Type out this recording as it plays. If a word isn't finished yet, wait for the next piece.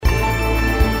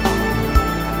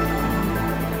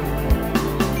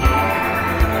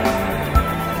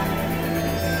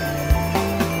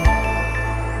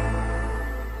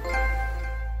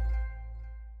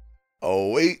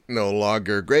no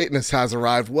longer. Greatness has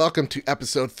arrived. Welcome to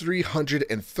episode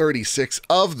 336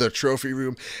 of The Trophy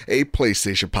Room, a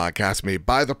PlayStation podcast made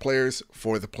by the players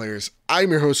for the players.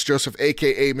 I'm your host, Joseph,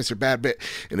 aka Mr. Badbit,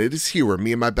 and it is here where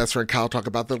me and my best friend Kyle talk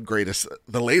about the greatest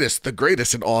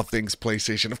in all things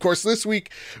PlayStation. Of course, this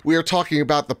week we are talking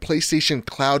about the PlayStation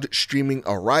Cloud streaming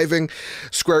arriving,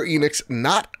 Square Enix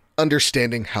not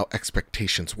understanding how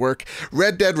expectations work,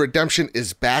 Red Dead Redemption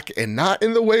is back and not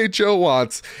in the way Joe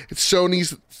wants, it's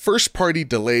Sony's first-party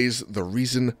delays, the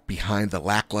reason behind the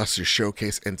lackluster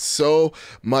showcase, and so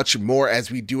much more as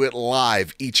we do it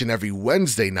live each and every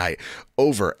Wednesday night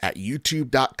over at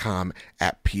youtube.com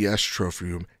at PS Trophy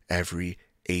Room every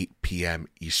 8 p.m.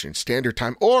 Eastern Standard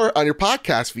Time, or on your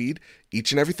podcast feed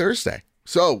each and every Thursday.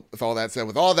 So, with all that said,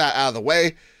 with all that out of the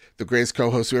way, the greatest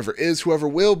co-host, whoever is, whoever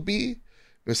will be,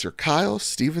 Mr. Kyle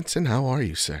Stevenson, how are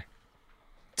you, sir?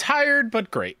 Tired,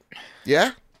 but great.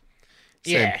 Yeah?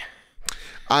 Same. Yeah.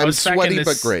 I'm sweaty,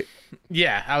 but great.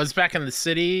 Yeah, I was back in the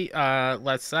city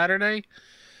last Saturday.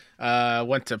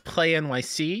 Went to Play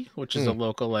NYC, which is a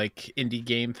local like indie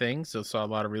game thing, so saw a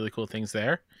lot of really cool things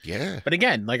there. Yeah. But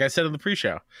again, like I said in the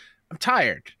pre-show, I'm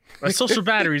tired. My social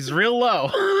battery's real low.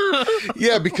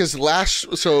 Yeah, because last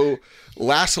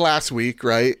week,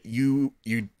 right? You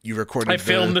recorded. I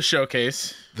filmed the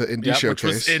showcase, the indie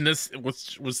showcase,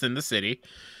 which was in the city.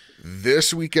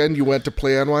 This weekend, you went to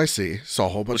Play NYC, saw a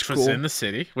whole bunch of cool. Which was in the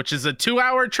city, which is a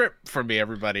 2-hour trip for me,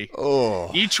 everybody. Oh,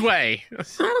 each way. Yes.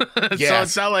 So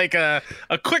it's not like a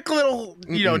quick little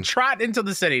trot into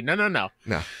the city. No.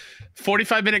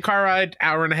 45-minute car ride,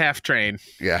 hour and a half train.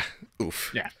 Yeah.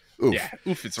 Oof. Yeah. Oof. Yeah,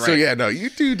 oof, it's right. So yeah, no,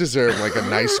 you do deserve like a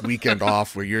nice weekend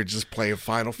off where you're just playing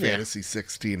Final Fantasy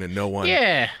 16 and no one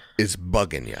is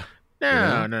bugging you.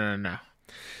 No.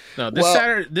 No,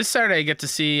 this Saturday I get to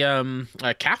see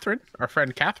Catherine, our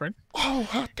friend Catherine. Oh,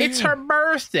 damn. It's her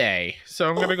birthday, so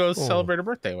I'm gonna go celebrate her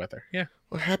birthday with her. Yeah.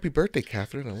 Well, happy birthday,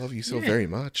 Catherine! I love you so very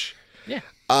much. Yeah.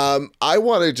 I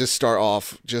want to just start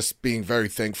off just being very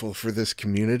thankful for this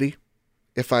community,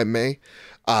 if I may.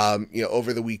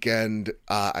 Over the weekend,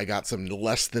 I got some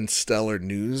less than stellar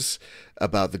news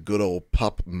about the good old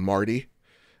pup Marty.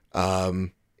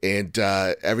 And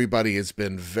everybody has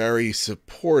been very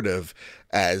supportive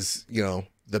as, the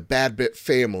Badbit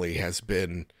family has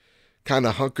been kind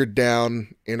of hunkered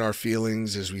down in our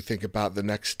feelings as we think about the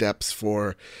next steps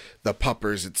for the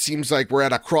puppers. It seems like we're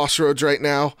at a crossroads right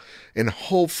now, and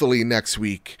hopefully next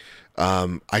week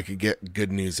I could get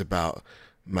good news about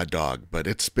my dog. But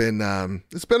it's been a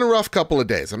rough couple of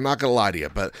days. I'm not gonna lie to you,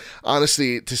 but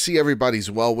honestly, to see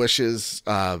everybody's well wishes,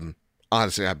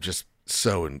 honestly, I'm just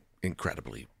so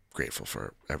incredibly grateful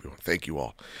for everyone. Thank you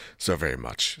all so very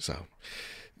much. So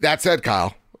that said,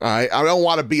 Kyle, I don't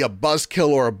want to be a buzzkill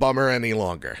or a bummer any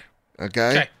longer.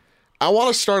 Okay? I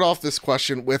want to start off this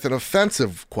question with an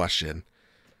offensive question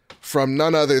from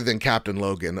none other than Captain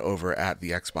Logan over at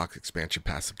the Xbox Expansion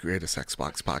Pass, the greatest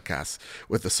Xbox podcast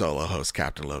with the solo host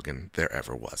Captain Logan there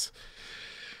ever was.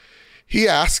 He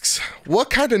asks, what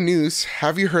kind of news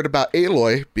have you heard about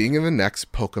Aloy being in the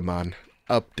next Pokemon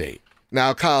update?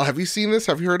 Now, Kyle, have you seen this?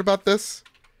 Have you heard about this?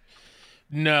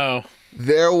 No.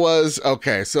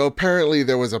 So apparently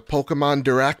there was a Pokemon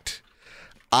Direct.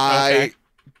 I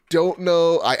don't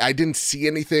know. I didn't see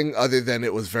anything other than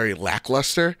it was very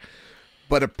lackluster.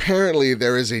 But apparently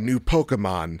there is a new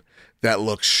Pokemon that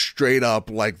looks straight up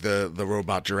like the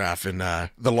robot giraffe in the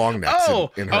long necks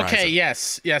in Horizon. Okay,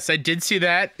 yes, I did see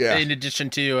that. Yeah. In addition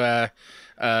to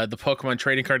the Pokemon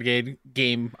trading card game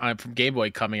from Game Boy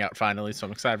coming out finally, so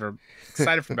I'm excited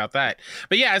about that.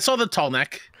 But yeah, I saw the tall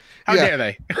neck. How dare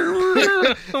they?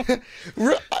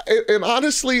 And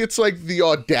honestly, it's like the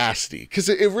audacity, because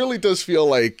it really does feel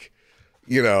like,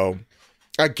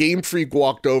 a Game Freak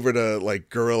walked over to like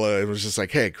Gorilla and was just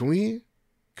like, "Hey, can we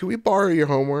borrow your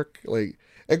homework?" Like,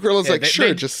 and Gorilla's like,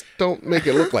 "Sure, just don't make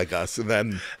it look like us." And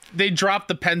then they drop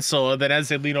the pencil, and then as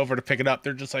they lean over to pick it up,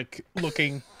 they're just like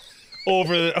looking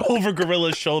over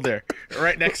Gorilla's shoulder,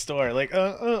 right next door. Like,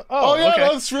 okay.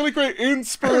 That's really great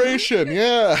inspiration.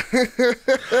 Yeah.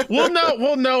 We'll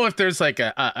know if there's like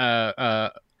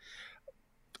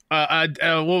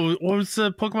what was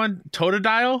the Pokemon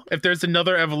Totodile? If there's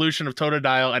another evolution of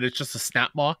Totodile and it's just a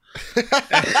Snapmaw.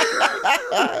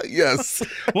 Yes.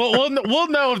 We'll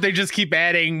know if they just keep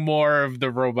adding more of the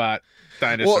robot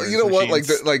dinosaurs. Well, you know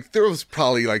machines. what? There was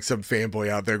probably like some fanboy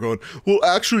out there going, "Well,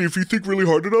 actually, if you think really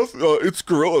hard enough, it's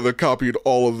Gorilla that copied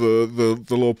all of the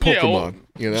little Pokemon."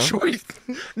 Sure.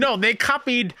 No, they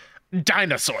copied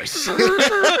dinosaurs,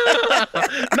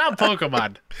 not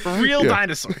Pokemon. Real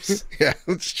dinosaurs. Yeah,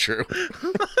 that's true.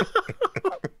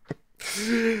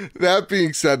 That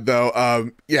being said,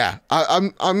 though, yeah,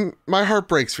 I'm my heart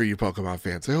breaks for you Pokemon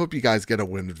fans. I hope you guys get a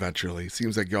win eventually.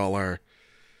 Seems like y'all are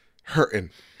hurting.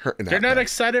 They're not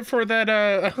excited for that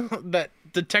that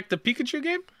Detective Pikachu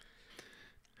game?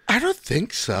 I don't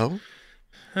think so.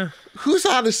 Who's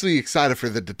honestly excited for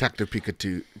the Detective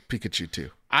Pikachu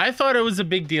 2? I thought it was a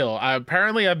big deal.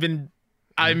 Apparently,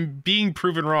 I'm being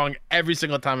proven wrong every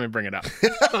single time I bring it up.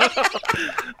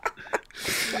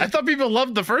 I thought people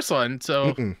loved the first one,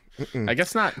 so I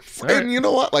guess not. All right. You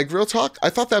know what? Like, real talk, I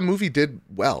thought that movie did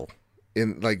well.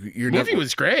 Movie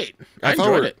was great. I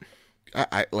enjoyed it.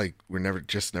 We're never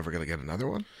gonna get another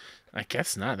one. I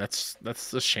guess not. That's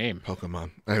a shame.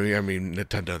 Pokemon. I mean,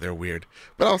 Nintendo. They're weird,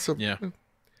 but also yeah.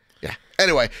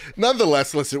 Anyway,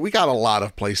 nonetheless, listen, we got a lot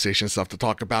of PlayStation stuff to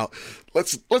talk about.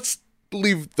 Let's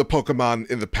leave the Pokemon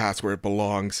in the past where it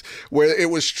belongs, where it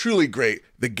was truly great,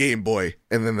 the Game Boy,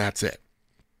 and then that's it.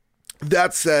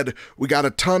 That said, we got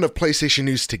a ton of PlayStation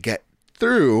news to get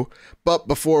through, but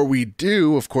before we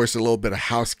do, of course, a little bit of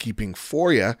housekeeping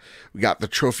for you. We got the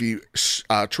trophy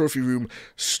room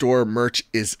store merch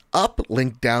is up,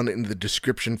 link down in the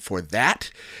description for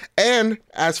that. And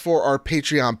as for our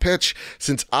Patreon pitch,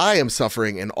 since I am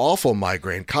suffering an awful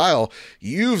migraine, Kyle,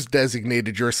 you've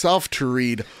designated yourself to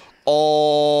read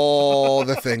all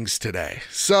the things today.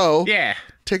 So yeah,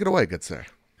 take it away, good sir.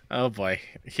 Oh boy,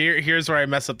 here's where I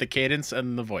mess up the cadence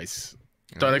and the voice.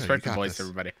 Don't expect the voice,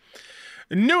 everybody.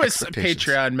 Newest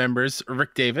Patreon members,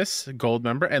 Rick Davis, gold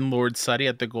member, and Lord Suddy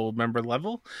at the gold member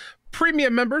level.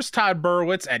 Premium members, Todd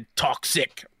Burowitz and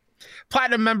Toxic.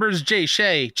 Platinum members, Jay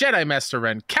Shea, Jedi Master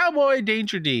Ren, Cowboy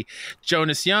Danger D,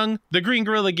 Jonas Young, The Green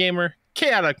Gorilla Gamer,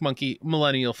 Chaotic Monkey,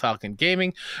 Millennial Falcon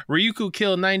Gaming, Ryuku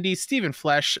Kill 90, Stephen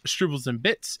Flash, Strubles and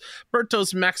Bits,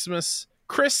 Bertos Maximus,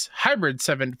 Chris, Hybrid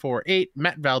 748,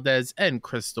 Matt Valdez, and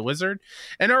Chris the Wizard.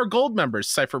 And our gold members,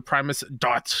 Cypher Primus,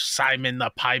 Dot, Simon the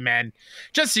Pie Man,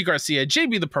 Jesse Garcia,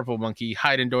 JB the Purple Monkey,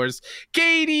 Hide Indoors,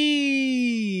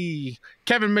 Katie,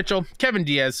 Kevin Mitchell, Kevin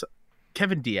Diaz,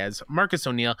 Marcus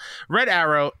O'Neill, Red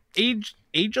Arrow,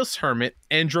 Ageless Hermit,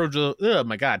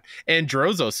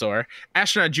 Androzosaur,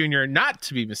 Astronaut Jr., not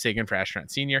to be mistaken for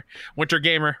Astronaut Senior, Winter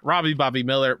Gamer, Robbie Bobby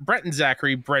Miller, Brett and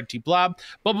Zachary, Brenty Blob,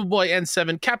 Bubble Boy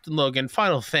N7, Captain Logan,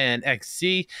 Final Fan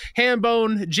XC,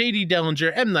 Hambone, JD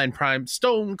Dellinger, M9 Prime,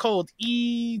 Stone Cold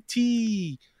ET,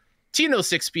 Tino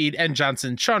 6 Speed, and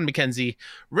Johnson, Sean McKenzie,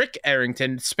 Rick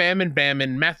Arrington, Spam and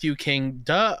Bammin, Matthew King,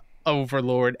 Duh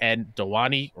Overlord, and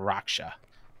Dewani Raksha.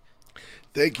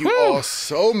 Thank you all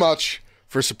so much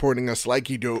for supporting us like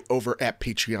you do over at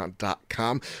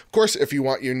patreon.com. Of course, if you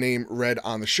want your name read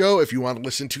on the show, if you want to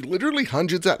listen to literally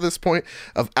hundreds at this point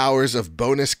of hours of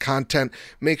bonus content,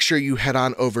 make sure you head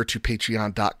on over to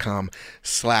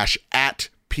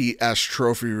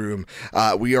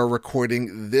patreon.com/@PSTrophyRoom. We are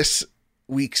recording this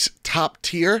week's top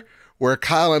tier where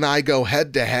Kyle and I go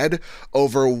head to head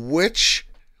over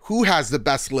who has the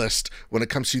best list when it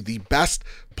comes to the best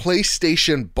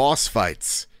PlayStation boss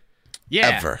fights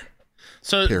ever.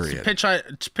 So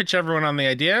to pitch everyone on the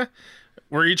idea,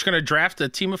 we're each going to draft a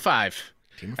team of five.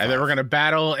 And then we're going to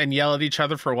battle and yell at each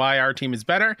other for why our team is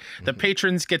better. The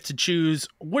patrons get to choose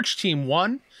which team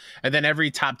won. And then every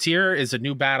top tier is a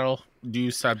new battle, new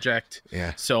subject,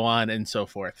 so on and so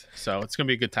forth. So it's going to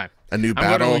be a good time. A new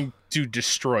battle? I'm going to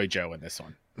destroy Joe in this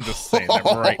one. I'm just saying that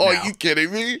right now. Are you kidding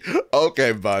me?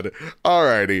 Okay, bud.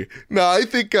 Alrighty. No, I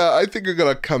think I'm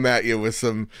gonna come at you with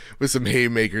some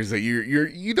haymakers that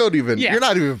you don't even you're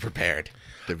not even prepared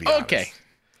to be honest. Okay.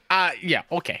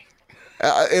 Okay.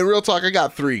 In real talk, I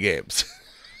got 3 games.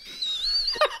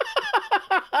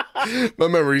 My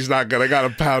memory's not good. I got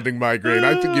a pounding migraine.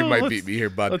 I think you might beat me here,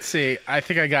 bud. Let's see. I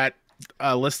think I got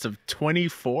a list of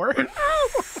 24.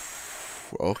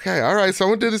 Okay, all right.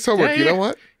 Someone did his homework. You know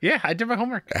what? Yeah, I did my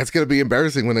homework. That's going to be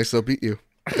embarrassing when I still beat you.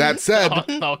 That said,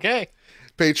 okay.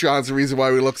 Patreon's the reason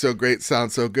why we look so great,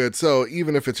 sound so good. So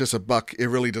even if it's just $1, it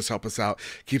really does help us out.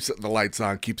 Keeps the lights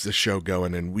on, keeps the show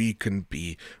going, and we couldn't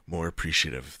be more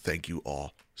appreciative. Thank you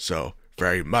all so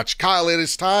very much. Kyle, it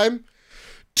is time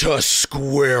to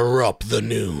square up the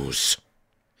news.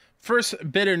 First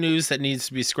bit of news that needs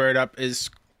to be squared up is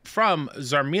from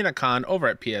Zarmina Khan over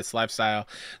at PS Lifestyle.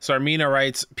 Zarmina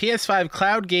writes, PS5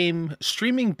 cloud game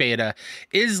streaming beta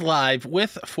is live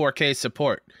with 4K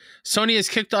support. Sony has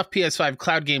kicked off PS5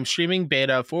 cloud game streaming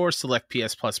beta for select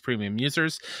PS Plus premium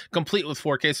users, complete with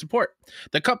 4K support.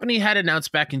 The company had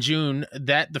announced back in June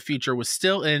that the feature was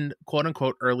still in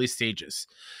quote-unquote early stages.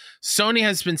 Sony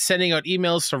has been sending out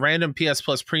emails to random PS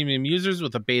Plus premium users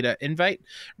with a beta invite.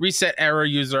 Reset Era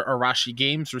user Arashi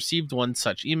Games received one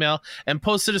such email and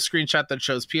posted a screenshot that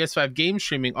shows PS5 game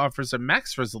streaming offers a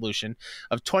max resolution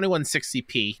of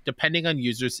 2160p depending on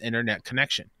users' internet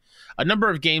connection. A number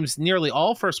of games, nearly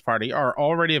all first party, are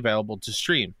already available to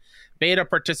stream. Beta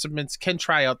participants can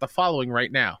try out the following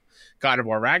right now: God of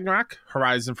War Ragnarok,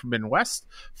 Horizon Forbidden West,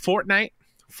 Fortnite,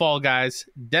 Fall Guys,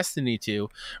 Destiny 2,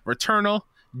 Returnal,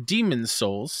 Demon's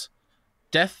Souls,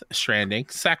 Death Stranding,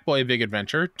 Sackboy Big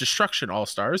Adventure, Destruction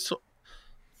All-Stars,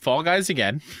 Fall Guys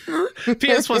again,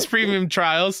 PS Plus Premium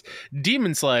Trials,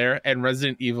 Demon Slayer, and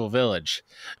Resident Evil Village.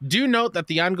 Do note that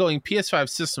the ongoing PS5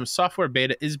 system software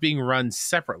beta is being run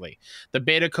separately. The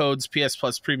beta codes PS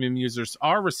Plus Premium users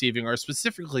are receiving are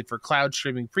specifically for cloud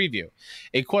streaming preview.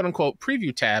 A quote-unquote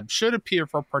preview tab should appear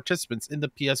for participants in the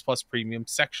PS Plus Premium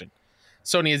section.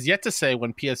 Sony has yet to say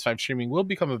when PS5 streaming will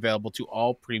become available to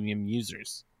all premium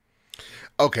users.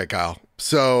 Okay, Kyle.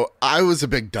 So I was a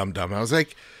big dum-dum. I was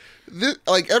like,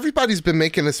 everybody's been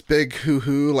making this big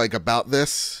hoo-hoo like about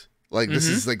this. Like this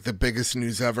is like the biggest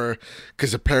news ever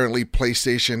because apparently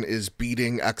PlayStation is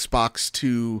beating Xbox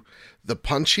to the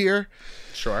punch here.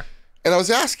 Sure. And I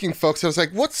was asking folks, I was like,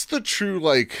 what's the true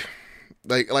like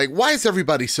why is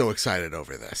everybody so excited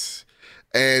over this?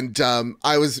 And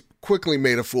I was quickly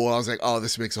made a fool. I was like, oh,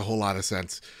 this makes a whole lot of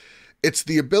sense. It's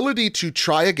the ability to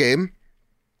try a game,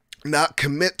 not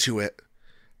commit to it,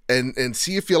 and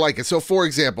see if you like it. So, for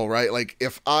example, right, like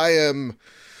if I am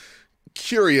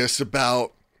curious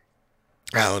about,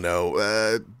 I don't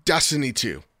know, Destiny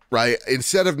 2, right?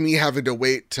 Instead of me having to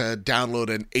wait to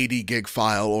download an 80 gig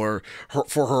file, or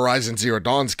for Horizon Zero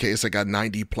Dawn's case, I got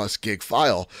 90 plus gig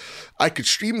file, I could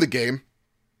stream the game,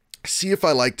 see if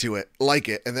I like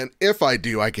it, and then if I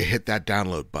do, I can hit that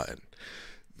download button.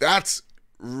 That's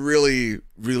really,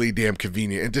 really damn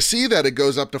convenient. And to see that it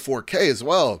goes up to 4K as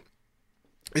well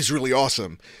is really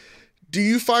awesome. Do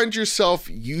you find yourself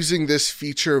using this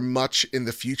feature much in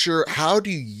the future? How do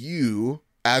you,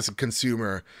 as a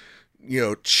consumer,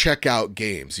 check out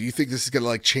games? Do you think this is going to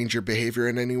like change your behavior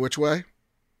in any which way?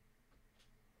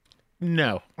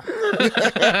 No.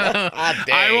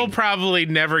 I will probably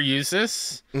never use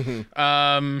this. If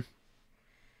I'm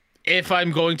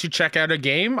going to check out a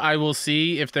game, I will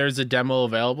see if there's a demo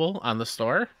available on the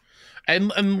store.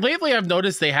 And lately I've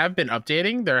noticed they have been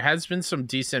updating. There has been some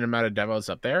decent amount of demos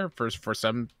up there for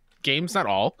some games, not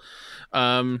all.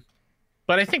 But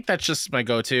I think that's just my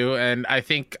go-to. And I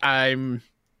think I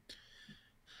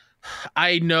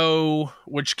know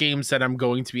which games that I'm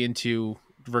going to be into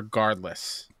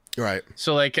regardless. Right.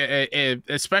 So like,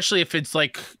 especially if it's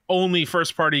like only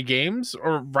first party games,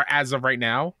 or as of right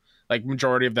now, like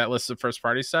majority of that list of first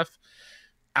party stuff,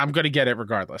 I'm going to get it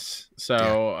regardless.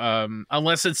 So,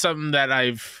 unless it's something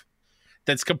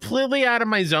that's completely out of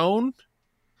my zone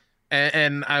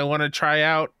and I want to try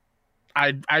out,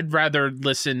 I'd rather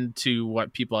listen to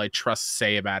what people I trust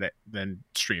say about it than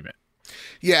stream it.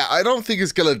 Yeah. I don't think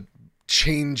it's going to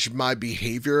change my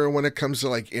behavior when it comes to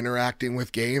like interacting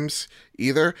with games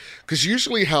either. Because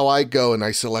usually how I go and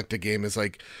I select a game is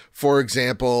like, for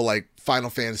example, like Final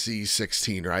Fantasy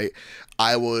 16, right?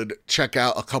 I would check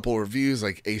out a couple reviews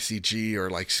like ACG or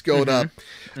like Skoda.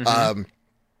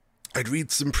 I'd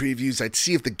read some previews. I'd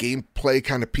see if the gameplay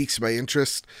kind of piques my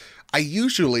interest. I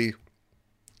usually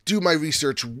do my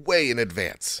research way in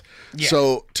advance. Yeah.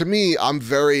 So to me, I'm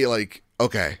very like,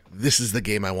 okay, this is the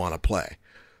game I want to play.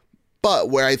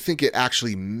 But where I think it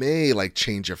actually may like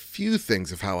change a few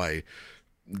things of how I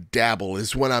dabble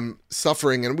is when I'm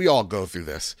suffering, and we all go through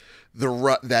this, the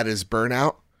rut that is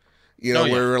burnout. Where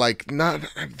we're like,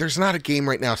 there's not a game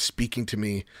right now speaking to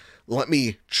me. Let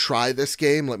me try this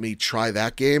game. Let me try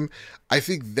that game. I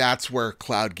think that's where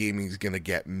cloud gaming is going to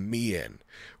get me in.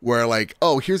 Where like,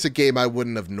 oh, here's a game I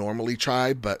wouldn't have normally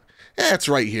tried, but it's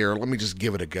right here. Let me just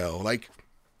give it a go. Like,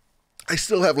 I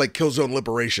still have like Killzone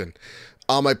Liberation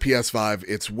on my PS5.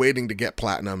 It's waiting to get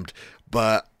platinumed,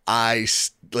 but I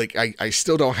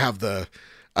still don't have the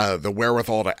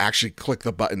wherewithal to actually click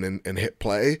the button and hit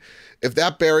play. If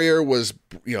that barrier was,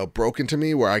 broken to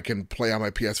me where I can play on my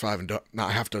PS5 and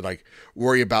not have to like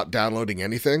worry about downloading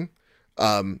anything,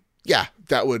 that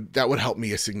would help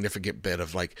me a significant bit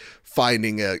of like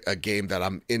finding a game that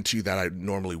I'm into that I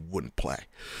normally wouldn't play.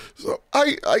 So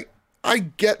I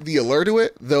get the allure to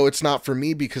it, though it's not for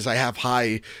me because I have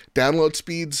high download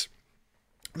speeds.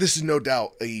 This is no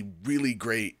doubt a really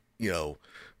great,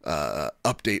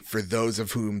 update for those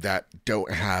of whom that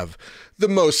don't have the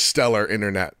most stellar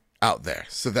internet out there,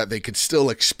 so that they could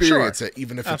still experience it,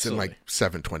 even if it's in like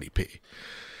 720p.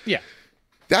 Yeah.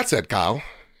 That said, Kyle,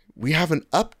 we have an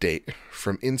update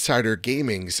from Insider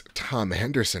Gaming's Tom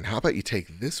Henderson. How about you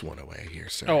take this one away here,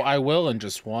 sir? Oh, I will in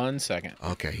just 1 second.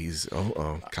 Okay,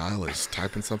 Kyle is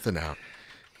typing something out.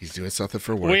 He's doing something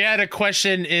for work. We had a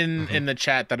question in the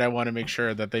chat that I want to make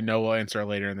sure that they know we'll answer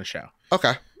later in the show.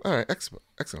 Okay. All right.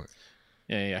 Excellent.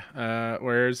 Yeah.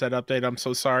 Where's that update? I'm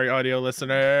so sorry, audio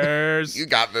listeners. You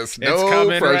got this. It's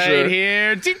coming right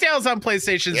here. Details on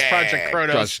PlayStation's Project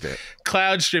Chronos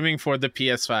cloud streaming for the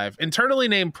PS5. Internally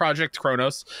named Project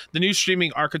Chronos, the new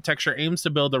streaming architecture aims to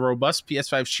build a robust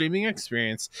PS5 streaming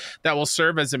experience that will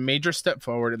serve as a major step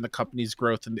forward in the company's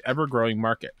growth in the ever-growing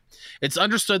market. It's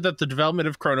understood that the development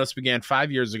of Chronos began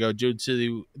 5 years ago due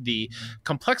to the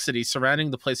complexity surrounding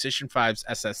the PlayStation 5's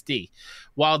SSD.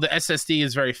 While the SSD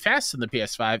is very fast in the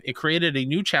PS5, it created a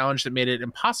new challenge that made it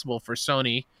impossible for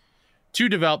Sony to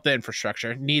develop the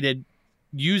infrastructure needed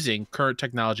using current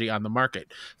technology on the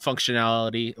market,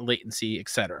 functionality, latency,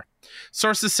 etc.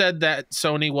 Sources said that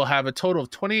Sony will have a total of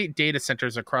 28 data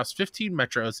centers across 15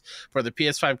 metros for the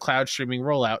PS5 cloud streaming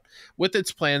rollout, with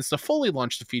its plans to fully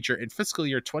launch the feature in fiscal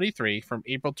year 23 from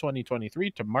April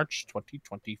 2023 to March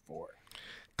 2024.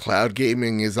 Cloud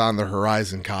gaming is on the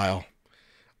horizon, Kyle.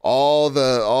 All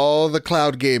the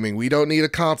cloud gaming. We don't need a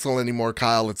console anymore,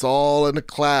 Kyle. It's all in the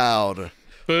cloud.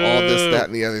 Boo. All this, that,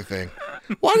 and the other thing.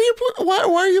 Why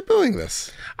are you doing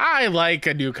this? I like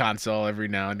a new console every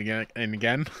now and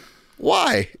again.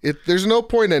 Why? There's no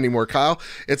point anymore, Kyle.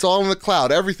 It's all in the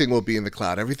cloud. Everything will be in the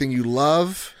cloud. Everything you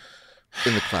love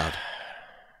in the cloud.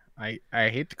 I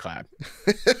hate the cloud.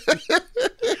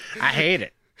 I hate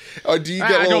it. Oh, do you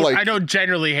get I don't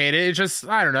generally hate it. It's just,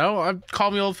 I don't know. Call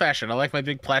me old fashioned. I like my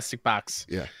big plastic box.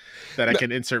 Yeah. That I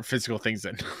can insert physical things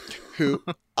in.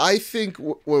 I think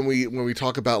when we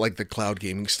talk about like the cloud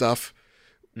gaming stuff,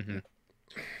 mm-hmm.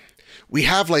 we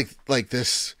have like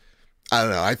this, I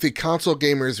don't know. I think console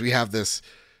gamers, we have this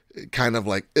kind of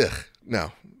like,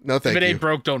 no, thank you. If it ain't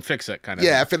broke, don't fix it kind of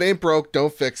thing. If it ain't broke,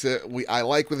 don't fix it. I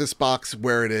like with this box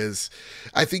where it is.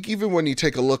 I think even when you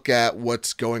take a look at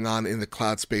what's going on in the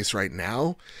cloud space right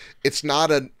now, it's not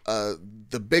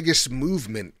the biggest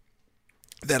movement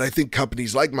that I think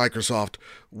companies like Microsoft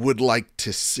would like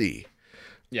to see.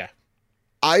 Yeah.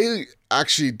 I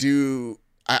actually do.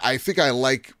 I think I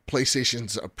like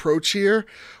PlayStation's approach here,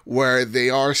 where they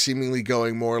are seemingly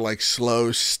going more like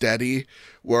slow, steady,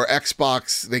 where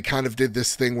Xbox, they kind of did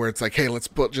this thing where it's like, hey, let's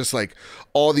put just like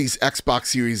all these Xbox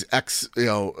Series X,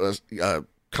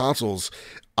 consoles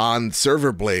on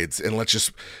server blades, and let's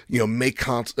just, make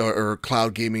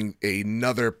cloud gaming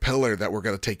another pillar that we're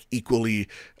going to take equally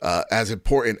as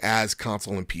important as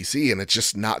console and PC, and it's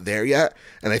just not there yet.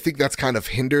 And I think that's kind of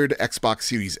hindered Xbox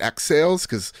Series X sales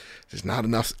because there's not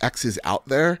enough X's out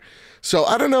there. So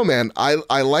I don't know, man.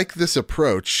 I like this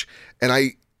approach, and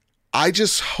I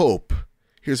just hope,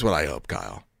 here's what I hope,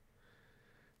 Kyle.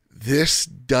 This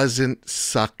doesn't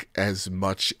suck as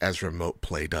much as remote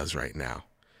play does right now.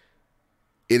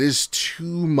 It is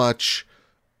too much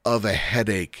of a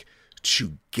headache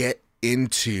to get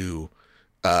into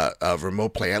a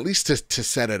remote play, at least to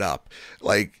set it up.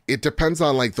 Like, it depends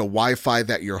on like the Wi-Fi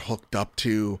that you're hooked up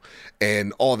to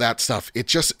and all that stuff.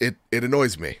 It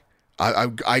annoys me.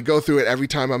 I go through it every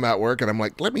time I'm at work, and I'm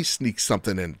like, let me sneak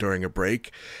something in during a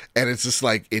break. And it's just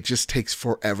like, it just takes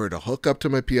forever to hook up to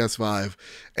my PS5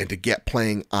 and to get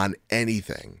playing on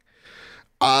anything.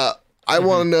 I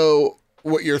want to know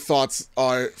what your thoughts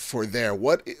are for there.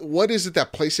 What is it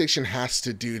that PlayStation has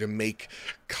to do to make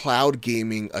cloud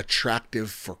gaming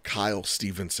attractive for Kyle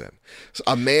Stevenson? So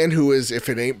a man who is, if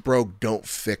it ain't broke, don't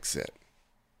fix it.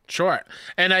 Sure.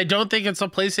 And I don't think it's a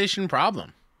PlayStation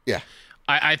problem. Yeah.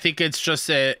 I think it's just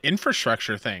an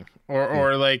infrastructure thing,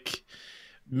 or like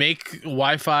make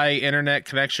Wi-Fi internet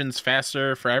connections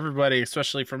faster for everybody,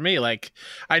 especially for me. Like,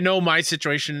 I know my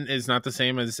situation is not the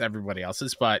same as everybody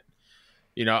else's, but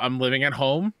I'm living at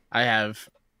home. I have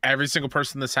every single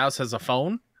person in this house has a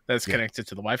phone that's connected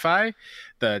to the Wi-Fi.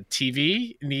 The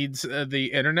TV needs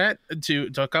the internet to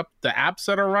hook up the apps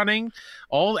that are running.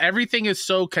 Everything is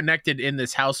so connected in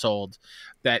this household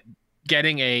that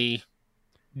getting a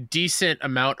decent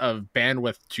amount of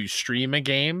bandwidth to stream a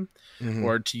game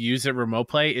or to use it remote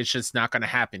play, it's just not going to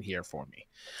happen here for me.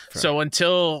 Fair. So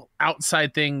until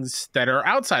outside things that are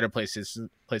outside of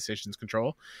PlayStation's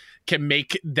control can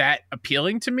make that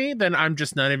appealing to me, then I'm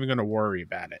just not even going to worry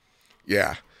about it.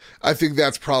 Yeah. I think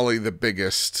that's probably the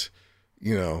biggest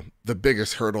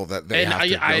hurdle that they have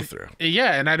to go through.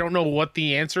 Yeah. And I don't know what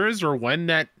the answer is or when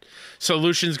that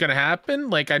solution is going to happen.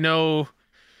 Like, I know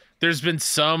there's been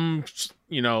some,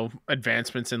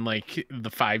 advancements in like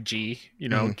the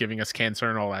 5G, giving us cancer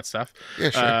and all that stuff. Yeah,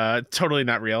 sure. Totally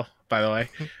not real. by the way.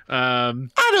 I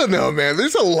don't know, man.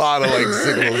 There's a lot of like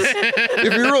signals.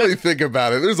 If you really think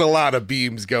about it, there's a lot of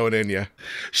beams going in you.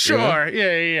 Sure. You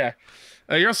know? Yeah.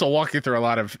 You're also walking through a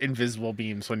lot of invisible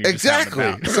beams when you're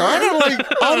exactly. So I don't like,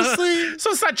 honestly.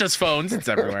 So it's not just phones; it's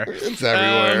everywhere. It's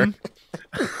everywhere.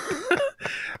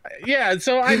 Yeah.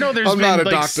 So I know there's been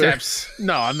like steps.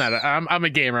 No, I'm not. I'm a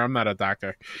gamer. I'm not a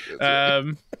doctor.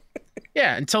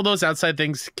 Yeah. Until those outside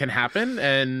things can happen,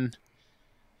 and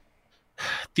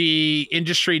the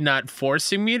industry not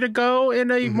forcing me to go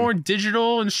in a more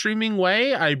digital and streaming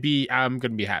way, I'm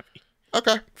gonna be happy.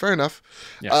 Okay, fair enough.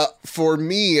 Yeah. For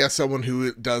me, as someone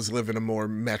who does live in a more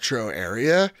metro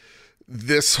area,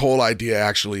 this whole idea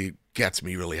actually gets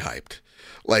me really hyped.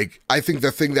 Like, I think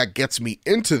the thing that gets me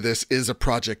into this is a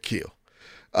Project Q.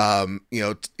 You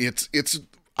know,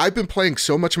 I've been playing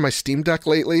so much of my Steam Deck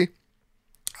lately.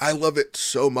 I love it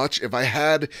so much. If I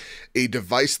had a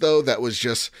device, though, that was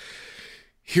just,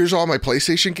 here's all my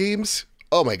PlayStation games,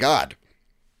 oh my God.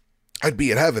 I'd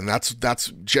be in heaven.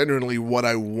 That's generally what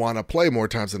I want to play more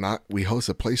times than not. We host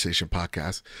a PlayStation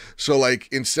podcast. So like,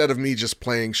 instead of me just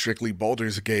playing strictly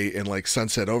Baldur's Gate and like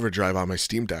Sunset Overdrive on my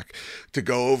Steam Deck, to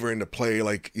go over and to play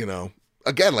like, you know,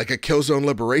 again, like a Killzone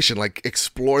Liberation, like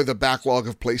explore the backlog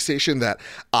of PlayStation that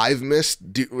I've missed,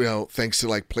 you know, thanks to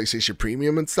like PlayStation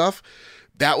Premium and stuff,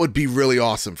 that would be really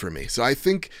awesome for me. So I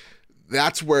think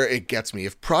that's where it gets me.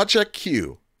 If Project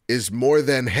Q is more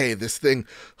than, hey, this thing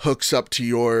hooks up to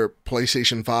your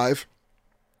PlayStation 5.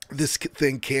 This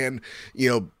thing can, you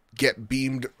know, get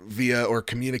beamed via or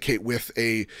communicate with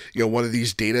a, you know, one of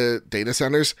these data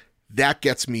centers. That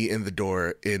gets me in the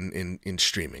door in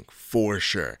streaming for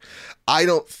sure. I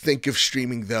don't think of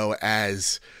streaming though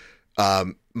as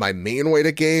my main way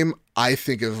to game. I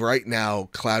think of right now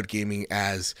cloud gaming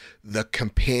as the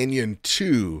companion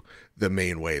to the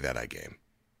main way that I game.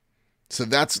 So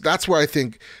that's where I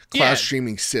think cloud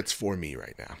streaming sits for me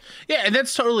right now. Yeah, and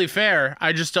that's totally fair.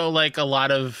 I just don't like a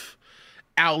lot of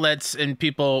outlets and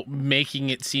people making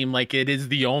it seem like it is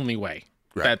the only way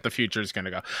that the future is going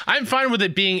to go. I'm fine with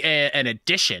it being an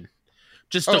addition.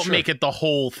 Just don't make it the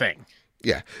whole thing.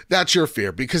 Yeah, that's your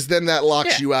fear, because then that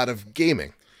locks you out of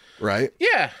gaming, right?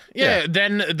 Yeah.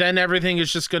 Then everything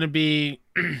is just going to be,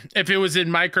 if it was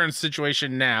in my current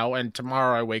situation now and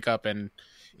tomorrow I wake up and,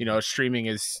 you know,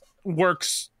 streaming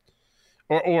works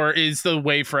or is the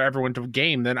way for everyone to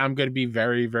game, then I'm going to be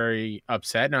very, very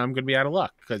upset and I'm going to be out of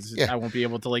luck because I won't be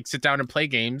able to like sit down and play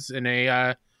games in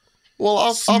a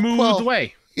smooth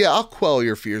way. Yeah, I'll quell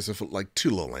your fears of like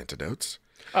 2 little antidotes.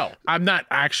 Oh, I'm not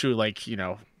actually like, you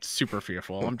know, super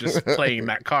fearful. I'm just playing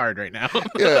that card right now.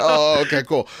 Yeah. Oh, okay,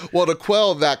 cool. Well, to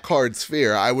quell that card's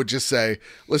fear, I would just say,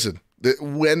 listen,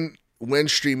 when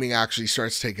streaming actually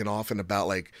starts taking off in about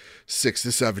like 6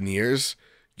 to 7 years,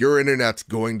 your internet's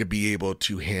going to be able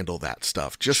to handle that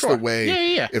stuff just the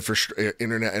way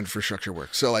internet infrastructure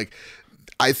works. So like,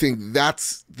 I think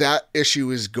that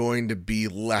issue is going to be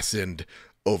lessened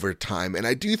over time. And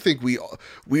I do think we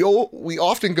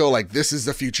often go like, this is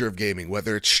the future of gaming,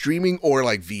 whether it's streaming or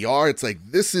like VR. It's like,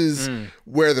 this is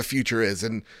where the future is.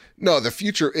 And no, the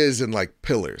future is in like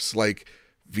pillars. Like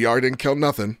VR didn't kill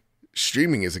nothing.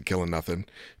 Streaming isn't killing nothing.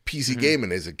 PC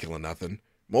gaming isn't killing nothing.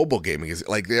 Mobile gaming is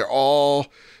like,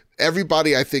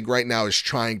 everybody I think right now is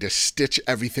trying to stitch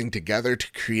everything together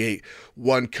to create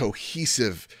one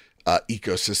cohesive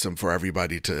ecosystem for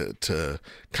everybody to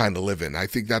kind of live in. I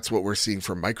think that's what we're seeing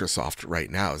from Microsoft right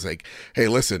now. Is like, hey,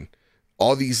 listen,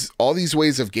 all these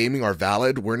ways of gaming are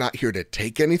valid. We're not here to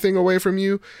take anything away from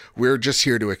you. We're just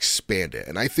here to expand it.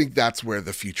 And I think that's where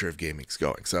the future of gaming's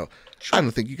going. So I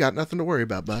don't think you got nothing to worry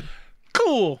about, bud.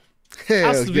 Cool.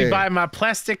 I'll still be buying my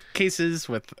plastic cases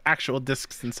with actual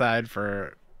discs inside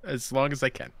for as long as I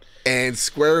can. And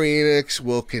Square Enix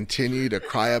will continue to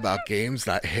cry about games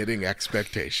not hitting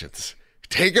expectations.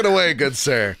 Take it away, good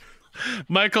sir.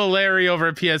 Michael Larry over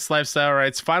at PS Lifestyle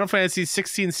writes, Final Fantasy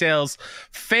 16 sales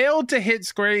failed to hit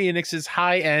Square Enix's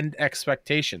high-end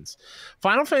expectations.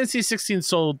 Final Fantasy 16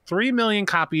 sold 3 million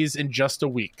copies in just a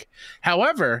week.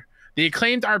 However, the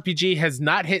acclaimed RPG has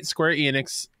not hit Square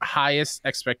Enix's highest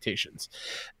expectations.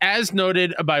 As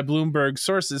noted by Bloomberg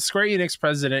sources, Square Enix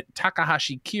president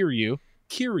Takahashi Kiryu,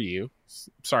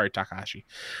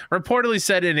 reportedly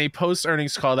said in a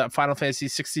post-earnings call that Final Fantasy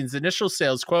 16's initial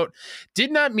sales, quote,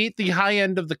 did not meet the high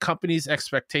end of the company's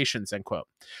expectations, end quote.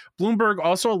 Bloomberg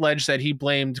also alleged that he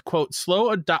blamed, quote, slow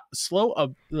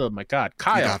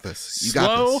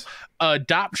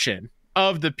adoption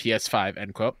of the PS5,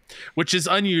 end quote, which is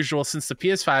unusual since the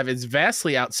PS5 is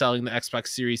vastly outselling the Xbox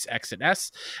Series X and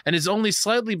S and is only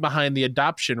slightly behind the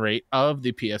adoption rate of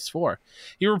the PS4.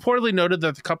 He reportedly noted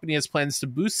that the company has plans to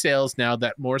boost sales now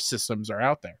that more systems are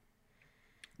out there.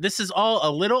 This is all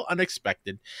a little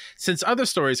unexpected, since other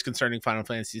stories concerning Final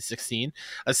Fantasy XVI,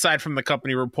 aside from the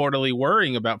company reportedly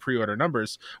worrying about pre-order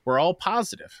numbers, were all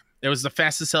positive. It was the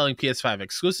fastest selling PS5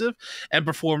 exclusive and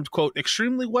performed, quote,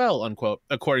 extremely well, unquote,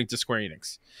 according to Square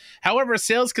Enix. However,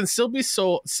 sales can still be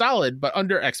solid but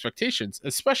under expectations,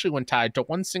 especially when tied to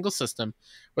one single system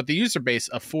with a user base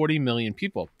of 40 million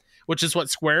people, which is what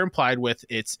Square implied with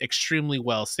its extremely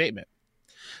well statement.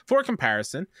 For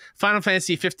comparison, Final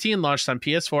Fantasy XV launched on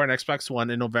PS4 and Xbox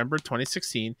One in November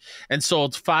 2016 and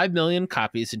sold 5 million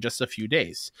copies in just a few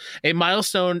days, a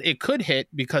milestone it could hit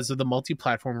because of the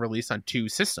multi-platform release on 2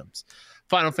 systems.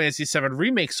 Final Fantasy VII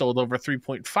Remake sold over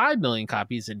 3.5 million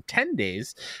copies in 10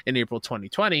 days in April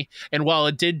 2020, and while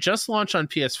it did just launch on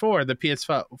PS4, the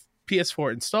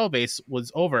PS4 install base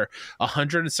was over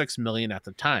 106 million at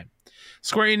the time.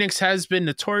 Square Enix has been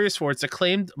notorious for its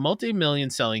acclaimed multi-million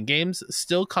selling games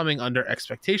still coming under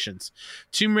expectations.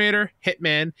 Tomb Raider,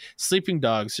 Hitman, Sleeping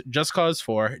Dogs, Just Cause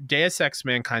 4, Deus Ex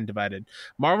Mankind Divided,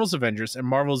 Marvel's Avengers, and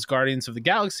Marvel's Guardians of the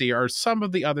Galaxy are some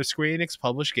of the other Square Enix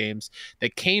published games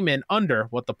that came in under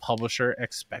what the publisher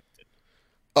expected.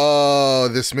 Oh,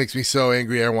 this makes me so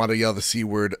angry. I want to yell the C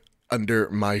word under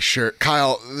my shirt.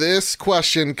 Kyle, this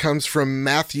question comes from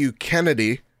Matthew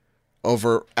Kennedy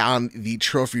over on the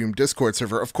Trophy Room Discord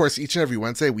server. Of course, each and every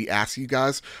Wednesday, we ask you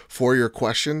guys for your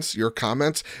questions, your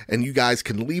comments, and you guys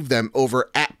can leave them over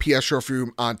at PS Trophy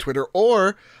Room on Twitter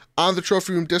or on the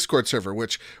Trophy Room Discord server,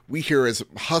 which we hear is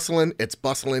hustling, it's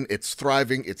bustling, it's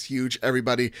thriving, it's huge.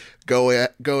 Everybody go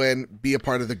in, be a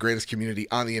part of the greatest community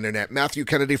on the internet. Matthew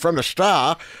Kennedy from the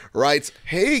Star writes,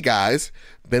 "Hey guys,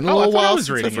 been a little while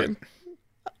since I've written."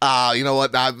 You know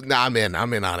what? I'm in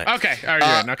on it. Okay. All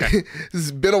right, okay. It's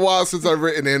been a while since I've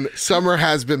written in. Summer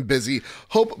has been busy.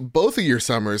 Hope both of your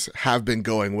summers have been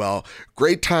going well.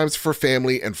 Great times for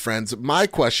family and friends. My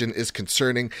question is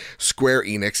concerning Square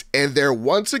Enix and their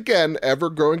once again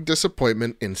ever-growing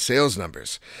disappointment in sales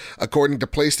numbers. According to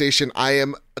PlayStation, I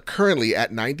am currently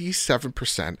at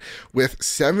 97% with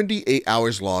 78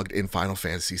 hours logged in Final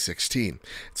Fantasy XVI.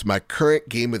 It's my current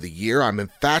game of the year. I'm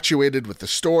infatuated with the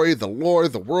story, the lore,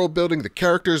 the world building, the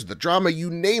characters, the drama, you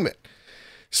name it.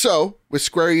 So, with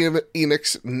Square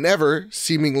Enix never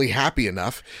seemingly happy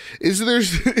enough, is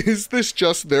this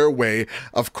just their way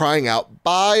of crying out,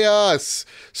 "Buy us,"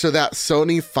 so that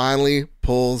Sony finally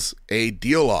pulls a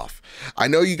deal off? I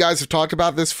know you guys have talked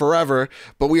about this forever,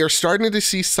 but we are starting to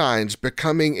see signs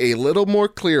becoming a little more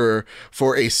clearer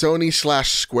for a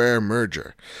Sony/Square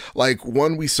merger, like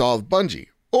one we saw with Bungie.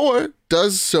 Or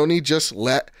does Sony just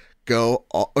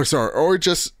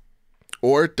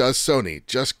or does Sony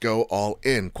just go all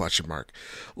in? ?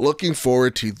 Looking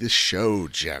forward to the show,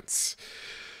 gents.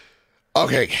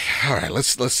 Okay, all right,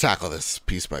 let's tackle this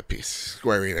piece by piece.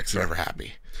 Square Enix never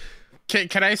happy.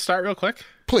 Can I start real quick?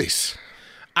 Please.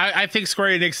 I think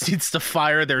Square Enix needs to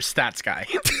fire their stats guy.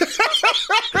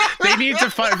 They need to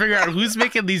figure out who's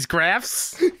making these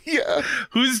graphs. Yeah.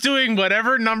 Who's doing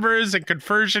whatever numbers and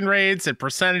conversion rates and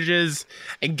percentages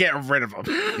and get rid of them.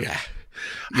 Yeah.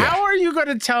 How are you going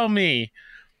to tell me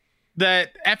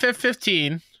that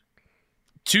FF15,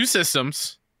 2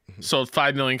 systems, sold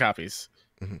 5 million copies?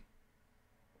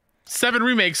 7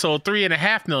 Remake sold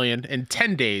 3.5 million in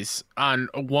 10 days on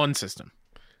 1 system.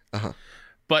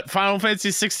 But Final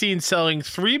Fantasy 16 selling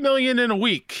 3 million in a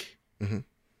week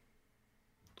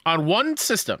on 1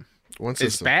 system.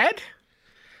 Is bad?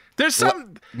 There's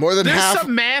some more than there's half.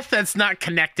 some math that's not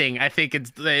connecting. I think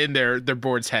it's in their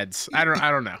board's heads. I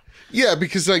don't know. Yeah,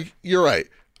 because you're right.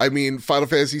 I mean, Final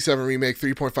Fantasy VII Remake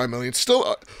 3.5 million.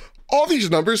 Still, all these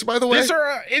numbers, by the way, these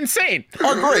are insane.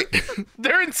 Are great.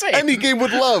 They're insane. Any game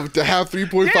would love to have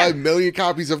 3.5 million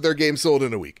copies of their game sold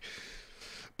in a week.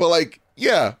 But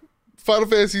Final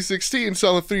Fantasy 16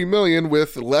 selling 3 million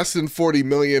with less than 40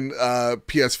 million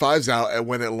PS5s out, and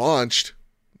when it launched,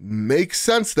 makes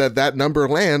sense that number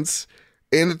lands,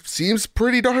 and it seems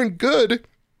pretty darn good.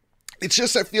 It's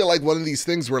just, I feel like one of these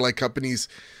things where companies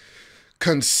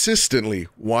consistently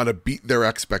want to beat their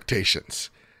expectations.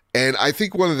 And I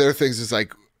think one of their things is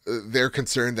they're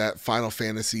concerned that Final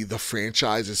Fantasy, the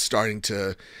franchise, is starting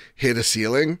to hit a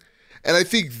ceiling. And I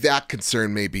think that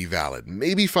concern may be valid.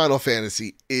 Maybe Final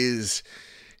Fantasy is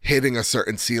hitting a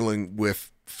certain ceiling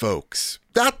with folks.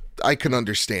 That I can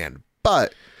understand.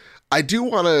 But I do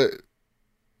want to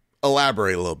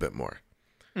elaborate a little bit more.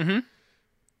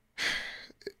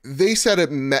 they said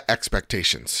it met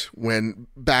expectations when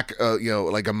back,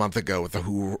 like a month ago with the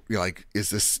who, like, is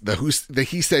this the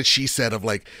he said, she said of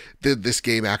like, did this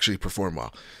game actually perform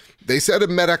well? They said it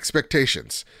met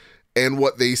expectations. And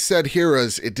what they said here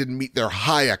is it didn't meet their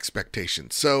high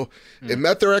expectations. So it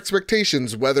met their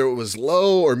expectations, whether it was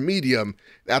low or medium,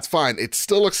 that's fine. It's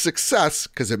still a success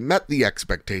because it met the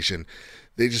expectation.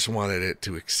 They just wanted it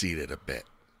to exceed it a bit,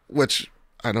 which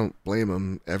I don't blame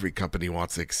them. Every company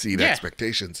wants to exceed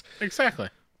expectations. Exactly.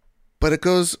 But it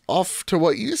goes off to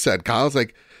what you said, Kyle. It's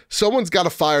like someone's got to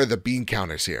fire the bean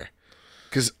counters here.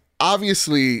 Because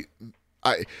obviously,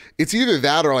 it's either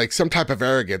that or like some type of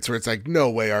arrogance where it's like, no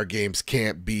way our games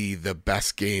can't be the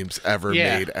best games ever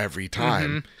made every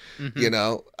time. You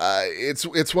know,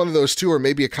 it's one of those two, or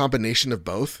maybe a combination of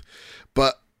both.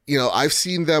 But, you know, I've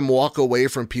seen them walk away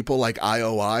from people like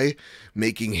IOI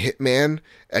making Hitman,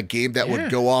 a game that would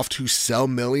go off to sell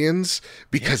millions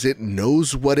because it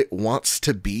knows what it wants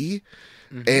to be.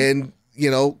 And, you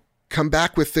know, come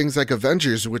back with things like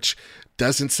Avengers, which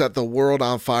doesn't set the world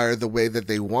on fire the way that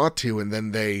they want to, and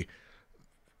then they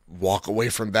walk away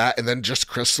from that, and then just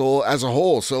Crystal as a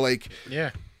whole. So like,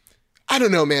 I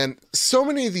don't know, man. So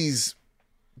many of these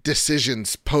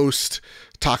decisions post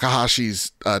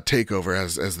Takahashi's takeover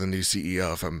as the new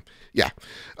CEO of him,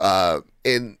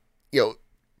 and you know,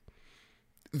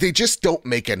 they just don't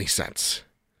make any sense.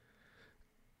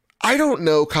 I don't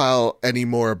know, Kyle,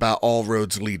 anymore about all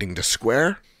roads leading to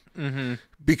Square.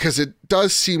 Because it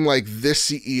does seem like this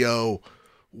CEO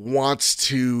wants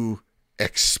to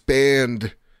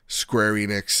expand Square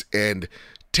Enix and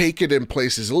take it in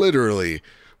places literally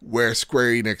where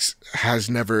Square Enix has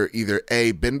never either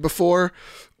A, been before,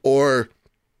 or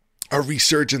a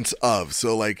resurgence of.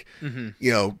 So like,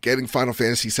 you know, getting Final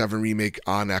Fantasy VII Remake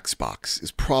on Xbox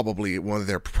is probably one of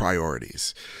their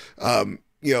priorities. You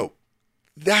know,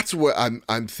 that's what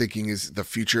I'm thinking is the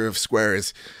future of Square,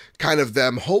 is kind of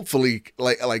them hopefully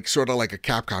like sort of like a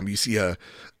Capcom. You see a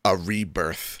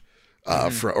rebirth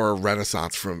or a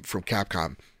renaissance from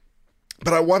Capcom.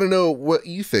 But I want to know what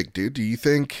you think, dude. Do you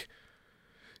think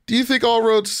all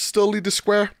roads still lead to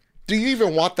Square? Do you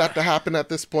even want that to happen at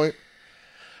this point?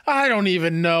 I don't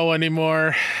even know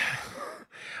anymore.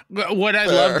 Would I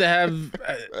love to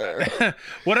have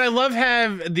would I love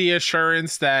have the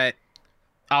assurance that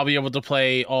I'll be able to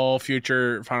play all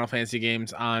future Final Fantasy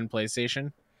games on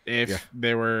PlayStation if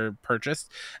they were purchased?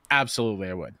 Absolutely,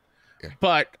 I would. Yeah.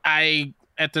 But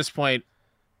at this point,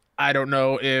 I don't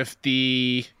know if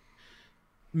the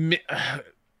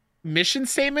mission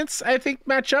statements, I think,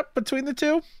 match up between the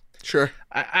two. Sure.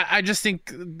 I just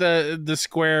think the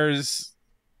Square's,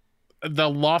 the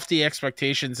lofty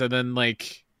expectations and then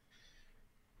like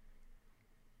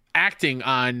acting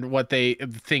on what they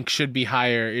think should be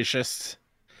higher is just,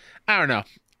 I don't know.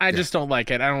 I just don't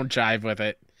like it. I don't jive with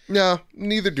it. No,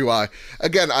 neither do I.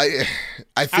 Again, I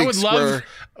think I would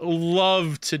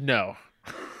love to know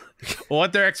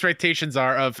what their expectations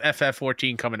are of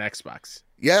FF14 coming to Xbox.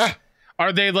 Yeah.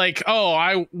 Are they like,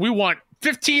 we want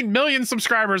 15 million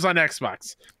subscribers on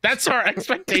Xbox. That's our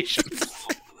expectations.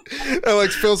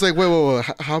 Alex, Phil's like, wait,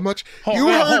 how much? You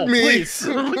heard me. Please.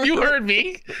 You heard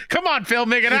me. Come on, Phil,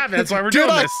 make it happen. That's why we're doing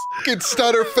this. Fucking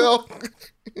stutter, Phil.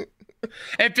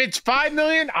 If it's 5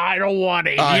 million, I don't want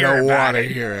to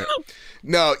hear it.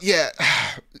 No, yeah.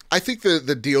 I think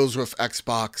the deals with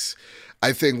Xbox,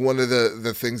 I think one of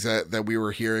the things that we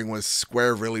were hearing was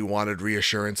Square really wanted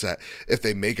reassurance that if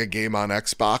they make a game on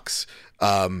Xbox,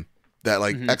 that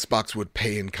like Xbox would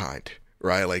pay in kind,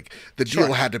 right? Like the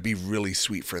deal had to be really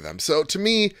sweet for them. So to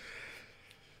me,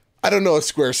 I don't know if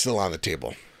Square's still on the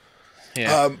table.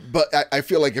 Yeah. But I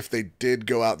feel like if they did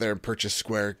go out there and purchase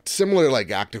Square, similar like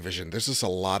Activision, there's just a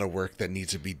lot of work that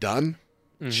needs to be done,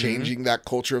 changing that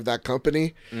culture of that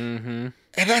company. And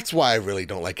that's why I really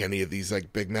don't like any of these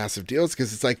like big, massive deals,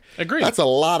 because it's like, that's a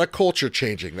lot of culture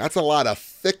changing. That's a lot of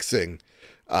fixing.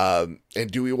 And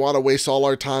do we want to waste all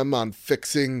our time on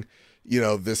fixing, you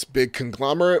know, this big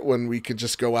conglomerate when we could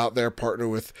just go out there, partner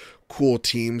with cool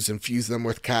teams, infuse them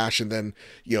with cash, and then,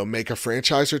 you know, make a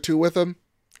franchise or two with them?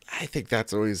 I think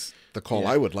that's always the call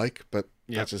I would like, but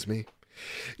that's just me.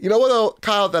 You know what, though,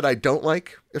 Kyle, that I don't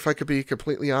like, if I could be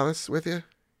completely honest with you?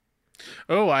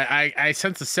 Oh, I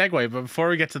sense a segue, but before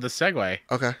we get to the segue,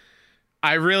 okay,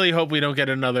 I really hope we don't get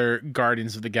another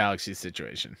Guardians of the Galaxy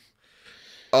situation.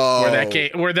 Oh,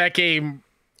 where that game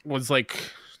was like,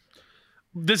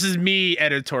 this is me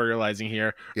editorializing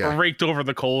here, raked over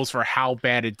the coals for how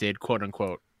bad it did, quote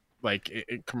unquote.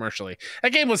 Like commercially,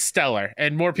 that game was stellar,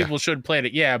 and more people should play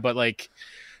it. Yeah, but like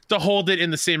to hold it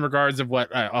in the same regards of what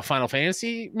a Final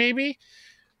Fantasy, maybe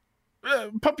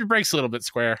pump your brakes a little bit,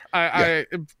 Square.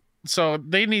 So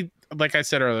they need, like I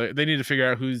said earlier, they need to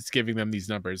figure out who's giving them these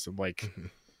numbers and like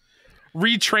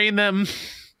retrain them,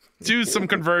 do some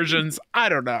conversions. I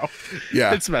don't know.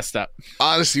 Yeah, it's messed up.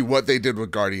 Honestly, what they did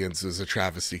with Guardians is a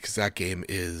travesty because that game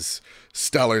is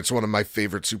stellar. It's one of my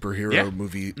favorite superhero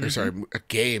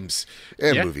games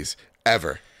and movies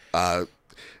ever.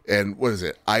 And what is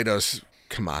it? Eidos,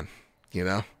 come on, you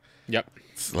know? Yep.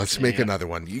 Let's make another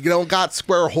one. You don't got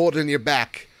Square holding your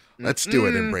back. Let's do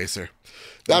it, Embracer.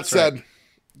 That said, right.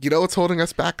 You know what's holding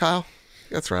us back, Kyle?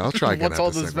 That's right. I'll try again.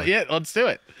 Yeah, let's do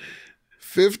it.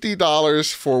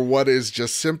 $50 for what is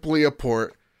just simply a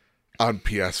port on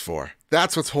PS4.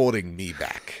 That's what's holding me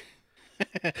back.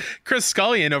 Chris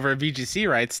Scullion over at VGC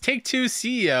writes, Take-Two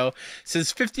CEO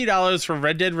says $50 for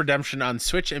Red Dead Redemption on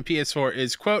Switch and PS4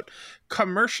 is, quote,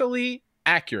 commercially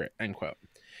accurate, end quote.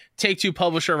 Take-Two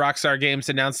publisher Rockstar Games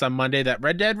announced on Monday that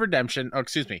Red Dead Redemption will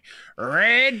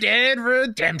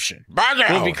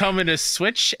be coming to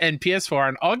Switch and PS4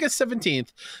 on August 17th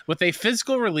with a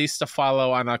physical release to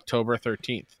follow on October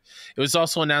 13th. It was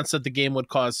also announced that the game would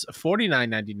cost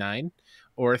 $49.99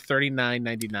 or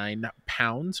 £39.99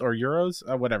 pounds or euros,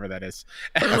 whatever that is.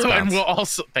 And we'll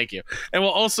also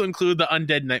include the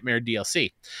Undead Nightmare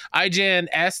DLC. IGN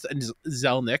asked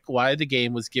Zelnick why the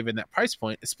game was given that price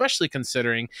point, especially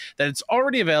considering that it's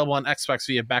already available on Xbox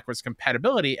via backwards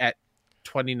compatibility at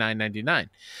 $29.99.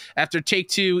 After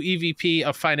Take-Two EVP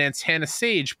of Finance Hannah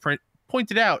Sage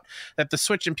pointed out that the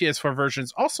Switch and PS4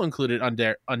 versions also included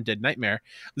Undead Nightmare,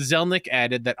 Zelnick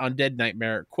added that Undead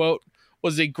Nightmare, quote,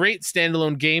 was a great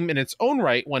standalone game in its own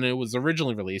right when it was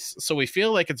originally released, so we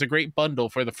feel like it's a great bundle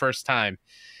for the first time,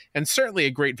 and certainly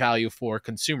a great value for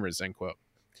consumers, end quote.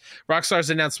 Rockstar's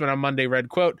announcement on Monday read,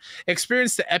 quote,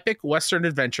 experience the epic Western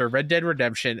adventure Red Dead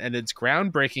Redemption and its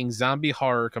groundbreaking zombie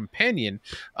horror companion,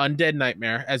 Undead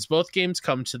Nightmare, as both games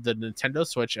come to the Nintendo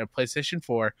Switch and PlayStation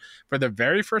 4 for the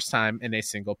very first time in a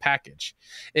single package.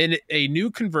 In a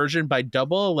new conversion by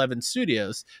Double 11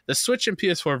 Studios, the Switch and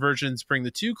PS4 versions bring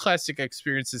the two classic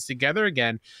experiences together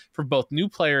again for both new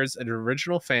players and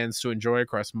original fans to enjoy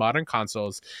across modern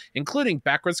consoles, including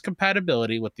backwards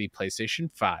compatibility with the PlayStation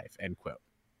 5, end quote.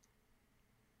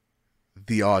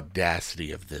 The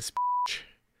audacity of this bitch.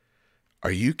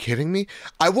 Are you kidding me?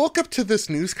 I woke up to this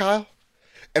news, Kyle,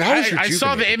 and I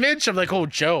saw the image. I'm like,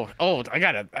 Joe's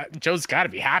got to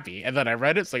be happy. And then I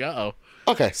read it. It's like, uh-oh.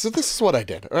 Okay, so this is what I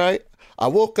did, all right? I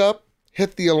woke up,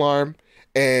 hit the alarm,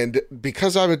 and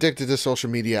because I'm addicted to social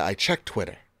media, I checked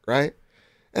Twitter, right?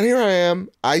 And here I am.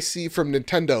 I see from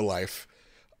Nintendo Life,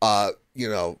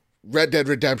 Red Dead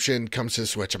Redemption comes to the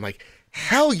Switch. I'm like,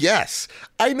 hell yes.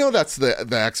 I know that's the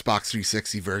Xbox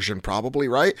 360 version probably,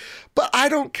 right? But I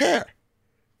don't care.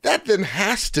 That then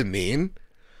has to mean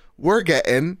we're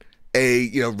getting a,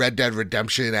 Red Dead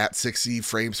Redemption at 60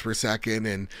 frames per second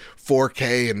and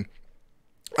 4K and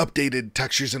updated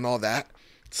textures and all that.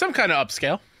 Some kind of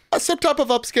upscale. Some type of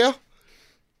upscale.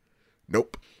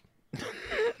 Nope.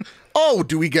 Oh,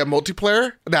 do we get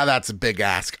multiplayer? Now that's a big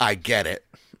ask. I get it.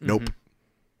 Nope. Mm-hmm.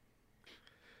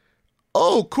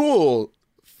 Oh, cool.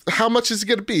 How much is it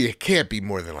going to be? It can't be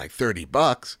more than like $30.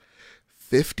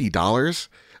 $50?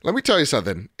 Let me tell you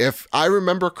something. If I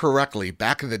remember correctly,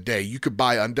 back in the day, you could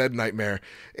buy Undead Nightmare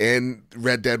and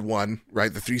Red Dead 1,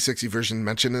 right? The 360 version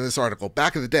mentioned in this article,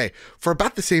 back in the day, for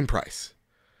about the same price.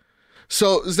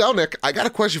 So, Zelnick, I got a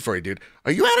question for you, dude.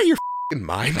 Are you out of your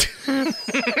mind?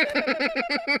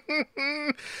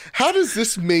 How does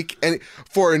this make any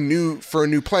for a new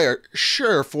player?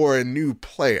 Sure, for a new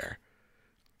player.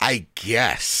 I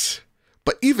guess.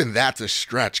 But even that's a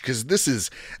stretch because this is,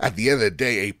 at the end of the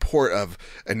day, a port of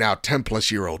a now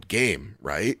 10-plus-year-old game,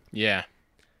 right? Yeah.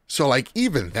 So,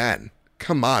 even then,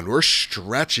 come on, we're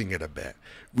stretching it a bit.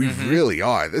 We really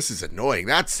are. This is annoying.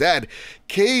 That said,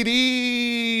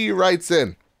 Katie writes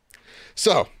in.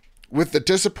 So, with the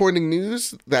disappointing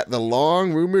news that the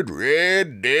long-rumored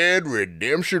Red Dead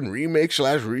Redemption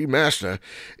remake/remaster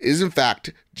is, in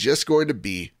fact, just going to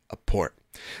be a port.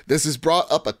 This has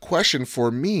brought up a question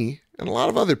for me and a lot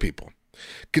of other people.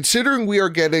 Considering we are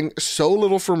getting so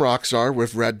little from Rockstar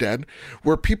with Red Dead,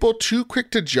 were people too quick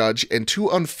to judge and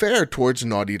too unfair towards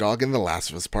Naughty Dog in The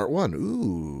Last of Us Part 1?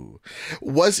 Ooh.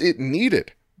 Was it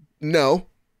needed? No.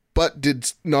 But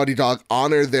did Naughty Dog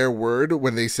honor their word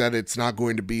when they said it's not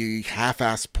going to be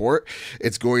half-ass port?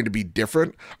 It's going to be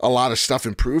different? A lot of stuff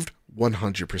improved?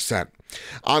 100%.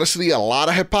 Honestly, a lot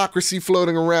of hypocrisy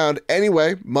floating around.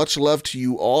 Anyway, much love to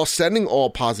you all. Sending all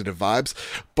positive vibes,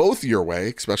 both your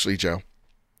way, especially Joe.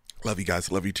 Love you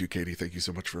guys. Love you too, Katie. Thank you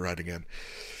so much for writing in.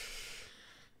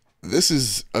 This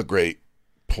is a great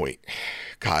point,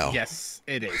 Kyle. Yes,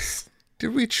 it is.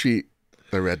 Did we treat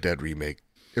the Red Dead remake,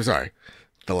 sorry,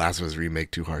 the Last of Us remake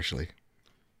too harshly?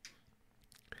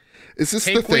 Is this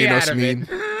Take the Thanos meme?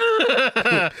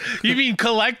 You mean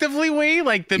collectively we?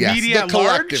 Like the yes, media the at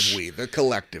large? The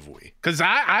collective we. Because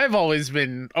I've always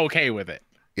been okay with it.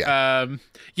 Yeah.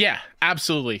 Yeah,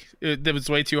 absolutely. It was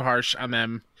way too harsh on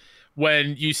them.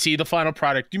 When you see the final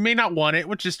product, you may not want it,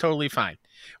 which is totally fine.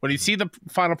 When you see the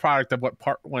final product of what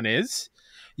part 1 is,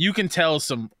 you can tell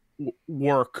some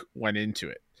work went into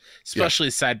it, especially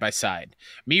side by side.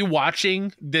 Me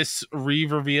watching this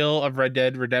reveal of Red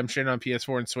Dead Redemption on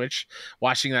PS4 and Switch,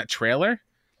 watching that trailer,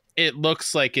 it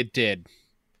looks like it did.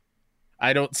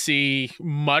 I don't see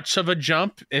much of a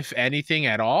jump, if anything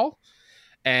at all.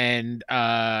 And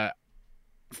for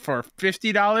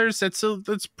 $50,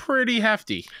 that's pretty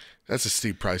hefty. That's a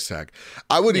steep price tag.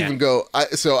 I would even go.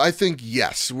 So I think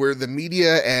yes, where the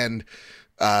media and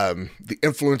the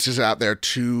influencers out there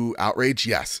to outrage.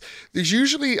 Yes, there's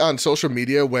usually on social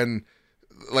media when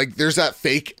like there's that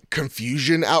fake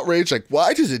confusion outrage. Like,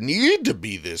 why does it need to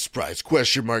be this price?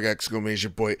 Question mark,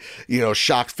 exclamation point.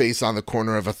 Shocked face on the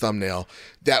corner of a thumbnail.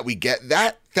 That we get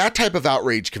that type of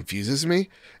outrage confuses me.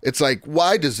 It's like,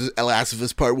 why does The Last of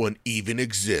Us Part 1 even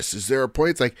exist? Is there a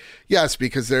point? It's like, yes,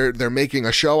 because they're making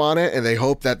a show on it and they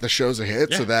hope that the show's a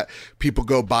hit so that people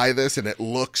go buy this and it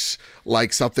looks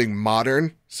like something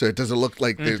modern. So it doesn't look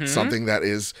like there's something that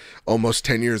is almost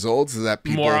 10 years old. So that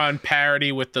people more on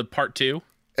parity with the Part 2.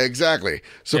 Exactly.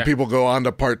 So people go on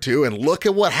to Part 2 and look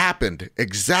at what happened.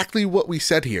 Exactly what we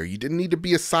said here. You didn't need to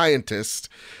be a scientist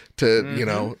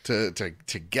to,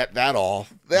 to get that all.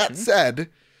 That said,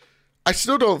 I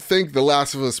still don't think The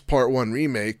Last of Us Part 1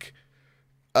 remake,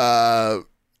 even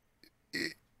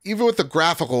with the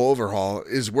graphical overhaul,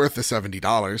 is worth the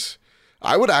 $70.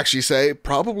 I would actually say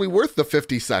probably worth the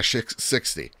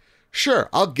 50/60. Sure,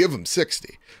 I'll give them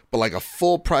 60, but like a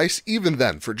full price, even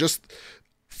then,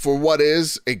 for what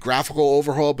is a graphical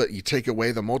overhaul, but you take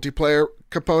away the multiplayer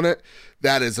component,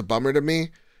 that is a bummer to me.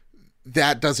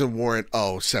 That doesn't warrant,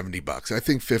 $70. I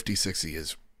think 50/60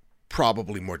 is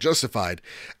probably more justified,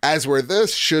 as where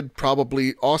this should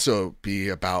probably also be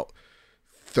about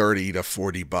 $30 to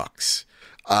 $40.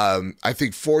 I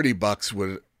think $40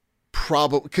 would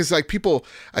probably, because like people,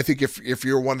 I think if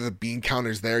you're one of the bean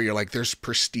counters there, you're like, there's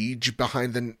prestige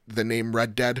behind the name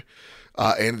Red Dead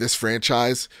and this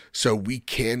franchise, so we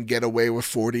can get away with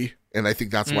 40, and I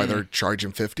think that's why they're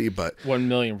charging 50. But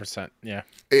 1,000,000%, yeah,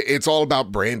 it's all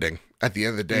about branding. At the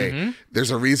end of the day, there's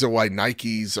a reason why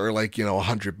Nikes are like,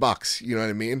 $100. You know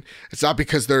what I mean? It's not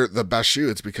because they're the best shoe.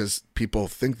 It's because people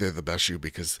think they're the best shoe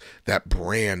because that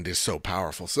brand is so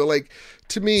powerful. So like,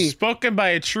 to me, spoken by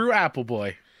a true Apple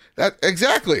boy. That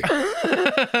exactly.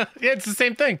 Yeah, it's the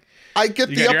same thing. I get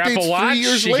the updates 3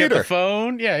 years later. You get the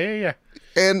phone. Yeah.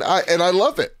 And I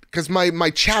love it because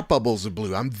my chat bubbles are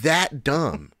blue. I'm that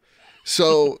dumb.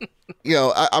 So,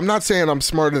 I'm not saying I'm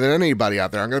smarter than anybody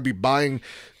out there. I'm going to be buying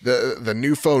the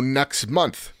new phone next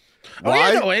month. Why?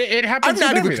 Oh, yeah, no, it happens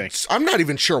with everything. I'm not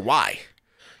even sure why.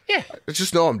 Yeah. I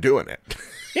just know I'm doing it.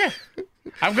 Yeah.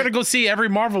 I'm going to go see every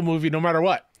Marvel movie no matter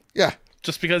what. Yeah.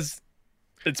 Just because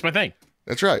it's my thing.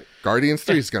 That's right. Guardians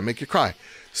 3 is going to make you cry.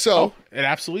 So it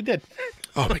absolutely did.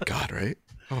 Oh my God, right?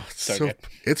 Oh, it's so good.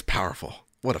 It's powerful.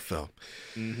 What a film.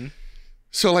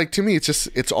 So like, to me,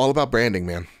 it's all about branding,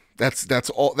 man. That's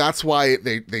all. That's why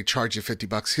they charge you $50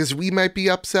 because we might be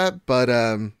upset, but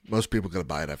most people are going to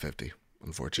buy it at 50,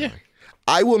 unfortunately. Yeah.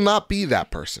 I will not be that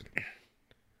person.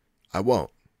 I won't.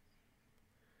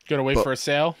 Gonna wait for a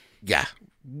sale? Yeah.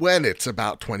 When it's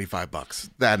about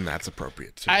 $25, then that's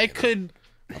appropriate. I'll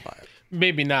buy it.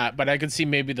 Maybe not, but I could see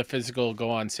maybe the physical go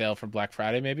on sale for Black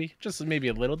Friday, maybe. Just maybe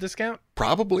a little discount.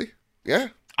 Probably. Yeah.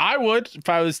 I would if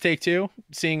I was Take-Two,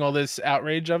 seeing all this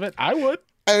outrage of it. I would.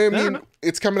 I mean,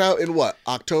 it's coming out in what?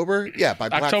 October? Yeah, by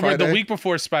Black Friday. The week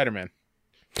before Spider-Man.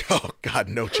 Oh God,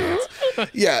 no chance.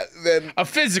 Yeah, then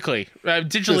physically,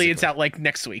 digitally, it's out like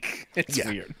next week. It's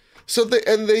weird. So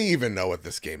they even know what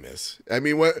this game is. I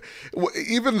mean,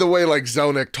 even the way like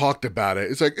Zelnick talked about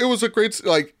it, it's like it was a great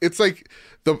it's like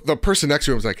the person next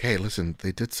to him was like, hey, listen,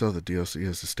 they did sell the DLC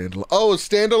as a standalone. Oh, a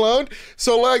standalone.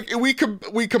 So like we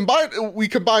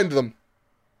combined them.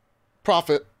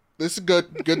 Profit. This is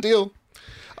good deal.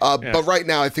 But right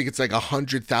now, I think it's like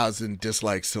 100,000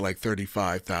 dislikes to like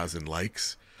 35,000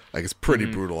 likes. Like, it's pretty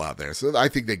brutal out there. So I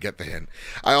think they get the hint.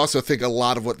 I also think a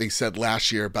lot of what they said last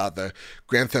year about the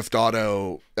Grand Theft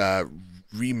Auto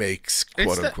remakes,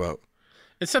 quote unquote.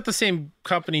 It's not the same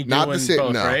company doing both,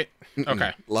 no. Right?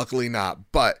 Okay. Luckily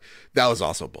not. But that was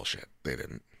also bullshit. They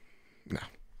didn't. No.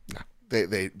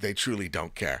 They truly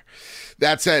don't care.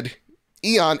 That said,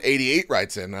 Eon88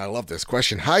 writes in, and I love this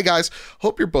question. Hi, guys.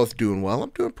 Hope you're both doing well.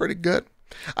 I'm doing pretty good.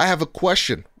 I have a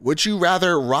question. Would you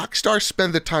rather Rockstar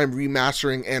spend the time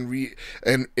remastering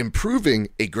and improving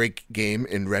a great game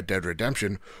in Red Dead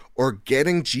Redemption or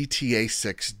getting GTA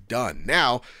 6 done?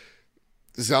 Now,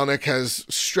 Zelnick has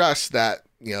stressed that,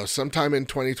 sometime in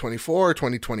 2024 or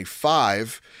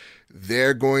 2025,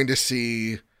 they're going to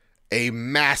see a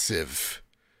massive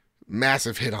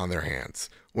hit on their hands.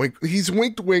 He's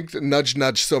winked,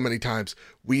 nudge so many times.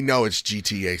 We know it's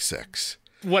GTA 6.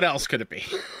 What else could it be?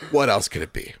 What else could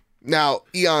it be? Now,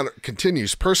 Eon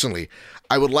continues, personally,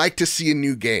 I would like to see a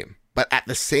new game, but at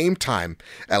the same time,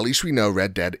 at least we know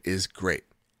Red Dead is great.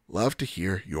 Love to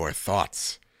hear your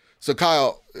thoughts. So,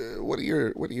 Kyle, what are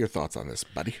your thoughts on this,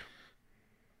 buddy?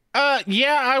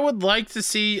 Yeah, I would like to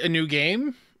see a new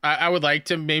game. I would like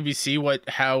to maybe see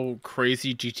how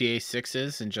crazy GTA 6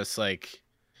 is and just like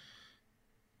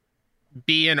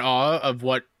be in awe of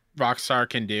what Rockstar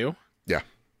can do. Yeah.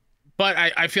 But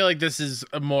I feel like this is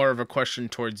more of a question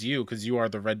towards you because you are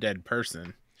the Red Dead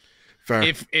person. Fair.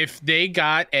 If they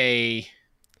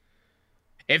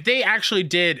actually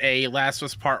did a Last of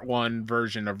Us Part 1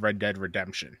 version of Red Dead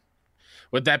Redemption,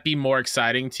 would that be more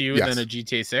exciting to you than a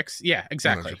GTA 6? Yeah,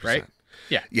 exactly, 100%. Right?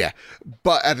 Yeah. Yeah.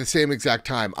 But at the same exact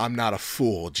time, I'm not a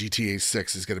fool. GTA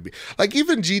 6 is going to be... Like,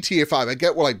 even GTA 5, I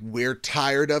get we're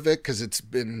tired of it because it's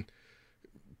been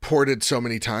ported so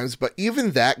many times. But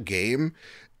even that game,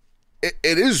 it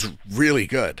is really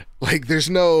good. Like, there's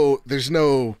no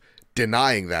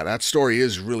denying that. That story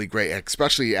is really great,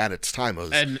 especially at its time. It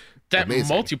was and that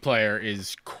amazing. Multiplayer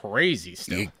is crazy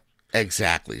still.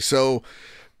 Exactly. So,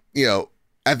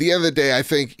 at the end of the day, I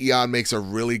think Eon makes a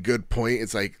really good point.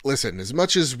 It's like, listen, as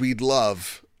much as we'd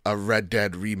love a Red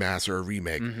Dead remaster or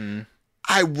remake,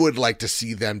 I would like to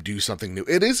see them do something new.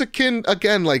 It is again,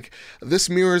 this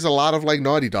mirrors a lot of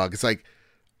Naughty Dog. It's like,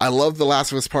 I love the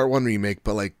Last of Us Part 1 remake,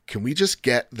 but can we just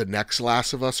get the next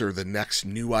Last of Us or the next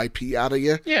new IP out of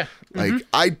you? Yeah.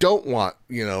 I don't want,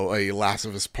 a Last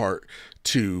of Us Part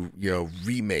 2,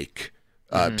 remake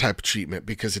type of treatment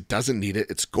because it doesn't need it.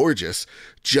 It's gorgeous.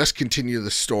 Just continue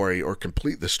the story or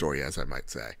complete the story, as I might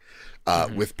say,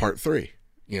 with Part 3.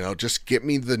 Just get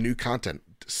me the new content.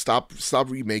 Stop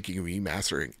remaking,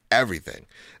 remastering everything.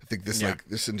 I think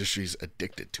this industry's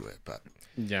addicted to it. But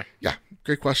yeah,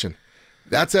 great question.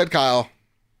 That said, Kyle,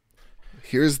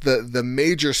 here's the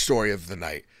major story of the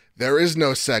night. There is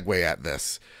no segue at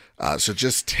this, so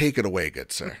just take it away,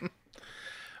 good sir.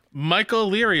 Michael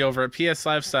Leary over at PS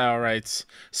Lifestyle writes,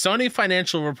 Sony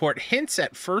financial report hints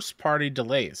at first-party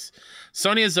delays.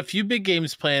 Sony has a few big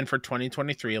games planned for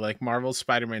 2023, like Marvel's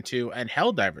Spider-Man 2 and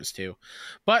Helldivers 2.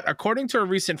 But according to a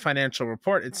recent financial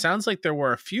report, it sounds like there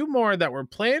were a few more that were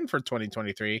planned for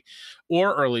 2023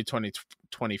 or early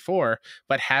 2024,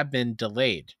 but have been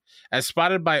delayed. As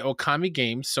spotted by Okami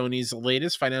Games, Sony's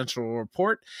latest financial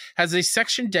report has a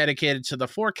section dedicated to the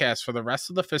forecast for the rest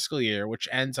of the fiscal year, which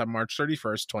ends on March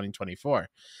 31st, 2024.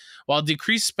 While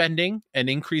decreased spending and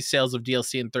increased sales of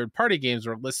DLC and third-party games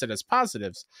were listed as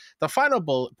positives, the final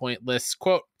bullet point lists,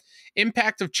 quote,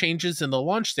 impact of changes in the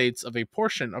launch dates of a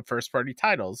portion of first-party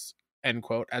titles, end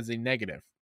quote, as a negative.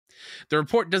 The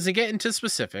report doesn't get into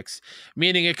specifics,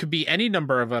 meaning it could be any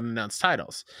number of unannounced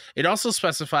titles. It also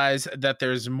specifies that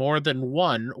there's more than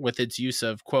one with its use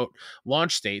of, quote,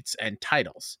 launch dates and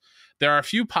titles. There are a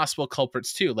few possible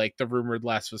culprits too, like the rumored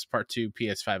Last of Us Part 2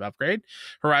 PS5 upgrade,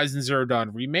 Horizon Zero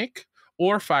Dawn remake,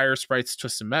 or Fire Sprite's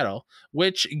Twisted Metal,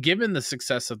 which, given the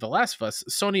success of The Last of Us,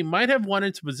 Sony might have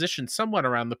wanted to position somewhat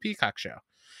around the Peacock show.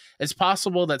 It's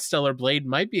possible that Stellar Blade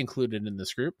might be included in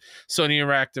this group. Sony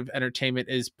Interactive Entertainment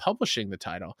is publishing the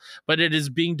title, but it is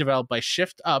being developed by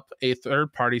Shift Up, a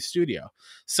third-party studio.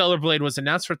 Stellar Blade was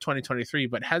announced for 2023,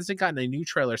 but hasn't gotten a new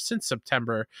trailer since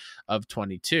September of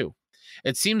 2022.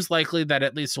 It seems likely that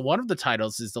at least one of the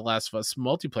titles is The Last of Us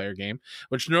multiplayer game,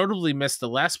 which notably missed the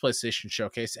last PlayStation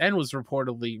showcase and was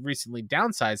reportedly recently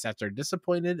downsized after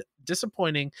a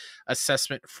disappointing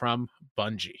assessment from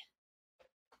Bungie.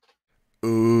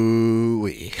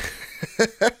 Ooh-wee.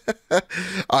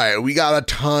 All right, we got a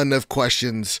ton of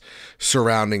questions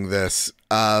surrounding this.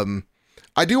 I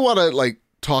do want to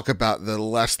talk about the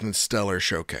less than stellar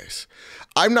showcase.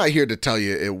 I'm not here to tell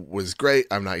you it was great.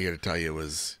 I'm not here to tell you it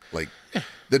was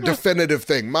the definitive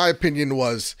thing. My opinion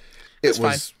was it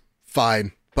was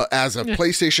fine, but as a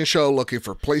PlayStation show looking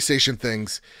for PlayStation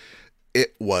things,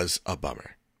 it was a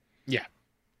bummer. Yeah.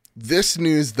 This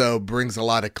news, though, brings a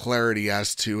lot of clarity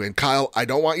as to, and Kyle, I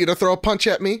don't want you to throw a punch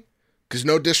at me, because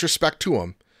no disrespect to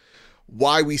him,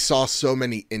 why we saw so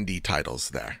many indie titles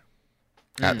there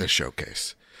at the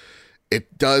showcase.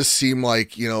 it does seem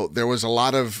like, there was a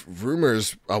lot of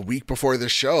rumors a week before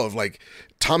this show of like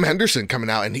Tom Henderson coming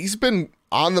out, and he's been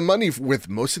on the money with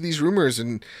most of these rumors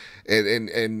and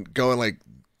going like,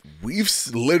 we've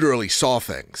literally saw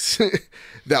things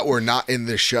that were not in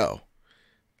this show.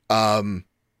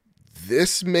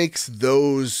 This makes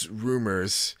those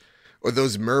rumors or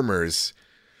those murmurs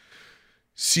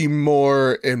seem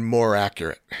more and more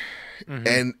accurate. Mm-hmm.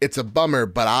 And it's a bummer,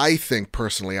 but I think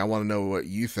personally, I want to know what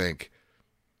you think.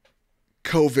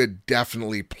 COVID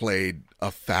definitely played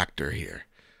a factor here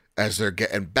as they're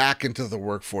getting back into the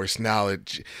workforce. Now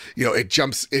it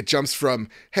jumps from,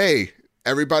 hey,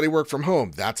 everybody work from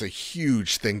home. That's a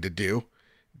huge thing to do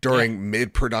during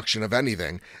mid-production of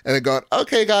anything. And then going,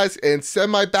 okay, guys, and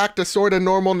semi back to sort of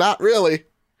normal, not really,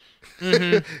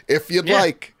 if you'd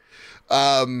like.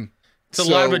 It's a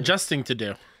lot of adjusting to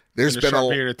do. There's been a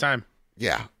short period of time.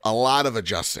 Yeah, a lot of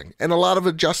adjusting. And a lot of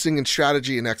adjusting in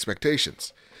strategy and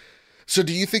expectations. So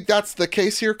do you think that's the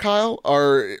case here, Kyle?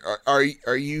 Are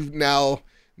you now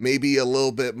maybe a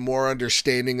little bit more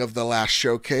understanding of the last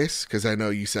showcase? Because I know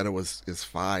you said it is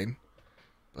fine.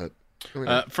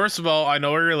 But first of all, I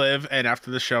know where you live, and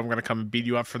after the show, I'm going to come and beat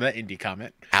you up for that indie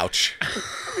comment. Ouch.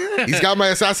 He's got my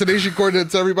assassination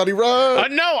coordinates, everybody.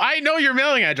 Run! No, I know your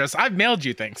mailing address. I've mailed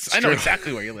you things. I know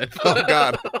exactly where you live. Oh,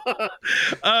 God.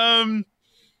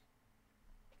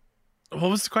 What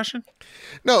was the question?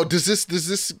 No, does this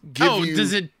give you...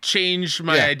 does it change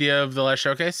my idea of the last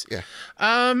showcase? Yeah.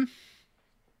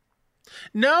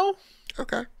 No.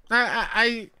 Okay.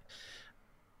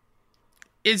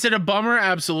 Is it a bummer?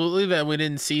 Absolutely, that we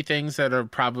didn't see things that are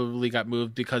probably got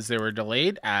moved because they were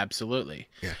delayed. Absolutely.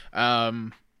 Yeah.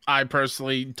 I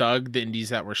personally dug the indies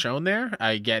that were shown there.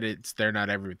 I get it; they're not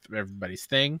everybody's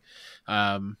thing.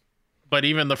 But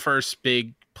even the first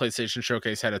big PlayStation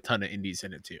showcase had a ton of indies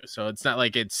in it too. So it's not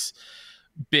like it's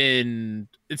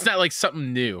not like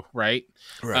something new, right?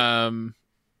 Right.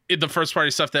 The first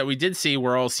party stuff that we did see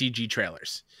were all CG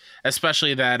trailers,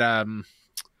 especially that.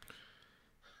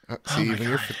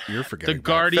 You're forgetting the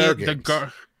Guardian.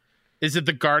 Is it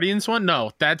the Guardians one?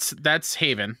 No, that's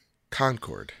Haven.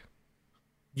 Concord.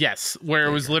 Yes, where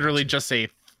it was literally just a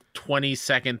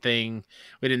 20-second thing.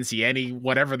 We didn't see any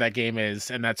whatever that game is,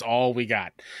 and that's all we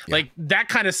got. Yeah. Like that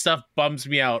kind of stuff bums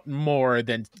me out more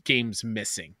than games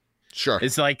missing. Sure.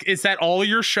 It's like, is that all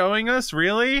you're showing us?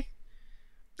 Really?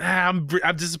 I'm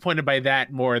disappointed by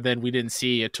that more than we didn't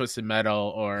see a Twisted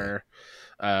Metal or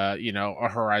a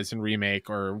Horizon remake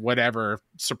or whatever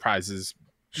surprises.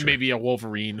 Sure. Maybe a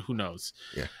Wolverine, who knows?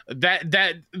 Yeah. That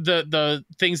the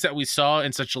things that we saw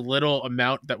in such a little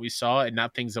amount that we saw and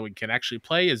not things that we can actually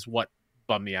play is what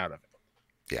bummed me out of it.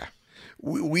 Yeah.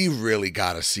 We really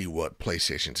got to see what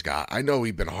PlayStation's got. I know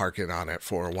we've been harking on it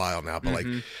for a while now, but like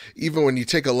even when you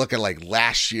take a look at like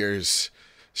last year's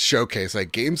showcase,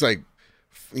 like games like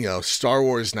Star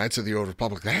Wars Knights of the Old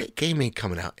Republic, that game ain't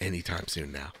coming out anytime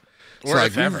soon now. Or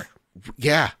if ever.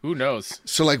 Yeah. Who knows?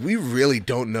 So like we really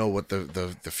don't know what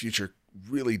the future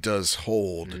really does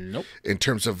hold in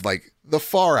terms of like the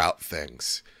far out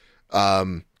things.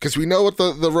 Because we know what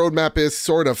the roadmap is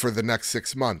sort of for the next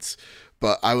 6 months.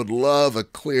 But I would love a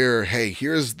clear, hey,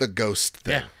 here's the Ghost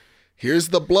thing. Yeah. Here's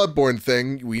the Bloodborne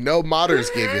thing. We know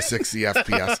modders gave you 60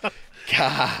 FPS.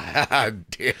 God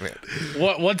damn it.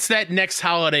 What's that next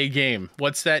holiday game?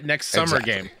 What's that next summer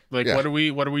game? Like what are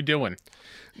we doing?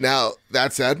 Now,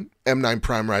 that said, M9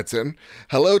 Prime writes in,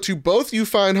 hello to both you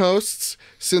fine hosts.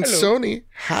 Since Sony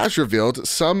has revealed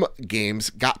some games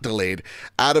got delayed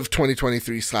out of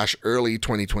 2023/early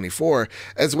 2024,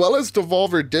 as well as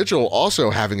Devolver Digital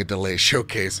also having a delay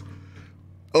showcase.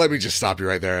 Let me just stop you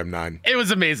right there, M9. It was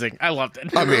amazing. I loved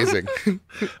it. Amazing.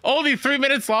 Only 3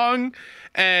 minutes long.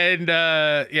 And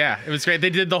it was great. They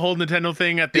did the whole Nintendo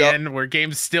thing at the end where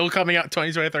games still coming out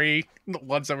 2023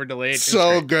 once they were delayed.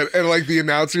 So good. And like the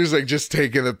announcers like just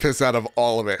taking the piss out of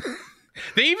all of it.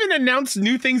 They even announced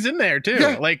new things in there too.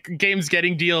 Yeah. Like games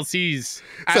getting DLCs.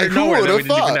 It's like, who would have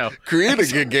thought?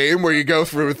 Creating a game where you go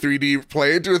from a 3D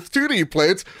plane to a 2D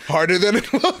plane, it's harder than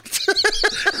it looked.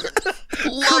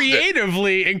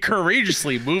 Creatively and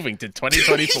courageously moving to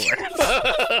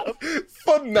 2024.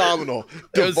 Phenomenal.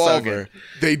 Devolver. So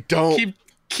they don't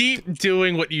keep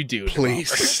doing what you do.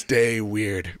 Please Devolver. Stay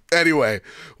weird. Anyway,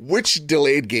 which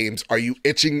delayed games are you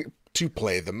itching to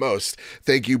play the most?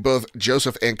 Thank you both,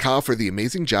 Joseph and Kyle, for the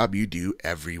amazing job you do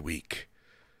every week.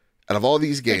 Out of all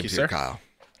these games here, Kyle.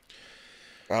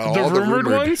 The rumored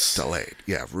ones? Delayed.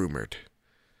 Yeah, rumored.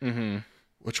 Mm-hmm.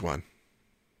 Which one?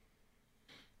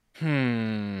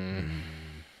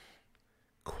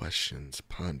 Questions,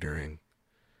 pondering.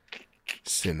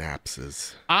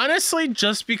 Synapses. Honestly,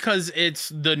 just because it's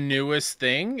the newest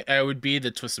thing, it would be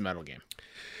the Twisted Metal game.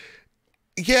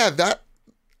 Yeah, that.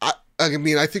 I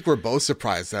mean, I think we're both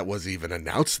surprised that was even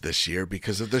announced this year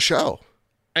because of the show.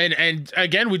 And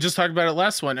again, we just talked about it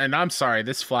last one, and I'm sorry,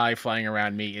 this fly flying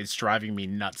around me is driving me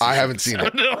nuts. I haven't seen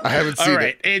it. I haven't seen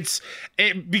it. It's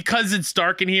because it's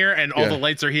dark in here and all the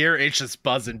lights are here. It's just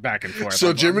buzzing back and forth.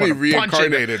 So Jiminy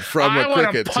reincarnated from a cricket. I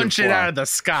want to punch it out of the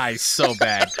sky so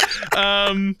bad.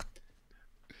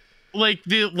 Like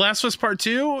the Last of Us Part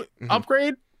 2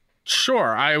 upgrade.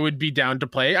 Sure, I would be down to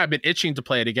play. I've been itching to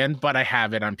play it again, but I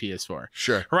have it on PS4.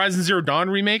 Sure. Horizon Zero Dawn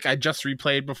remake, I just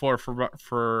replayed before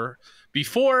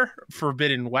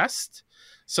Forbidden West,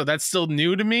 so that's still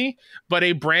new to me. But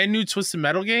a brand new Twisted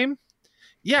Metal game,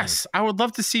 yes, I would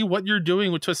love to see what you're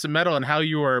doing with Twisted Metal and how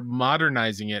you are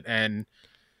modernizing it and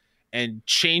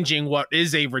changing what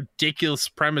is a ridiculous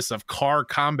premise of car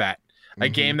combat, a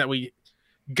game that we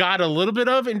got a little bit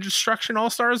of in Destruction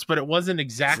All-Stars, but it wasn't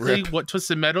exactly what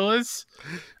Twisted Metal is.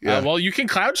 Yeah. Well, you can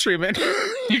cloud stream it.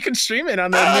 You can stream it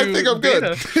on the new I think I'm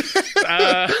beta.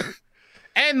 Good.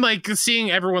 And like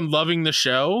seeing everyone loving the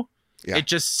show, Yeah. It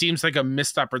just seems like a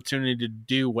missed opportunity to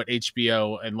do what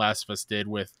HBO and Last of Us did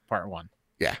with Part 1.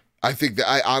 Yeah. I think that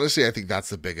I think that's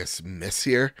the biggest miss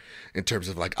here in terms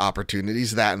of like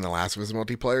opportunities, that and the Last of Us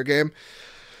multiplayer game.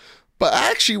 But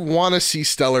I actually want to see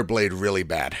Stellar Blade really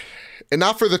bad. And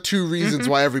not for the two reasons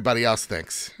why everybody else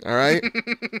thinks. All right?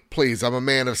 Please, I'm a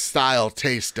man of style,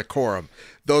 taste, decorum.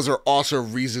 Those are also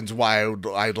reasons why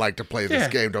I'd like to play this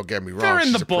game. Don't get me wrong. They're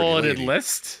in the bulleted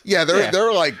list. Yeah,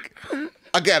 they're like,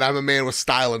 again, I'm a man with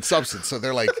style and substance. So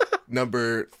they're like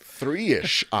number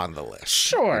 3-ish on the list.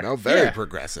 Sure. You know, very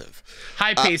progressive.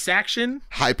 High-paced action.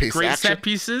 High-paced Great action. set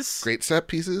pieces. Great set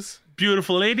pieces.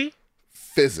 Beautiful lady.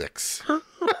 Physics.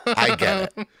 I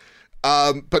get it.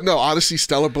 But no, honestly,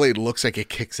 Stellar Blade looks like it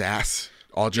kicks ass,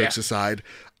 all jokes aside.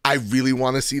 I really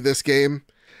want to see this game.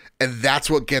 And that's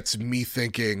what gets me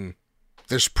thinking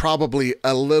there's probably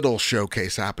a little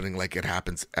showcase happening like it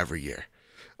happens every year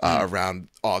around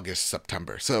August,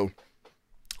 September. So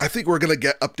I think we're going to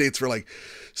get updates for like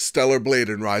Stellar Blade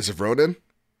and Rise of Ronin.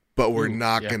 But we're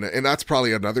not going to, and that's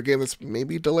probably another game that's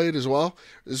maybe delayed as well,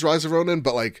 is Rise of Ronin.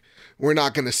 But like, we're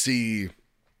not going to see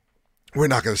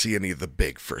any of the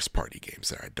big first-party games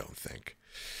there, I don't think.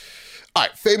 All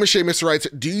right, Famous Seamus writes,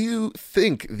 do you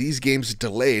think these games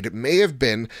delayed may have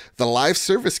been the live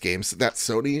service games that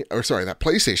that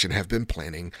PlayStation have been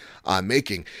planning on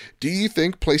making? Do you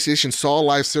think PlayStation saw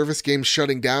live service games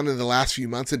shutting down in the last few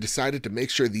months and decided to make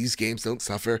sure these games don't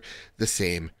suffer the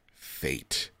same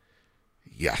fate?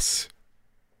 Yes.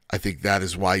 I think that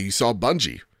is why you saw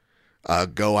Bungie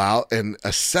go out and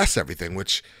assess everything,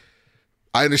 which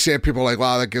I understand people are like,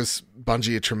 wow, that gives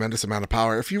Bungie a tremendous amount of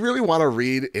power. If you really want to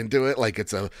read into it like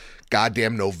it's a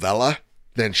goddamn novella,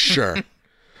 then sure.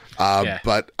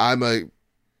 But I'm a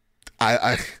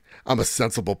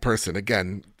sensible person.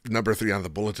 Again, number 3 on the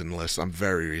bulletin list. I'm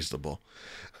very reasonable.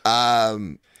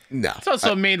 No. It's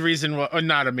also a main reason,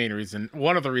 not a main reason.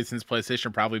 One of the reasons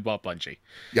PlayStation probably bought Bungie.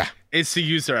 Yeah. Is to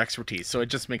use their expertise. So it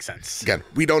just makes sense. Again,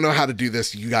 we don't know how to do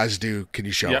this. You guys do. Can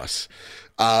you show us?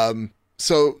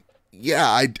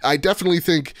 Yeah, I definitely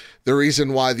think the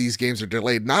reason why these games are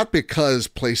delayed, not because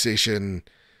PlayStation,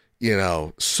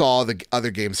 saw the other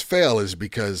games fail, is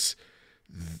because,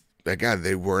 again,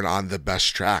 they weren't on the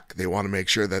best track. They want to make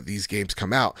sure that these games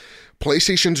come out.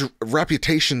 PlayStation's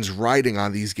reputation's riding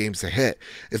on these games to hit.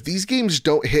 If these games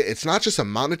don't hit, it's not just a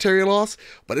monetary loss,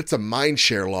 but it's a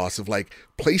mindshare loss of like,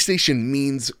 PlayStation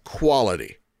means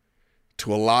quality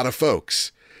to a lot of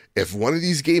folks. If one of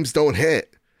these games don't hit,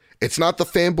 it's not the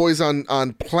fanboys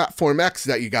on Platform X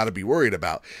that you got to be worried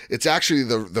about. It's actually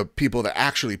the people that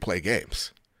actually play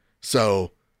games.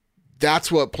 So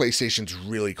that's what PlayStation's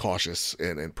really cautious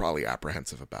and probably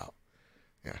apprehensive about.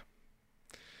 Yeah.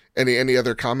 Any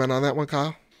other comment on that one,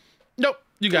 Kyle? Nope.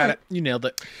 You got it. You nailed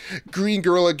it. Green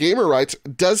Gorilla Gamer writes,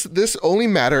 does this only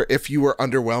matter if you were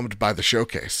underwhelmed by the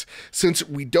showcase? Since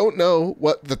we don't know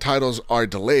what the titles are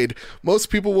delayed,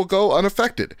 most people will go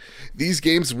unaffected. These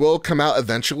games will come out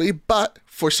eventually, but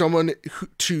for someone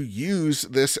to use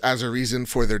this as a reason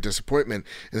for their disappointment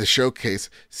in the showcase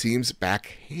seems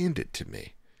backhanded to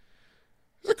me.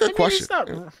 It's a good question.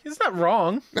 He's not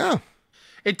wrong. No.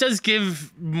 It does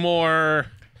give more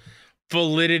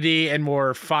validity and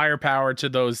more firepower to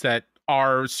those that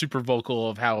are super vocal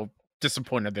of how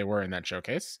disappointed they were in that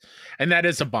showcase. And that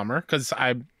is a bummer because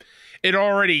it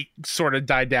already sort of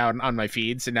died down on my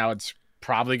feeds and now it's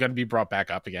probably going to be brought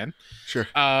back up again. Sure.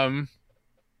 And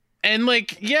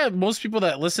like, yeah, most people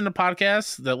that listen to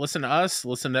podcasts, that listen to us,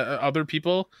 listen to other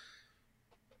people,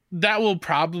 that will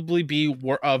probably be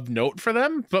of note for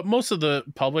them, but most of the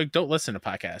public don't listen to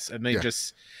podcasts, and they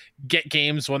just get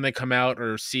games when they come out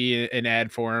or see an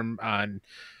ad for them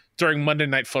during Monday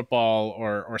Night Football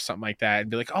or something like that, and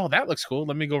be like, oh, that looks cool.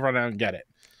 Let me go run out and get it.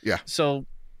 Yeah. So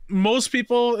most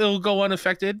people, it'll go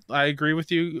unaffected. I agree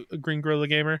with you, Green Gorilla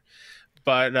Gamer.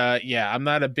 But I'm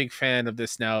not a big fan of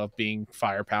this now being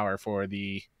firepower for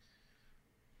the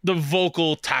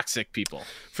vocal toxic people.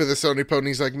 For the Sony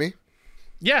ponies like me?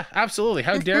 Yeah, absolutely.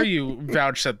 How dare you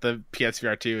vouch that the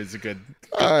PSVR 2 is a good...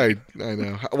 I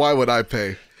know. Why would I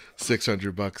pay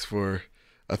 $600 for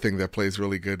a thing that plays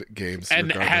really good games and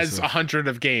has hundreds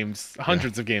of games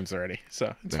already?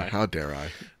 So it's fine. How dare I?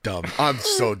 Dumb. I'm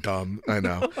so dumb. I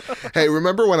know. Hey,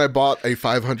 remember when I bought a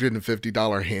 $550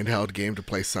 handheld game to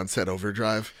play Sunset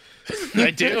Overdrive?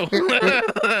 I do.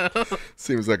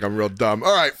 Seems like I'm real dumb.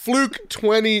 All right,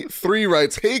 Fluke23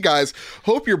 writes, hey guys,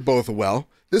 hope you're both well.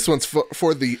 This one's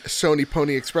for the Sony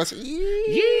Pony Express.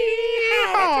 Yeah!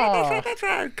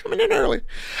 Coming in early.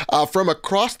 From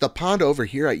across the pond over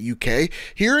here at UK,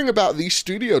 hearing about these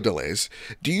studio delays,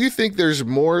 do you think there's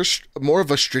more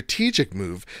of a strategic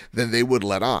move than they would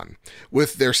let on?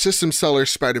 With their system seller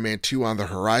Spider-Man 2 on the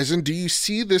horizon, do you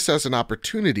see this as an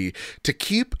opportunity to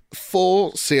keep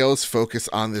full sales focus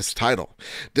on this title?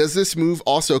 Does this move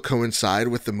also coincide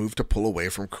with the move to pull away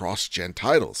from cross-gen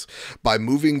titles? By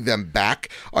moving them back,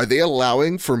 are they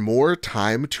allowing for more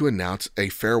time to announce a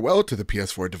farewell to the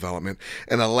PS4 development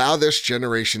and allow this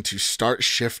generation to start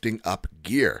shifting up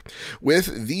gear?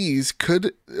 With these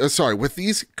could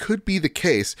be the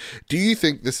case, do you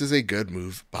think this is a good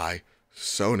move by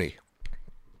Sony?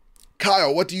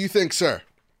 Kyle, what do you think, sir?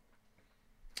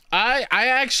 I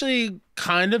actually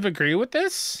kind of agree with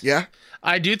this. Yeah?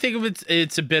 I do think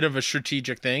it's a bit of a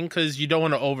strategic thing because you don't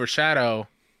want to overshadow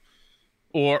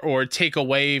or take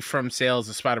away from sales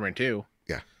of Spider-Man 2.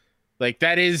 Yeah. Like,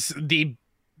 that is the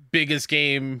biggest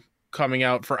game coming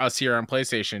out for us here on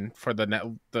PlayStation for the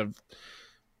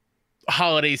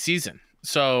holiday season.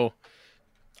 So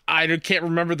I can't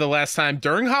remember the last time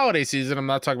during holiday season, I'm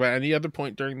not talking about any other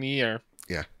point during the year.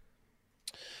 Yeah.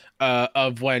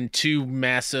 Of when two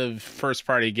massive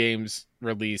first-party games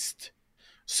released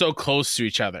so close to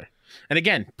each other. And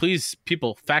again, please,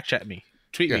 people, fact check me.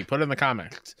 Tweet me, put it in the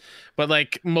comments. But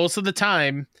like most of the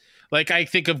time, like I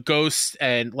think of Ghost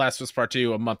and Last of Us Part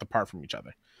 2 a month apart from each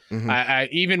other. Mm-hmm. I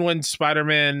even when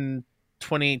Spider-Man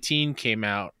 2018 came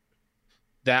out,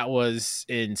 that was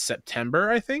in September,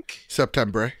 I think.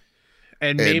 September.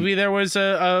 And maybe there was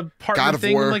a partner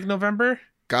thing in like November.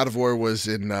 God of War was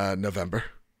in November.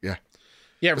 Yeah.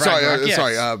 Yeah.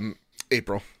 Ragnarok,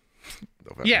 April.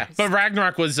 November. Yeah, but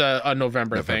Ragnarok was a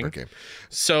November thing. Game.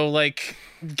 So like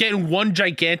getting one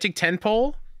gigantic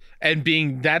tentpole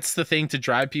and that's the thing to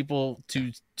drive people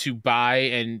to buy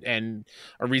and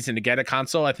a reason to get a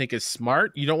console, I think is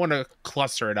smart. You don't want to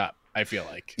cluster it up, I feel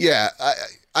like. Yeah,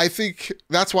 I think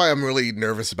that's why I'm really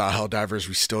nervous about Helldivers.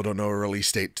 We still don't know a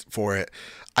release date for it.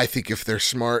 I think if they're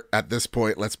smart at this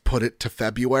point, let's put it to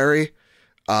February.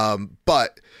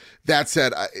 But that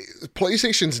said,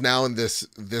 PlayStation's now in this.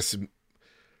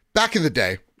 Back in the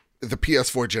day, the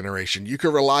PS4 generation, you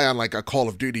could rely on like a Call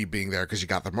of Duty being there because you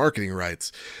got the marketing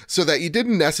rights, so that you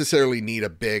didn't necessarily need a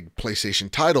big PlayStation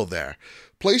title there.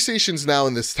 PlayStation's now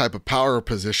in this type of power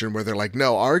position where they're like,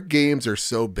 no, our games are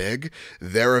so big,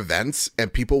 they're events,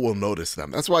 and people will notice them.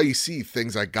 That's why you see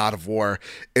things like God of War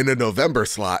in a November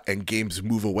slot and games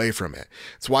move away from it.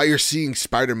 It's why you're seeing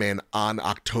Spider-Man on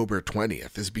October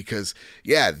 20th, is because,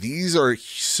 these are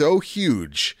so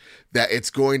huge that it's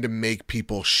going to make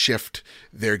people shift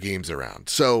their games around.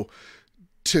 So,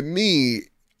 to me,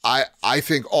 I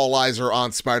think all eyes are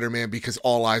on Spider-Man because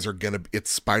all eyes are it's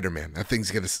Spider-Man. That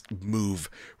thing's going to move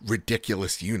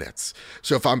ridiculous units.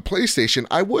 So if I'm PlayStation,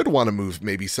 I would want to move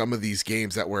maybe some of these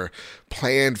games that were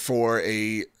planned for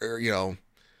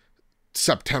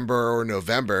September or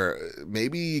November.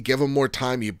 Maybe give them more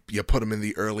time. You put them in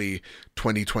the early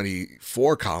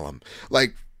 2024 column.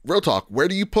 Like, real talk, where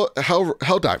do you put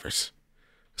Helldivers?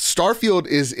 Starfield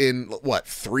is in,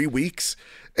 3 weeks?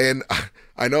 And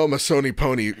I know I'm a Sony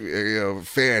Pony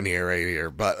fan right here,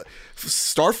 but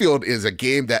Starfield is a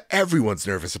game that everyone's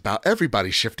nervous about.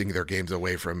 Everybody's shifting their games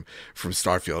away from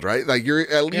Starfield, right? Like you're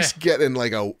at least getting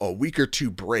like a week or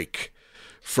two break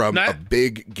from a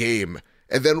big game.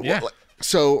 And then, and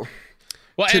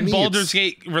Baldur's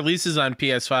Gate releases on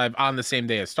PS5 on the same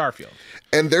day as Starfield.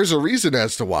 And there's a reason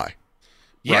as to why,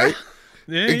 right?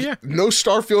 Yeah. No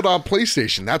Starfield on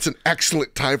PlayStation. That's an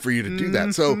excellent time for you to do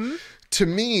that. So, to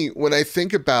me, when I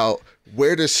think about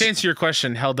where to answer your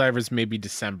question, Helldivers maybe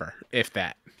December, if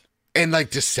that. And like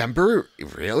December,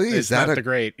 really? Is that the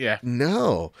great? Yeah.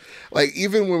 No. Like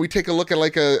even when we take a look at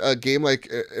like a game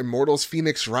like Immortals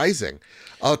Phoenix Rising,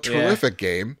 a terrific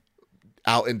game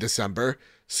out in December,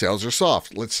 sales are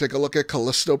soft. Let's take a look at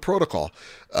Callisto Protocol.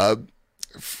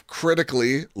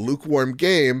 Critically lukewarm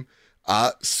game,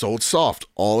 sold soft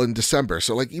all in December.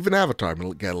 So like even Avatar, I'm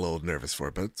gonna get a little nervous for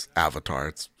it, but it's Avatar,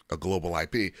 it's a global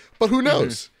IP. But who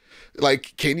knows?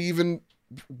 Like, can you even...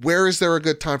 Where is there a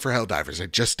good time for Helldivers? I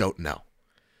just don't know.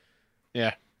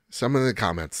 Yeah. Some of the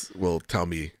comments will tell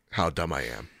me how dumb I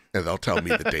am, and they'll tell me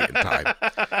the date and time.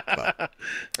 But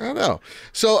I don't know.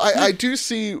 So I do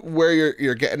see where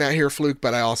you're getting at here, Fluke,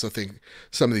 but I also think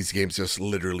some of these games just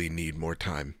literally need more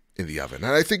time in the oven.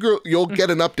 And I think you'll get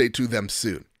an update to them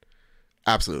soon.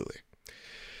 Absolutely.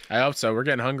 I hope so. We're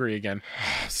getting hungry again.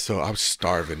 So I'm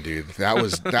starving, dude. That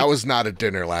was not a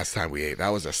dinner last time we ate. That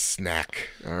was a snack.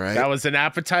 All right. That was an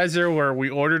appetizer where we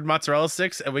ordered mozzarella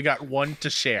sticks and we got one to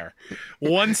share.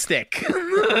 One stick.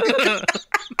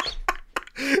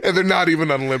 And they're not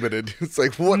even unlimited. It's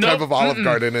like, what type of Olive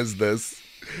Garden is this?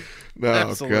 No,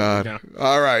 absolutely, God. No.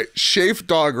 All right. Shafe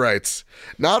Dog writes,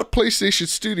 not a PlayStation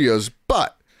Studios,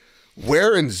 but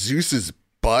where in Zeus's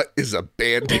butt is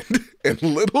abandoned and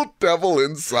little devil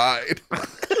inside.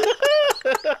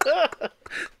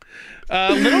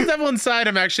 Little devil inside,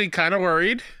 I'm actually kind of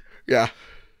worried. Yeah.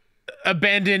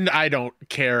 Abandoned, I don't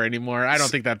care anymore. I don't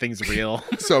think that thing's real.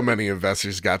 So many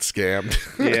investors got scammed.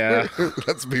 Yeah.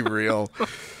 Let's be real.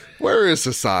 Where is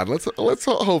Hassan? Let's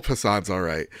hope Hassan's all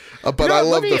right. But I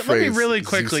love the phrase. Let me really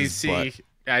quickly Zeus's see. butt.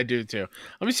 I do too.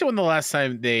 Let me see when the last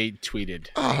time they tweeted.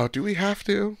 Oh, do we have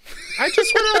to? I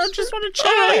just want to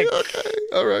check. Okay.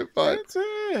 All right, fine. That's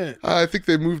it. I think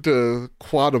they moved to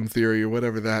Quantum Theory or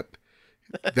whatever that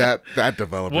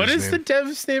developer's What is name. the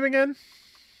dev's name again?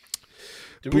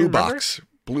 Blue Box.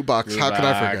 Blue Box. How could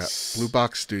I forget? Blue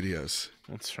Box Studios.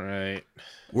 That's right.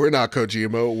 We're not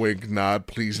Kojima. Wink, nod.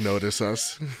 Please notice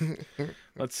us.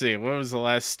 Let's see. What was the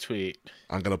last tweet?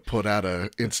 I'm going to put out a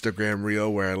Instagram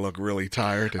reel where I look really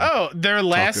tired. And their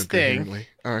last thing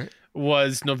all right.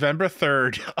 was November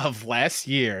 3rd of last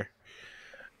year.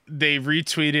 They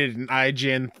retweeted an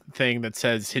IGN thing that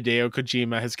says Hideo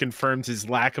Kojima has confirmed his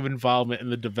lack of involvement in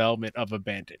the development of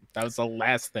Abandoned. That was the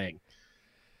last thing.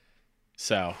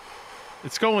 So,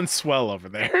 it's going swell over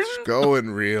there. It's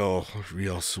going real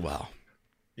swell.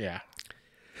 Yeah.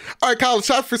 All right, Kyle, it's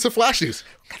time for some flash news.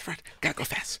 Gotta go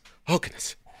fast. Oh,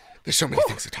 goodness. There's so many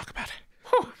things to talk about.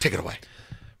 Take it away.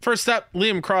 First up,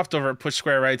 Liam Croft over at Push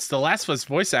Square writes, The Last of Us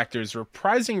voice actors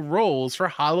reprising roles for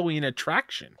Halloween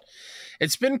attraction.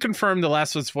 It's been confirmed The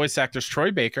Last of Us voice actors Troy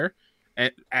Baker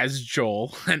as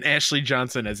Joel and Ashley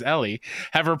Johnson as Ellie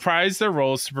have reprised their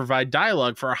roles to provide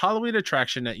dialogue for a Halloween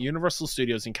attraction at Universal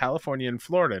Studios in California and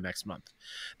Florida next month.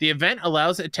 The event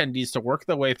allows attendees to work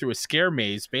their way through a scare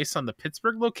maze based on the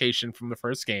Pittsburgh location from the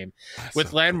first game,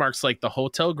 with landmarks like the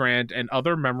Hotel Grand and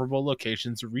other memorable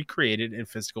locations recreated in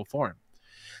physical form.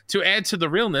 To add to the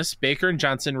realness, Baker and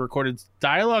Johnson recorded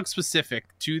dialogue specific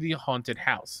to the haunted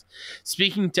house.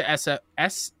 Speaking to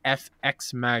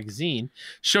SFX magazine,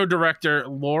 show director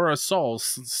Laura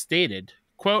Sauls stated,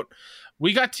 quote,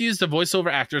 "We got to use the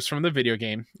voiceover actors from the video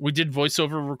game. We did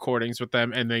voiceover recordings with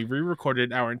them, and they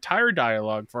re-recorded our entire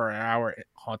dialogue for our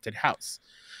haunted house.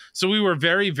 So we were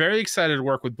very, very excited to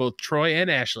work with both Troy and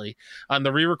Ashley on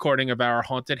the re-recording of our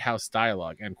haunted house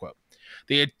dialogue," end quote.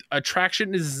 The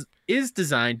attraction is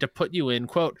designed to put you in,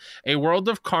 quote, "a world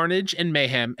of carnage and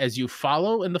mayhem as you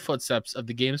follow in the footsteps of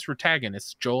the game's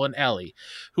protagonists, Joel and Ellie,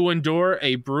 who endure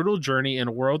a brutal journey in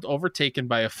a world overtaken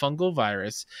by a fungal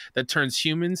virus that turns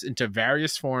humans into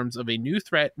various forms of a new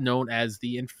threat known as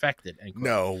the Infected," end quote.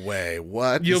 No way.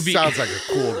 What? Sounds like a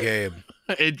cool game.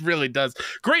 It really does.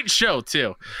 Great show,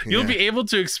 too. You'll be able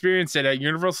to experience it at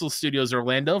Universal Studios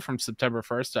Orlando from September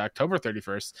 1st to October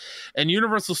 31st, and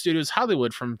Universal Studios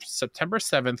Hollywood from September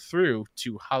 7th through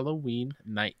to Halloween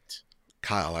night.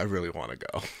 Kyle, I really want to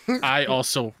go. I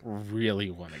also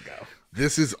really want to go.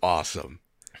 This is awesome.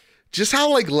 Just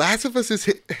how like Last of Us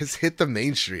has hit the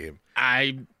mainstream.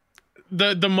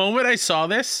 The moment I saw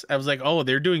this, I was like, oh,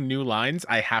 they're doing new lines.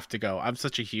 I have to go. I'm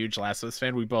such a huge Last of Us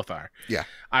fan. We both are. Yeah.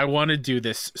 I want to do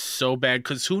this so bad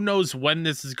because who knows when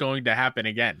this is going to happen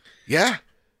again. Yeah.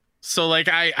 So, like,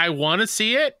 I want to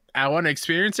see it. I want to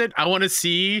experience it. I want to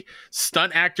see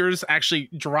stunt actors actually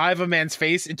drive a man's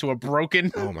face into a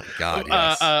broken oh my God,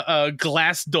 yes.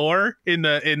 Glass door in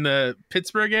the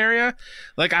Pittsburgh area.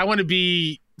 Like, I want to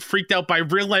be freaked out by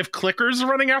real life clickers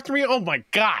running after me. Oh my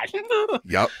God.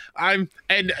 Yep. I'm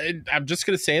just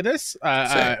gonna say this.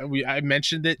 I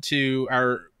mentioned it to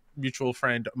our mutual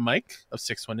friend Mike of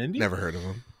 61 Indie. Never heard of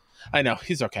him. I know,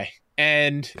 he's okay.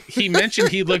 And he mentioned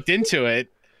he looked into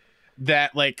it,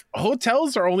 that like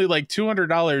hotels are only like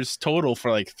 $200 total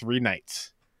for like 3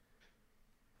 nights.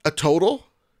 A total?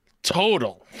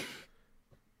 Total.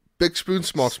 Big spoon,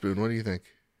 small spoon. What do you think?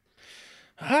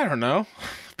 I don't know.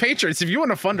 Patrons, if you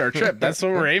want to fund our trip, that's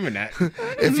what we're aiming at.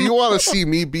 If you want to see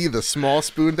me be the small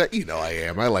spoon that I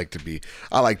am, I like to be,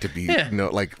 Yeah.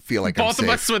 like feel like both I'm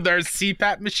of us with our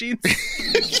CPAP machines.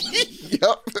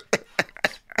 Yep.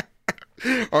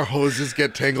 Our hoses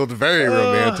get tangled. Very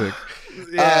romantic.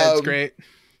 Yeah, it's great.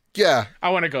 Yeah.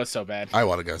 I want to go so bad. I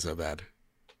want to go so bad.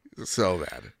 So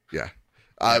bad. Yeah.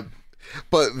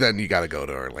 But then you got to go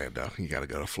to Orlando. You got to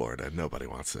go to Florida. Nobody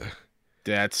wants to.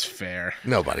 That's fair.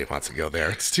 Nobody wants to go there.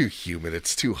 It's too humid.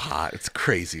 It's too hot. It's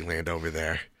crazy land over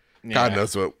there. Yeah. God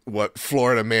knows what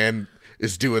Florida man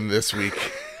is doing this week.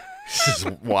 This is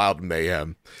wild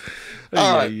mayhem.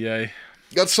 All right.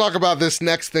 Let's talk about this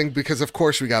next thing, because of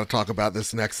course we got to talk about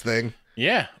this next thing.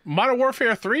 Yeah. Modern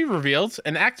Warfare 3 revealed,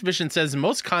 and Activision says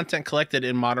most content collected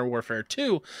in Modern Warfare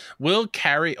 2 will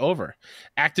carry over.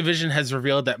 Activision has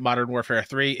revealed that Modern Warfare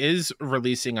 3 is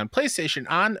releasing on PlayStation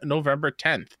on November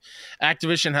 10th.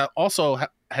 Activision also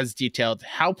has detailed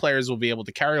how players will be able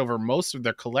to carry over most of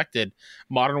their collected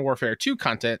Modern Warfare 2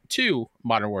 content to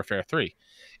Modern Warfare 3.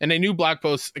 In a new blog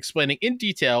post explaining in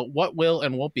detail what will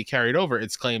and won't be carried over,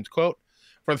 it's claimed, quote,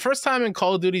 "For the first time in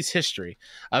Call of Duty's history,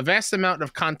 a vast amount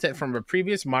of content from a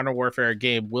previous Modern Warfare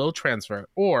game will transfer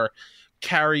or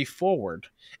carry forward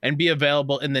and be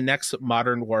available in the next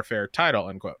Modern Warfare title,"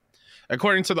 unquote.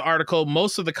 According to the article,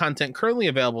 most of the content currently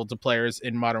available to players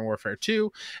in Modern Warfare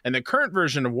 2 and the current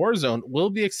version of Warzone will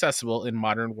be accessible in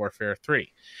Modern Warfare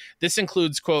 3. This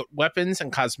includes, quote, "weapons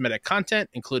and cosmetic content,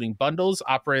 including bundles,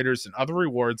 operators, and other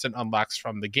rewards and unlocks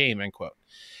from the game," end quote.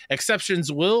 Exceptions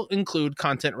will include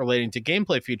content relating to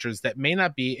gameplay features that may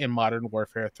not be in Modern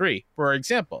Warfare 3. For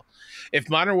example, if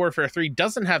Modern Warfare 3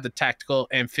 doesn't have the tactical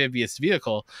amphibious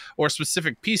vehicle or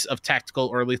specific piece of tactical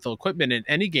or lethal equipment in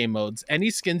any game modes, any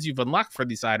skins you've unlocked for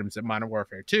these items in Modern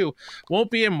Warfare 2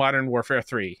 won't be in Modern Warfare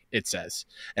 3, it says.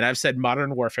 And I've said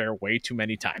Modern Warfare way too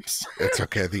many times. It's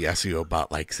okay. The SEO bot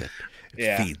likes it.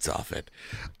 It feeds off it.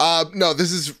 No,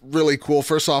 this is really cool.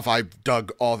 First off, I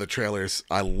dug all the trailers.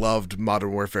 I loved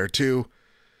Modern Warfare 2.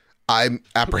 I'm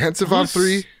apprehensive on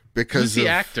 3 because who's the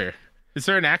actor? Is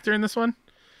there an actor in this one?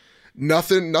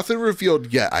 Nothing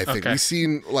revealed yet, I think. Okay. We've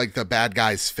seen like the bad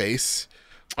guy's face,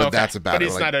 but that's about it.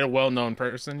 But he's not a well-known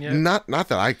person yet? Not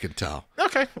that I can tell.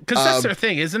 Okay, because that's their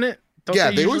thing, isn't it?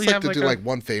 Don't they always like to do like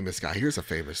one famous guy. Here's a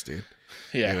famous dude.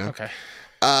 Yeah, you know? Okay.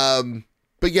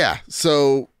 But yeah,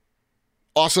 so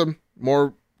awesome.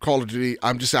 More Call of Duty.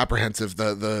 I'm just apprehensive.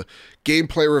 The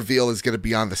gameplay reveal is going to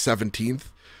be on the 17th.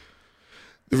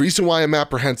 The reason why I'm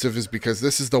apprehensive is because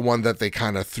this is the one that they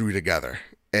kind of threw together.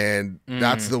 And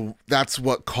that's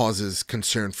what causes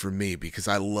concern for me, because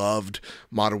I loved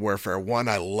Modern Warfare 1.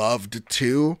 I loved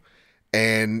 2.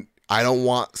 And I don't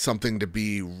want something to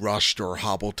be rushed or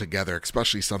hobbled together,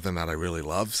 especially something that I really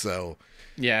love. So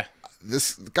yeah,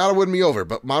 this gotta win me over.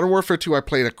 But Modern Warfare 2 I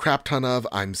played a crap ton of.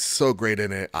 I'm so great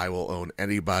in it. I will own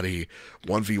anybody.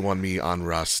 1v1 me on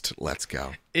Rust. Let's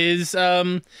go. Is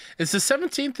the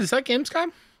 17th, is that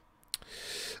Gamescom?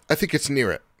 I think it's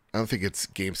near it. I don't think it's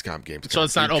Gamescom. So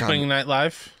it's not opening night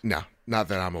live? No, not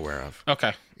that I'm aware of.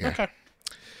 Okay. Yeah. Okay.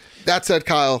 That said,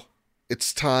 Kyle,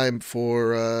 it's time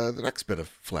for the next bit of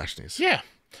Flash news. Yeah.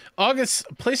 August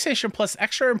PlayStation Plus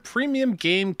Extra and Premium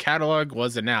game catalog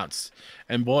was announced.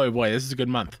 And boy, this is a good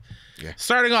month. Yeah.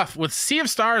 Starting off with Sea of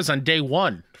Stars on day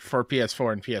 1 for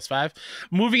PS4 and PS5.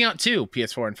 Moving out to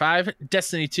PS4 and 5.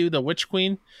 Destiny 2, The Witch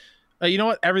Queen. You know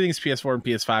what? Everything's PS4 and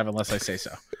PS5 unless I say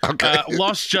so. Okay.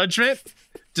 Lost Judgment.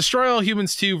 Destroy All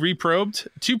Humans 2 Reprobed,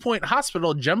 2 Point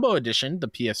Hospital Jumbo Edition, the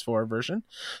PS4 version,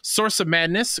 Source of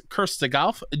Madness, Curse to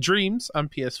Golf, Dreams on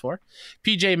PS4,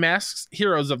 PJ Masks,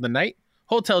 Heroes of the Night,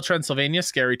 Hotel Transylvania,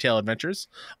 Scary Tale Adventures,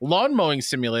 Lawn Mowing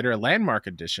Simulator Landmark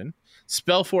Edition,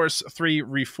 Spellforce 3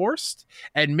 Reforced,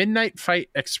 and Midnight Fight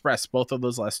Express, both of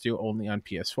those last two only on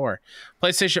PS4.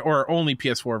 PlayStation, or only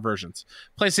PS4 versions.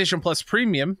 PlayStation Plus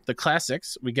Premium, the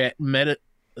classics, we get Medieval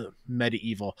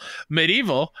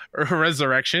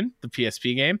Resurrection, the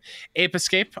PSP game, Ape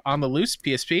Escape on the Loose,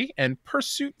 PSP, and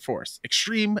Pursuit Force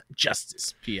Extreme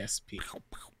Justice, PSP.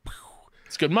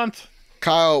 It's a good month.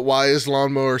 Kyle, why is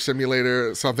Lawnmower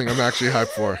Simulator something I'm actually hyped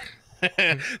for?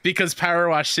 Because Power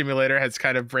Wash Simulator has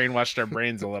kind of brainwashed our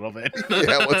brains a little bit.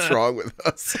 Yeah, what's wrong with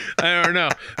us? I don't know.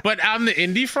 But on the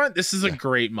indie front, this is a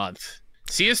great month.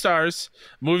 Sea of Stars,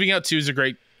 Moving Out 2 is a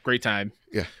great time.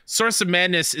 Yeah. Source of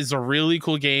Madness is a really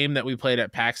cool game that we played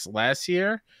at PAX last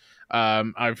year.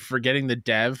 I'm forgetting the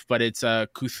dev, but it's a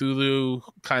Cthulhu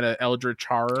kind of eldritch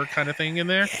horror kind of thing in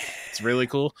there. It's really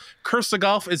cool. Curse of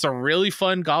Golf is a really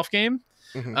fun golf game.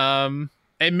 Mm-hmm.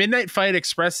 And Midnight Fight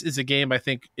Express is a game I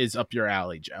think is up your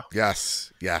alley, Joe.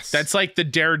 Yes. That's like the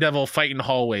Daredevil fight in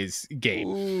hallways game.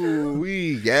 Ooh,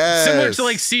 yes. Similar to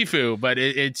like Sifu, but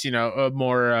it's a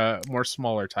more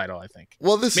smaller title, I think.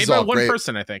 Well, this made is by all one great,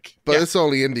 person, I think. but it's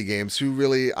only indie games. Who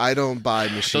really? I don't buy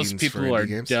machines. Those people for indie are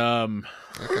games. dumb.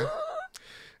 Okay.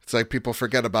 It's like people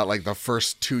forget about like the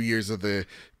first 2 years of the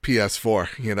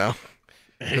PS4. You know.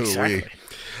 Exactly.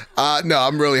 No,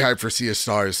 I'm really hyped for Sea of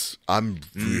Stars. I'm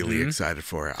really excited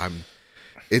for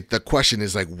it. The question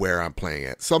is like where I'm playing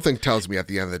it. Something tells me at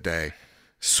the end of the day,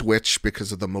 Switch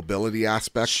because of the mobility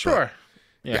aspect. Sure.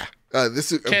 But, yeah.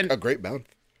 This is a great bound.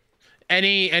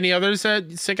 Any others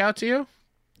that stick out to you?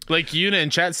 Like Yuna in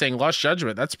chat saying Lost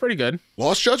Judgment. That's pretty good.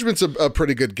 Lost Judgment's a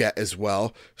pretty good get as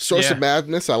well. Source of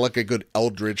Madness, I like a good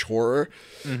eldritch horror.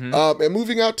 Mm-hmm. And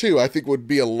Moving Out too, I think would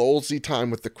be a lolsy time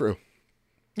with the crew.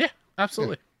 Yeah,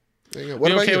 absolutely. Yeah.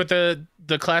 What about you? With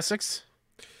the classics?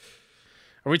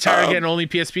 Are we tired of getting only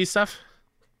PSP stuff?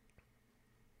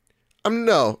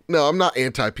 No, I'm not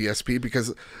anti PSP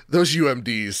because those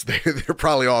UMDs, they're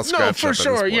probably all scratched. No, for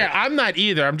sure. Yeah, I'm not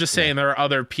either. I'm just saying there are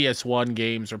other PS1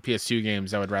 games or PS2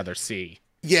 games I would rather see.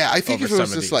 Yeah, I think if it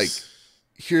was just like,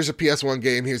 here's a PS1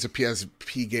 game, here's a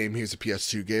PSP game, here's a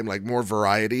PS2 game, like more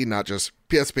variety, not just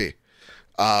PSP.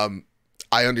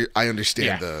 I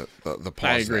understand the pause.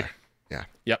 I agree. There. Yeah.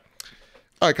 Yep.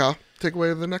 All right, Kyle, take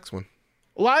away the next one.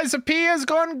 Liza P has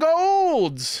gone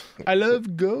gold. I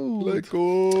love gold. Like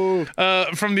gold.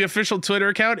 From the official Twitter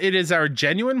account, it is our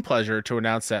genuine pleasure to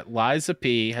announce that Liza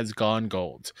P has gone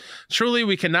gold. Truly,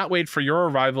 we cannot wait for your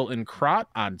arrival in Krot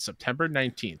on September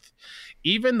 19th.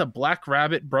 Even the Black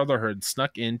Rabbit Brotherhood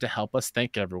snuck in to help us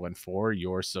thank everyone for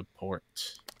your support.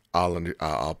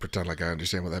 I'll pretend like I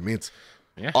understand what that means.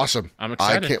 Yeah, awesome. I'm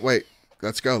excited. I can't wait.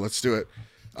 Let's go. Let's do it.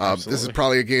 This is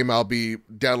probably a game I'll be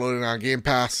downloading on Game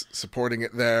Pass, supporting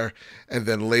it there, and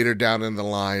then later down in the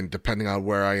line, depending on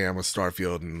where I am with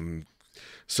Starfield and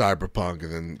Cyberpunk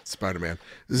and then Spider-Man.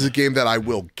 This is a game that I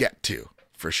will get to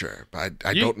for sure, but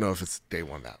I don't know if it's day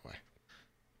one that way.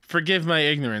 Forgive my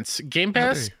ignorance. Game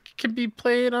Pass can be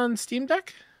played on Steam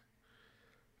Deck?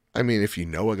 I mean, if you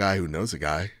know a guy who knows a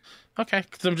guy. Okay,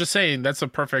 because I'm just saying that's a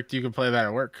perfect. You can play that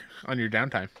at work on your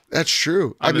downtime. That's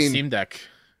true. On the Steam Deck.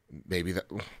 Maybe that.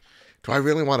 Do I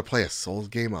really want to play a Souls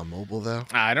game on mobile though?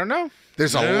 I don't know.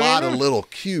 There's a lot of little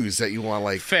cues that you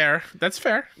want fair. That's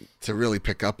fair to really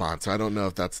pick up on. So I don't know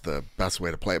if that's the best way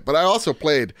to play it. But I also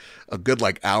played a good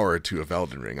hour or two of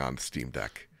Elden Ring on the Steam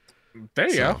Deck. There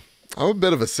you go. I'm a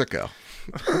bit of a sicko.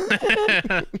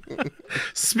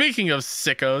 Speaking of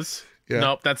sickos. Yeah.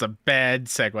 Nope, that's a bad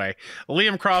segue.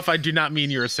 Liam Croft, I do not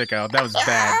mean you're a sicko. That was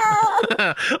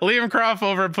bad. Liam Croft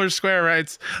over at Push Square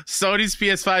writes, Sony's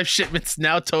PS5 shipments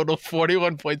now total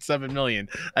 41.7 million.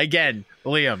 Again,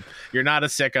 Liam, you're not a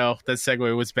sicko. That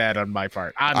segue was bad on my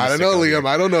part. I don't know, Liam.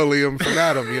 I don't know Liam from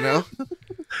Adam, you know?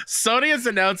 Sony has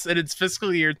announced in its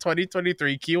fiscal year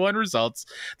 2023 Q1 results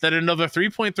that another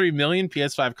 3.3 million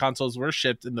PS5 consoles were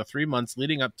shipped in the 3 months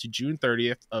leading up to June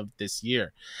 30th of this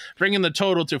year, bringing the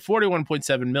total to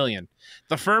 41.7 million.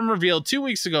 The firm revealed 2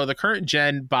 weeks ago the current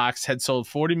gen box had sold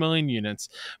 40 million units,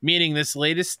 meaning this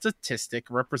latest statistic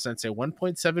represents a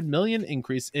 1.7 million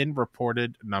increase in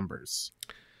reported numbers.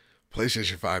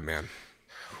 PlayStation 5, man.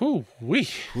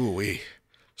 Hoo-wee.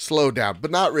 Slow down,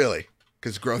 but not really.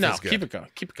 Because growth is good. Keep it going.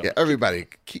 Yeah, everybody,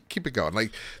 keep it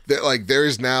going. There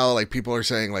is now, people are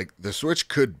saying, the Switch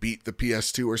could beat the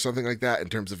PS2 or something like that in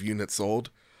terms of units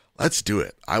sold. Let's do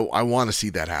it. I want to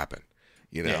see that happen.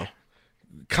 You know? Yeah.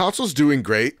 Consoles doing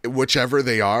great, whichever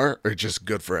they are just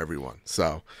good for everyone.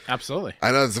 So absolutely. I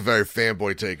know it's a very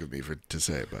fanboy take of me to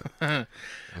say, but I'm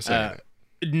saying it.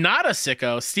 Not a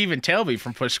sicko, Stephen Tailby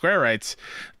from Push Square writes,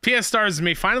 PS Stars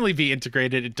may finally be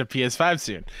integrated into PS5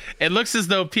 soon. It looks as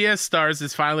though PS Stars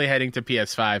is finally heading to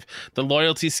PS5. The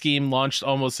loyalty scheme launched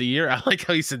almost a year. I like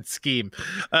how you said scheme.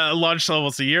 Launched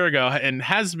almost a year ago and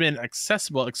has been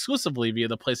accessible exclusively via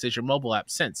the PlayStation mobile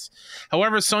app since.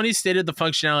 However, Sony stated the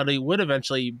functionality would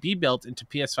eventually be built into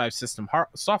PS5 system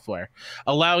software,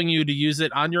 allowing you to use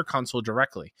it on your console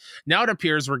directly. Now it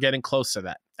appears we're getting close to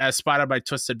that. As spotted by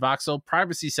Twisted Voxel,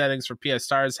 privacy settings for PS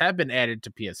Stars have been added to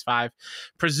PS5,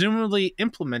 presumably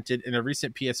implemented in a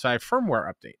recent PS5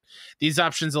 firmware update. These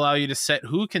options allow you to set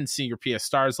who can see your PS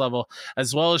Stars level,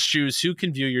 as well as choose who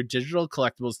can view your digital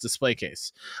collectibles display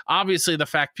case. Obviously, the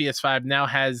fact PS5 now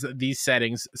has these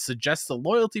settings suggests the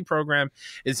loyalty program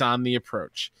is on the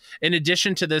approach. In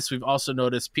addition to this, we've also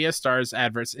noticed PS Stars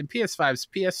adverts in PS5's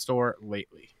PS Store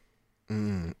lately.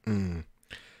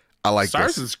 I like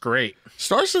Stars this. is great.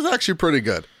 Stars is actually pretty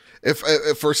good. If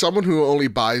for someone who only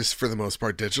buys for the most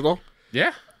part digital,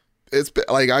 yeah, it's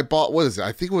like I bought, what is it?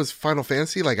 I think it was Final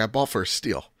Fantasy. Like I bought for a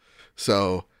steal,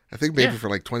 so I think maybe for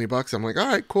like $20. I'm like, all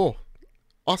right, cool,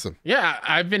 awesome. Yeah,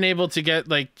 I've been able to get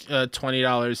like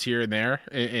 $20 here and there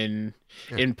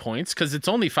in points because it's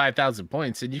only 5,000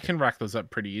 points, and you can rack those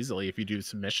up pretty easily if you do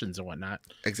submissions and whatnot.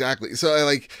 Exactly. So I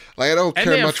like I don't and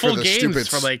care they have much full for the games stupid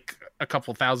for like a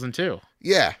couple thousand too.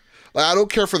 Yeah. Like, I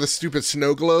don't care for the stupid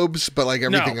snow globes, but like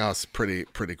everything else, pretty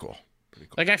cool.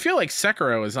 Like I feel like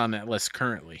Sekiro is on that list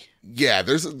currently. Yeah,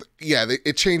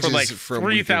 it changes for like from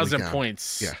 3,000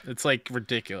 points. Yeah, it's like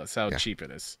ridiculous how cheap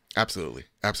it is. Absolutely.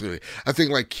 I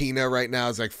think like Kina right now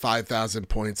is like 5,000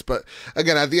 points, but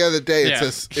again, at the end of the day,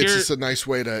 it's just a nice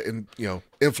way to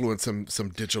influence some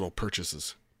digital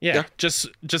purchases. Yeah, just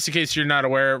in case you're not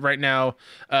aware, right now,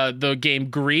 the game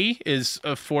Gree is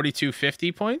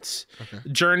 4,250 points. Okay.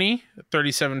 Journey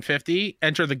 3,750.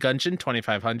 Enter the Gungeon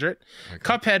 2,500. Okay.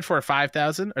 Cuphead for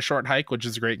 5,000. A Short Hike, which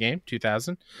is a great game,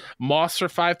 2,000. Moss for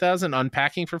 5,000.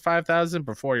 Unpacking for 5,000.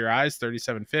 Before Your Eyes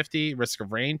 3,750. Risk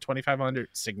of Rain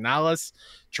 2,500. Signalis,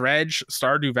 Dredge,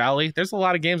 Stardew Valley. There's a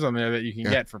lot of games on there that you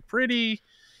can get for pretty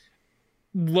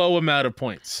low amount of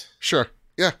points. Sure.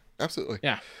 Yeah. Absolutely.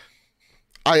 Yeah.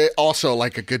 I also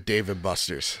like a good Dave &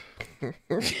 Buster's.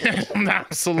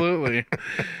 Absolutely.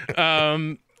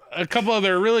 A couple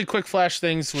other really quick flash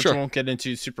things, which I won't get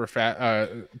into super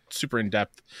in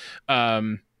depth.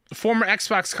 Former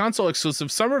Xbox console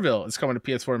exclusive Somerville is coming to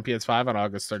PS4 and PS5 on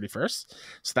August 31st.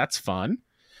 So that's fun.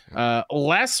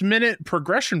 Last minute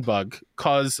progression bug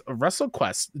caused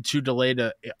WrestleQuest to delay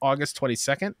to August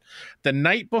 22nd, the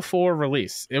night before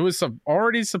release. It was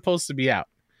already supposed to be out.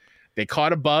 They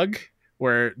caught a bug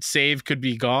where save could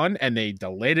be gone, and they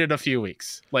delayed it a few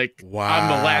weeks. Like, on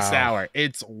the last hour.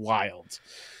 It's wild.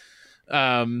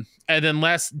 And then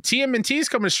TMNT is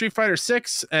coming to Street Fighter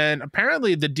 6, and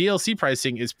apparently the DLC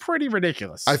pricing is pretty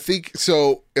ridiculous. I think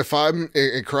so. If I'm,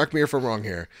 and correct me if I'm wrong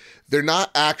here, they're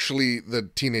not actually the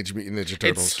Teenage Mutant Ninja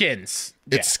Turtles. It's skins.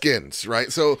 It's skins,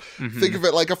 right? So think of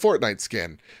it like a Fortnite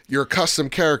skin. Your custom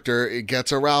character, it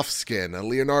gets a Ralph skin, a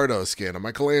Leonardo skin, a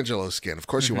Michelangelo skin. Of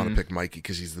course, you want to pick Mikey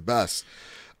because he's the best.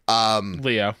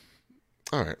 Leo.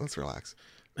 All right, let's relax.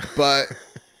 But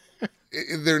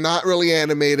they're not really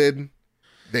animated.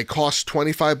 They cost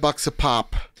 $25 a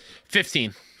pop.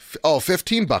 15. Oh,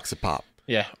 $15 a pop.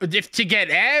 Yeah. If to get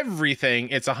everything,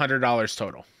 it's $100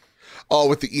 total. Oh,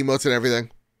 with the emotes and everything.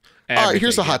 All right,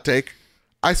 here's a hot take.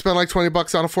 I spent like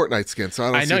 $20 on a Fortnite skin, so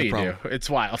I don't see the problem. Do. It's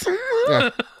wild.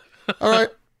 Yeah. All right.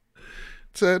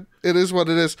 It is what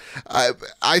it is.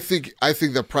 I think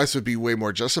the price would be way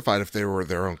more justified if they were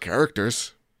their own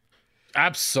characters.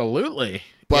 Absolutely.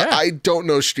 But I don't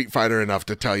know Street Fighter enough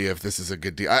to tell you if this is a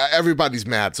good deal. Everybody's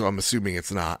mad, so I'm assuming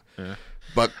it's not. Yeah.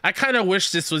 But I kind of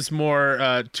wish this was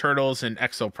more turtles and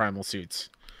exoprimal suits.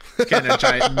 Getting a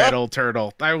giant metal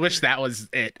turtle. I wish that was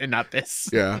it and not this.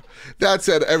 Yeah. That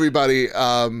said, everybody,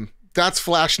 that's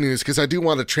Flash News because I do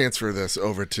want to transfer this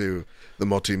over to the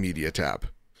multimedia tab.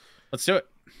 Let's do it.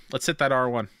 Let's hit that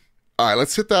R1. All right,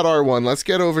 let's hit that R1. Let's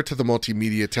get over to the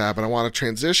multimedia tab, and I want to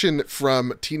transition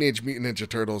from Teenage Mutant Ninja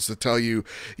Turtles to tell you,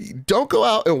 don't go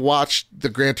out and watch the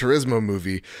Gran Turismo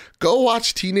movie. Go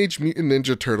watch Teenage Mutant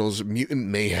Ninja Turtles Mutant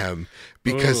Mayhem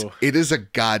because it is a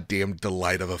goddamn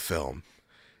delight of a film.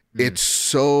 It's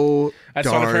so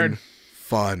darn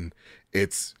fun.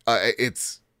 It's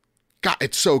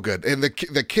so good, and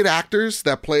the kid actors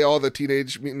that play all the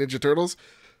Teenage Mutant Ninja Turtles,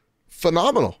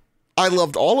 phenomenal. I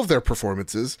loved all of their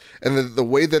performances and the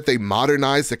way that they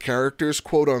modernize the characters,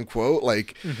 quote unquote,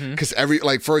 like because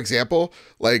for example,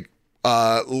 like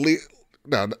Donatello,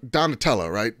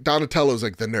 right? Donatello's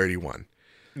like the nerdy one.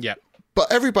 Yeah. But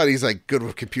everybody's like good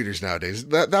with computers nowadays.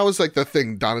 That was like the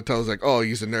thing. Donatello's like, oh,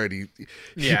 he's a nerd.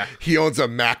 He owns a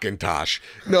Macintosh.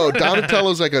 No,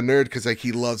 Donatello's like a nerd because like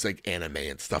he loves like anime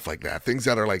and stuff like that. Things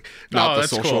that are like not the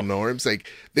social norms.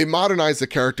 Like they modernize the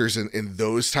characters in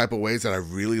those type of ways that I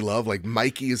really love. Like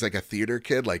Mikey is like a theater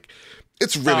kid. Like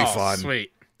it's really fun.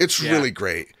 Sweet. It's really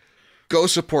great. Go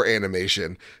support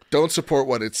animation. Don't support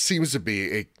what it seems to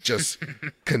be a just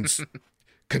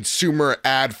consumer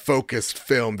ad focused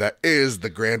film that is the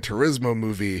Gran Turismo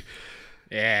movie.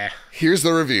 Yeah. Here's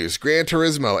the reviews. Gran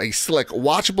Turismo, a slick,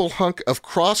 watchable hunk of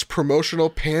cross-promotional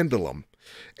pandulum.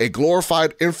 A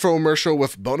glorified infomercial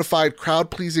with bona fide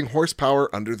crowd-pleasing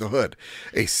horsepower under the hood.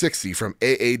 A 60 from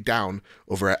AA Down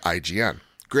over at IGN.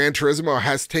 Gran Turismo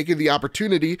has taken the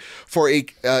opportunity for a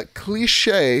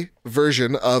cliche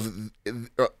version of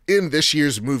in this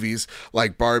year's movies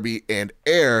like Barbie and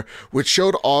Air, which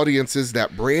showed audiences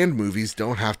that brand movies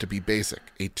don't have to be basic.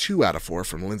 A 2 out of 4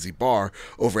 from Lindsay Barr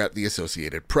over at the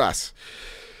Associated Press.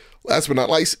 Last but not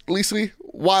leastly,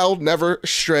 while never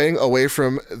straying away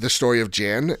from the story of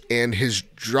Jan and his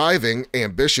driving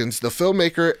ambitions, the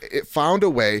filmmaker found a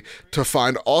way to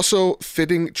find also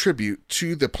fitting tribute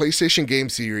to the PlayStation game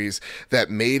series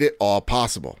that made it all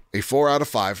possible. A 4 out of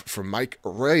 5 from Mike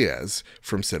Reyes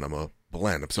from Cinema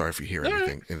Blend. I'm sorry if you hear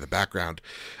anything in the background.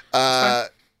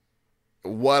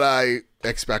 What I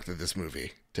expected this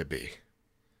movie to be.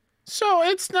 So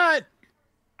it's not...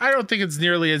 I don't think it's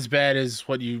nearly as bad as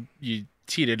what you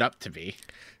teed it up to be.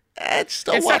 It's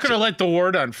not going to light the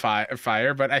world on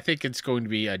fire, but I think it's going to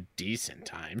be a decent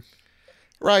time.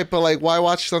 Right, but like, why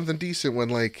watch something decent when,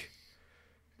 like,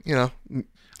 you know,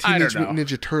 Teenage Mutant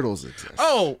Ninja Turtles exists?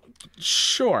 Oh,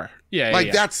 sure, yeah,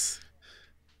 like that's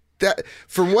that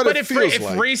from what it feels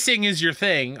like. If racing is your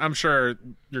thing, I'm sure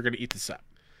you're going to eat this up.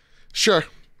 Sure.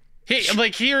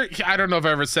 Here, I don't know if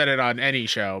I ever said it on any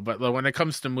show, but when it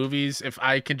comes to movies, if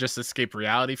I can just escape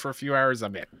reality for a few hours,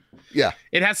 I'm in. Yeah.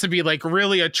 It has to be like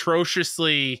really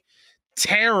atrociously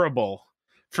terrible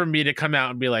for me to come out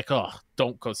and be like, oh,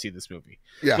 don't go see this movie.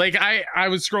 Yeah. Like I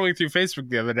was scrolling through Facebook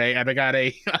the other day and I got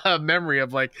a memory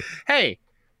of like, hey,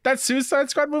 that Suicide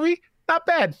Squad movie, not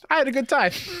bad. I had a good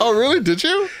time. Oh, really? Did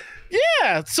you?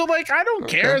 Yeah, so like I don't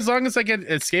care as long as I can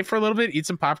escape for a little bit, eat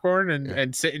some popcorn,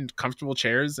 and sit in comfortable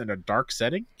chairs in a dark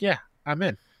setting. Yeah, I'm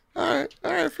in. All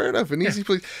right, fair enough. An easy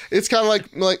place. It's kind of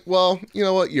like, well, you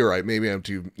know what? You're right. Maybe I'm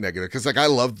too negative because like I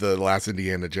loved the last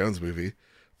Indiana Jones movie.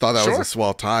 Thought that was a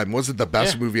swell time. Wasn't the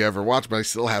best movie I ever watched, but I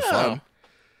still had fun.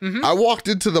 Mm-hmm. I walked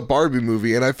into the Barbie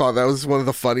movie and I thought that was one of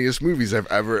the funniest movies I've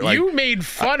ever. Like, you made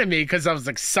fun of me because I was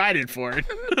excited for it,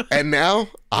 and now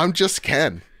I'm just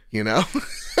Ken. You know.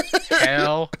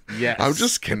 Hell yes. I'm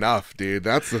just Knuff, dude.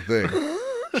 That's the thing.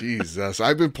 Jesus.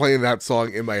 I've been playing that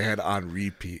song in my head on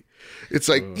repeat. It's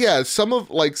like, some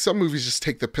movies just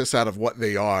take the piss out of what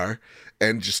they are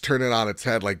and just turn it on its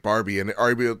head like Barbie and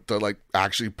are able to like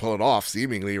actually pull it off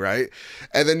seemingly, right?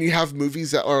 And then you have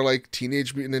movies that are like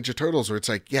Teenage Mutant Ninja Turtles where it's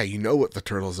like, yeah, you know what the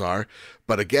turtles are,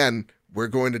 but again, we're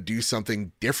going to do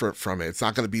something different from it. It's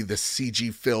not going to be the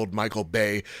CG-filled Michael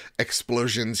Bay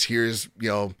explosions. Here's,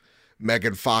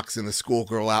 Megan Fox in the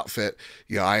schoolgirl outfit.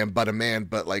 I am but a man.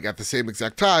 But like at the same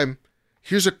exact time,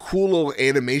 here's a cool little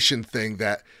animation thing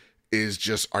that is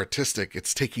just artistic.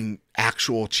 It's taking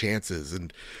actual chances.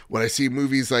 And when I see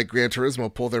movies like Gran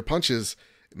Turismo pull their punches,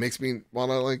 it makes me want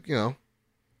to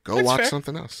go watch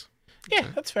something else. Yeah,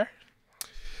 that's fair.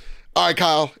 All right,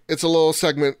 Kyle, it's a little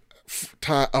segment.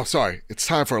 It's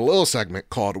time for a little segment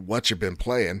called "What You Been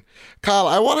Playing." Kyle,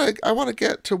 I want to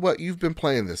get to what you've been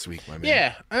playing this week, my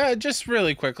man. Yeah, just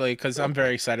really quickly because I'm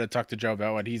very excited to talk to Joe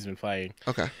about what he's been playing.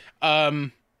 Okay.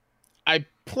 I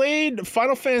played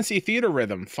Final Fantasy Theater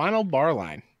Rhythm, Final Bar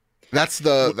Line. That's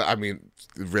rhythm.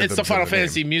 It's the Final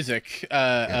Fantasy music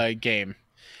game.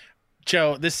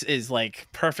 Joe, this is like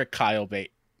perfect Kyle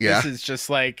bait. Yeah. This is just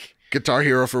like Guitar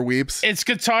Hero for weeps. It's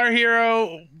Guitar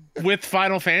Hero with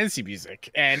Final Fantasy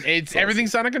music, and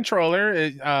everything's on a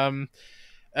controller.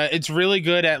 It's really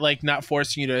good at like not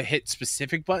forcing you to hit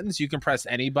specific buttons. You can press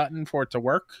any button for it to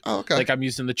work. Oh, okay. Like I'm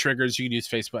using the triggers. You can use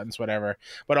face buttons, whatever.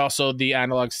 But also the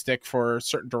analog stick for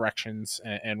certain directions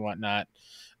and whatnot.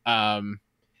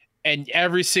 And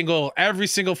every single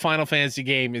Final Fantasy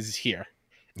game is here.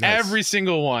 Nice. Every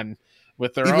single one.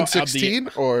 With their even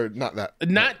 16 or not that?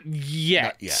 Not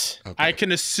yet. Okay. I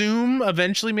can assume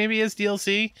eventually maybe as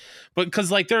DLC, but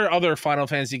because like there are other Final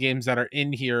Fantasy games that are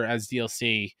in here as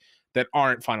DLC that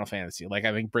aren't Final Fantasy. Like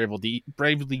I think Bravely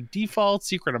Default,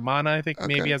 Secret of Mana, I think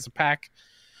maybe as a pack,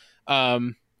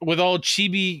 with all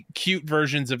chibi cute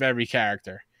versions of every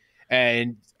character.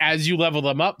 And as you level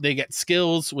them up, they get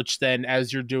skills, which then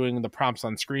as you're doing the prompts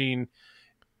on screen,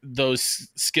 those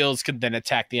skills can then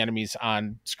attack the enemies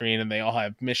on screen, and they all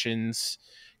have missions.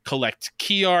 Collect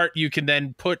key art. You can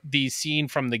then put the scene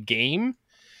from the game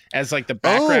as like the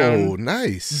background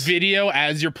video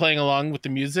as you're playing along with the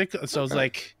music. So it's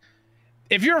like,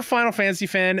 if you're a Final Fantasy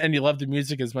fan and you love the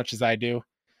music as much as I do,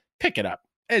 pick it up.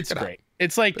 It's great.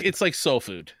 It's like soul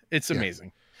food. It's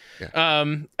amazing. Yeah.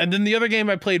 And then the other game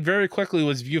I played very quickly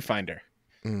was Viewfinder.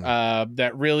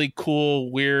 That really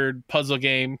cool, weird puzzle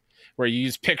game where you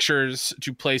use pictures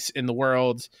to place in the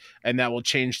world, and that will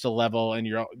change the level, and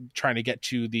you're trying to get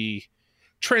to the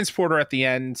transporter at the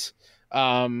end.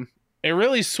 It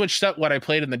really switched up what I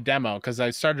played in the demo, because I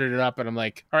started it up and I'm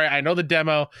like, all right, I know the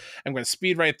demo. I'm going to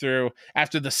speed right through.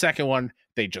 After the second one,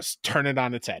 they just turn it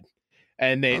on its head.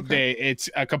 And it's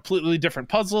a completely different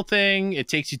puzzle thing. It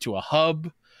takes you to a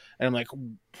hub. And I'm like,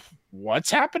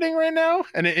 what's happening right now?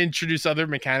 And it introduced other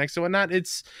mechanics and whatnot.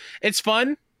 It's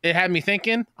fun. It had me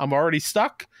thinking. I'm already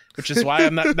stuck, which is why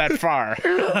I'm not that far.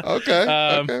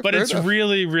 Okay. But it's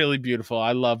really, really beautiful.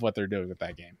 I love what they're doing with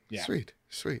that game. Yeah.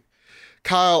 Sweet.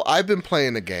 Kyle, I've been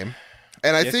playing a game,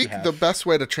 and I think the best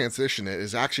way to transition it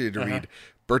is actually to read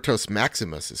Bertos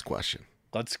Maximus's question.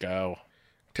 Let's go.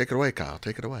 Take it away, Kyle.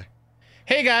 Take it away.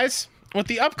 Hey, guys. With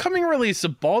the upcoming release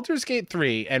of Baldur's Gate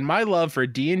 3 and my love for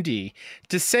D&D,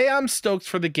 to say I'm stoked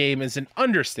for the game is an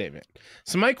understatement.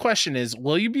 So my question is,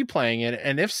 will you be playing it?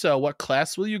 And if so, what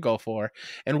class will you go for?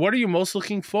 And what are you most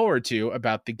looking forward to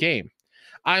about the game?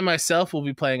 I myself will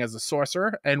be playing as a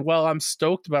sorcerer, and well, I'm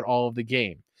stoked about all of the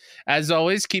game. As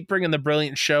always, keep bringing the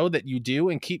brilliant show that you do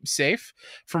and keep safe.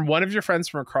 From one of your friends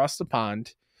from across the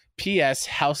pond. P.S.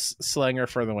 House Slanger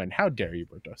for the win. How dare you,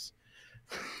 Bertos?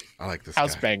 I like this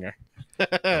House guy. Banger.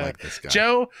 I like this guy.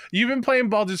 Joe, you've been playing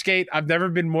Baldur's Gate. I've never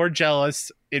been more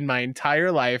jealous in my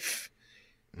entire life.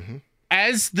 Mm-hmm.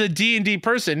 As the D&D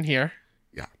person here,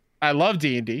 I love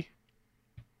D&D.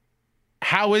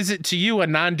 How is it to you, a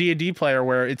non-D&D player,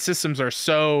 where its systems are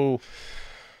so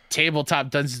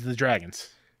tabletop Dungeons and Dragons?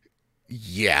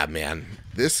 Yeah, man.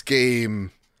 This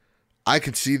game, I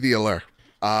can see the allure.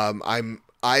 I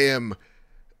am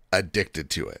addicted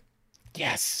to it.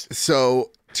 Yes.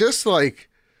 So just like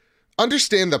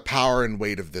understand the power and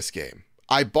weight of this game.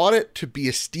 I bought it to be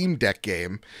a Steam Deck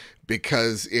game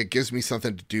because it gives me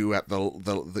something to do at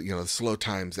the slow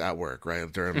times at work,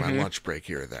 right? During my lunch break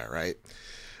here or there, right?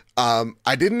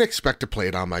 I didn't expect to play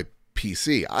it on my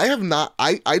PC.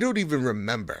 I don't even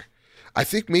remember. I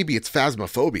think maybe it's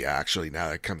Phasmophobia, actually, now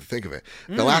that I come to think of it.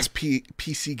 The last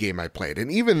PC game I played.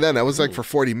 And even then, I was like for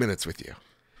 40 minutes with you.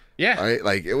 Yeah. Right?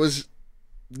 Like, it was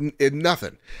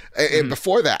nothing. And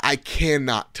before that, I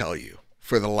cannot tell you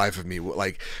for the life of me,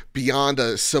 like, Beyond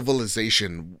a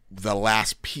Civilization, the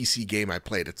last PC game I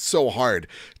played. It's so hard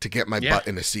to get my butt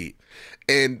in a seat.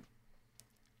 And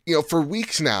for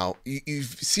weeks now, you've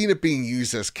seen it being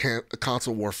used as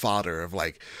console war fodder of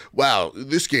like, wow,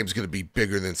 this game's going to be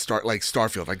bigger than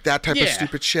Starfield, like that type of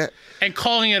stupid shit. And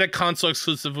calling it a console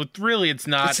exclusive, with really it's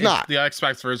not. It's not. The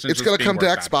Xbox version. It's going to come to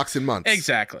Xbox in months.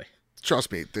 Exactly.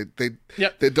 Trust me.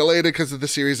 They delayed it because of the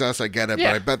Series S. I get it, but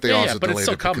I bet they also delayed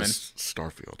it because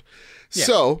Starfield. Yeah.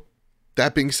 So,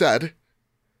 that being said,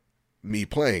 me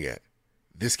playing it,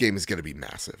 this game is going to be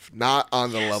massive. Not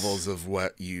on the levels of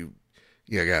what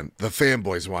again, the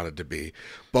fanboys wanted to be.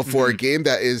 But for a game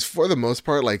that is, for the most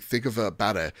part, like, think of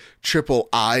about a triple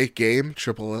A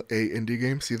indie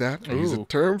game. See that? I used a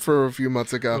term for a few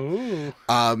months ago.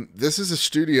 This is a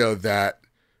studio that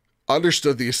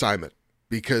understood the assignment,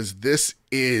 because this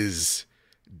is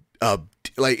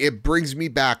it brings me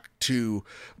back to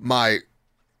my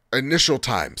initial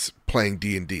times playing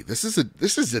D&D. This is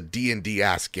a D&D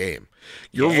ass game.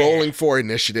 You're rolling for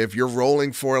initiative. You're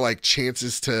rolling for like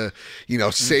chances to,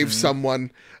 save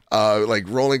someone. Like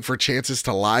rolling for chances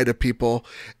to lie to people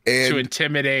and to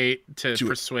intimidate, to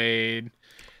persuade.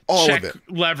 All of it.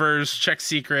 Levers, check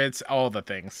secrets, all the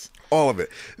things. All of it.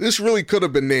 This really could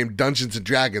have been named Dungeons and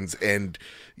Dragons and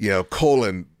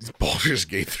Baldur's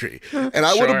Gate 3, and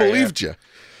I would have believed you.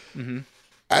 Mm-hmm.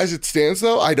 As it stands,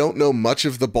 though, I don't know much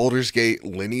of the Baldur's Gate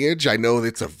lineage. I know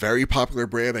it's a very popular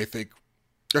brand.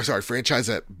 Franchise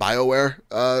that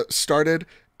BioWare started,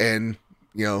 and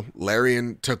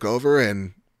Larian took over.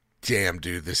 And damn,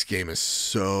 dude, this game is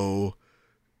so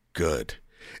good.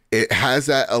 It has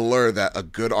that allure that a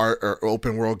good art or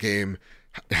open world game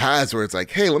has, where it's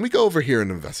like, hey, let me go over here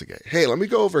and investigate. Hey, let me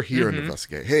go over here and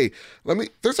investigate. Hey,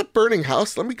 there's a burning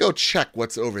house. Let me go check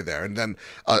what's over there. And then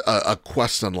a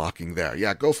quest unlocking there.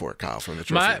 Yeah, go for it, Kyle, from the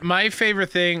trophy. My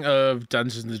favorite thing of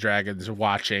Dungeons and Dragons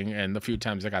watching, and the few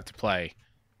times I got to play,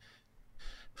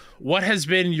 what has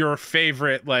been your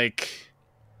favorite,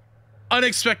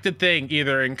 unexpected thing,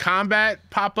 either in combat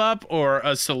pop up or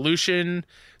a solution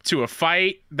to a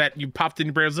fight that you popped in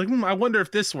your brain? I was like, I wonder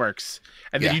if this works,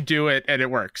 and then you do it and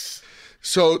it works.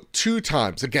 So 2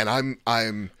 times. Again,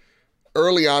 I'm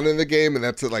early on in the game, and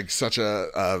that's such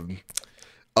a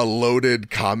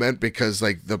loaded comment, because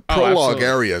the prologue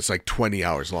area is 20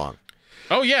 hours long.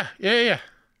 Oh yeah.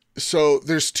 So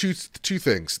there's two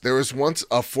things. There was once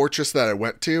a fortress that I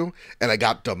went to, and I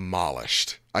got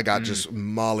demolished. I got just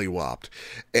mollywopped.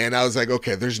 And I was like,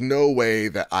 okay, there's no way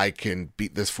that I can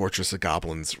beat this fortress of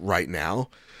goblins right now.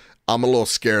 I'm a little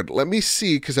scared. Let me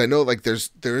see, because I know there's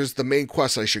the main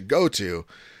quest I should go to.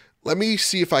 Let me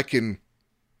see if I can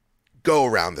go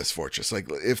around this fortress,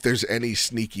 if there's any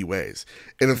sneaky ways.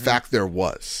 And in fact, there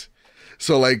was.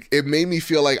 So like it made me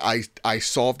feel like I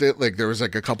solved it. Like there was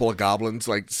like a couple of goblins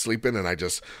like sleeping, and I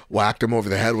just whacked them over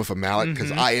the head with a mallet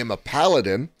because I am a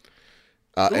paladin,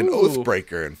 an oath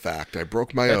breaker. In fact, I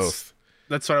broke my oath.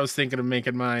 That's what I was thinking of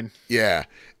making mine. Yeah.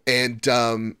 And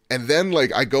then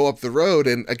like I go up the road,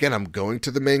 and again I'm going to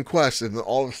the main quest, and then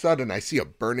all of a sudden I see a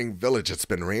burning village that's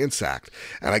been ransacked,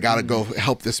 and I gotta go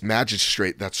help this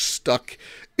magistrate that's stuck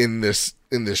in this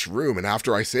room. And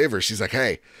after I save her, she's like,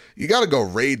 "Hey, you gotta go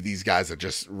raid these guys that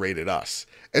just raided us."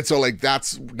 And so like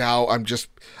that's now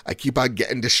I keep on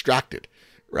getting distracted,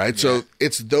 right? Yeah. So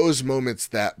it's those moments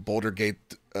that Baldur's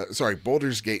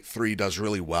Gate 3 does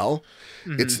really well.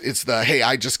 It's the hey,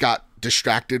 I just got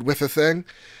distracted with a thing,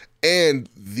 and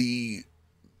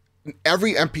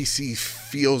every NPC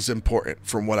feels important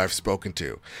from what I've spoken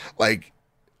to. Like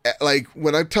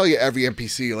when I tell you every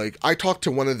NPC, like I talked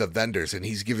to one of the vendors and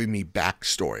he's giving me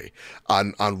backstory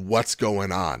on what's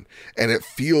going on, and it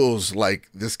feels like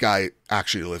this guy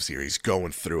actually lives here. He's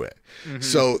going through it.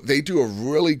 So they do a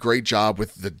really great job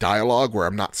with the dialogue where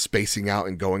I'm not spacing out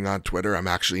and going on Twitter. I'm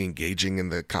actually engaging in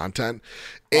the content.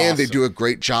 And They do a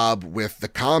great job with the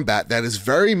combat that is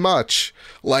very much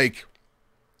like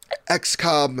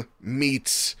XCOM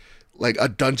meets like a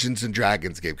Dungeons and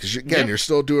Dragons game. Because again, you're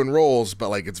still doing rolls, but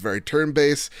like it's very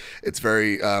turn-based. It's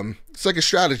very, it's like a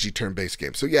strategy turn-based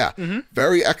game. So yeah,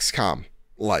 very XCOM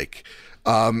like.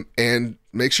 And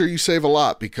make sure you save a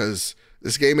lot because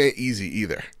this game ain't easy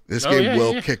either. This game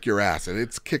will kick your ass, and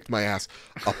it's kicked my ass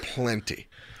aplenty.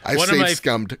 I save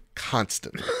scummed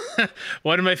constantly.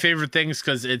 One of my favorite things,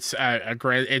 because it's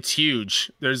it's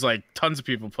huge. There's like tons of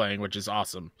people playing, which is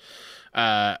awesome.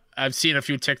 I've seen a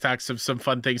few TikToks of some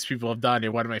fun things people have done,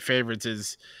 and one of my favorites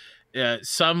is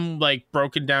some like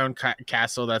broken down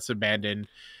castle that's abandoned.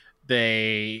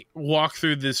 They walk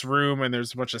through this room, and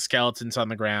there's a bunch of skeletons on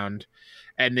the ground,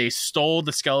 and they stole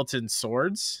the skeleton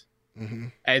swords.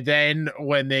 And then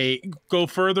when they go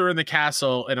further in the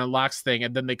castle, it unlocks thing,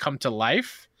 and then they come to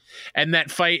life. And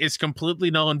that fight is completely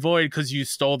null and void because you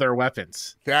stole their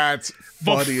weapons. That's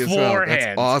funny as hell.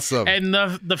 That's awesome. And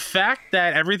the fact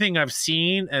that everything I've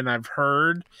seen and I've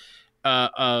heard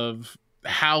of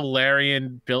how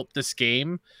Larian built this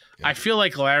game, I feel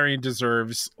like Larian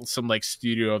deserves some like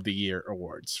Studio of the Year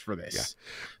awards for this.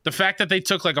 The fact that they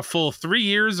took like a full 3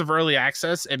 years of early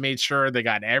access and made sure they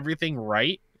got everything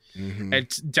right.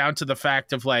 It's down to the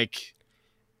fact of like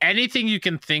anything you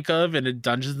can think of in a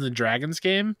Dungeons and Dragons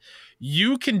game,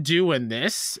 you can do in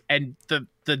this, and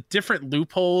the different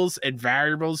loopholes and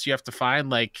variables you have to find,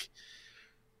 like,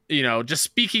 you know, just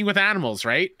speaking with animals,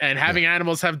 right? And having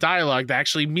animals have dialogue that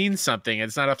actually means something.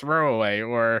 It's not a throwaway.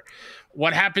 Or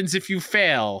what happens if you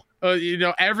fail? You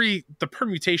know, the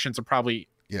permutations are probably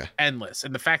endless.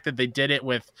 And the fact that they did it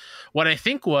with what I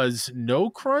think was no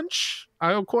crunch,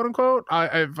 quote unquote.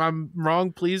 If I'm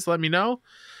wrong, please let me know.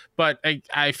 But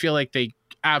I feel like they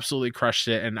absolutely crushed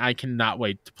it, and I cannot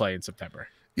wait to play in September.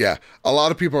 Yeah, a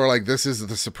lot of people are like, this is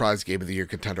the surprise game of the year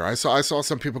contender. I saw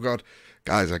some people go,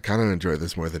 guys, I kind of enjoy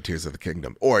this more than Tears of the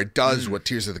Kingdom. Or it does what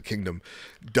Tears of the Kingdom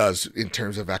does in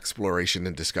terms of exploration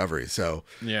and discovery. So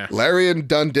Larian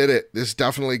done did it. This is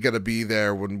definitely going to be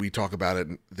there when we talk about it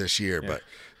this year. But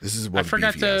this is one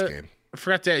beefy-ass game. I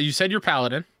forgot to, you said you're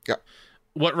Paladin. Yeah.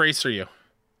 What race are you?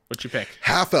 What'd you pick?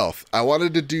 Half elf. I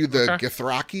wanted to do the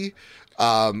Githraki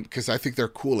because I think they're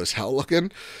cool as hell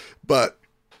looking, but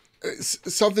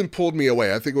something pulled me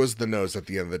away. I think it was the nose at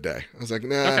the end of the day. I was like,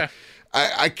 nah,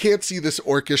 I can't see this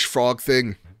orcish frog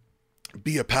thing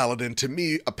be a paladin. To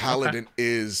me, a paladin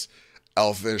is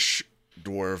elfish,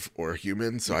 dwarf, or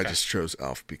human, so I just chose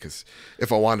elf because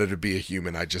if I wanted to be a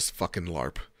human, I just fucking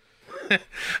LARP.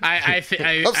 I'm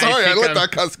sorry, I let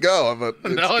that cuss go. But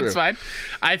it's fine.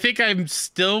 I think I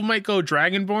still might go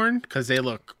Dragonborn because they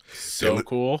look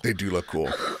cool. They do look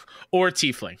cool. Or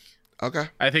Tiefling. Okay.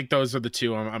 I think those are the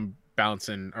two I'm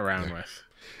bouncing around with.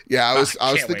 Yeah, I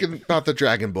was thinking about the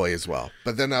Dragon Boy as well,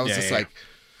 but then I was like,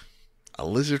 a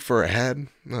lizard for a head?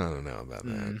 I don't know about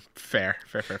that. Fair.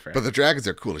 But the dragons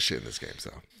are cool as shit in this game,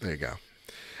 so there you go.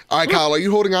 All right, Kyle, are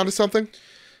you holding on to something?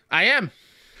 I am.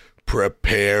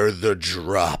 Prepare the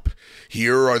drop.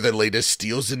 Here are the latest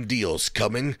steals and deals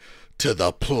coming to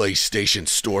the PlayStation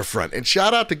storefront. And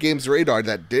shout out to Games Radar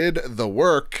that did the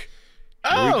work.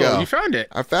 Oh, you found it.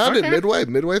 I found it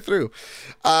midway through.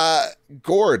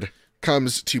 Gord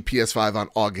comes to PS5 on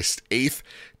August 8th.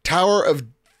 Tower of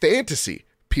Fantasy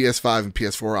PS5 and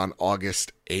PS4 on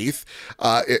August 8th.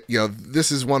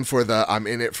 This is one for the I'm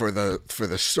in it for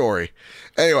the story.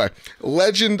 Anyway,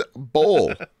 Legend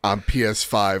Bowl on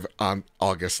PS5 on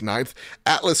August 9th.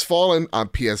 Atlas Fallen on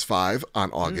PS5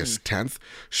 on August 10th.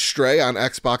 Stray on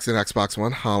Xbox and Xbox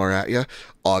One, holler at ya,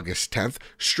 August 10th.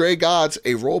 Stray Gods,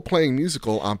 a role-playing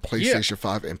musical on PlayStation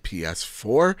 5 and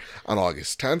PS4 on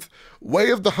August 10th.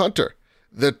 Way of the Hunter,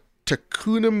 the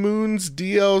Takuna Moons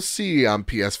DLC on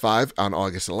PS5 on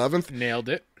August 11th. Nailed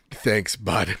it. Thanks,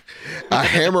 bud.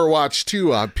 Hammer Watch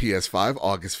 2 on PS5,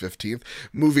 August 15th.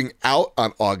 Moving Out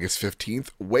on August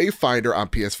 15th. Wayfinder on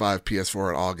PS5, PS4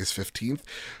 on August 15th.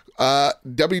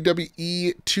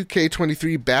 WWE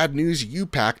 2K23 Bad News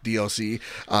U-Pack DLC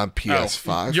on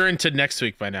PS5. Oh, you're into next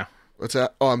week by now. What's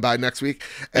that? Oh, I'm by next week?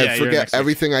 And forget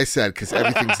everything I said, because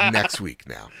everything's next week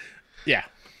now. Yeah.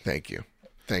 Thank you.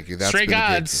 That's Stray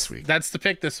Gods. This week. That's the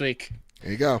pick this week.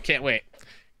 There you go. Can't wait.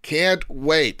 Can't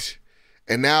wait.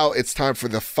 And now it's time for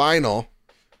the final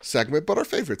segment, but our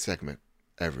favorite segment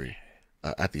at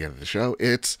the end of the show.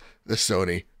 It's the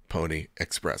Sony Pony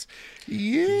Express.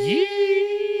 Yeah.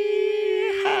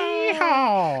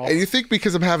 And you think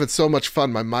because I'm having so much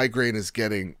fun, my migraine is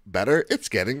getting better? It's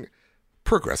getting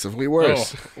progressively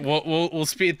worse. Oh, we'll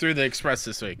speed through the Express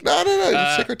this week. No.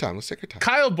 Let's take our time.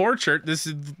 Kyle Borchert,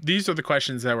 these are the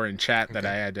questions that were in chat that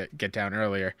I had to get down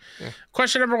earlier. Yeah.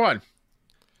 Question number 1.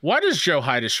 Why does Joe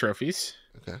hide his trophies?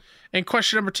 Okay. And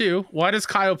question number 2, why does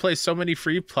Kyle play so many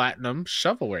free platinum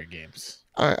shovelware games?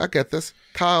 All right, I get this.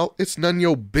 Kyle, it's none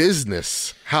your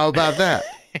business. How about that?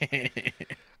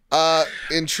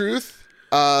 In truth,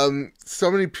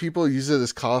 so many people use it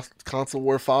as console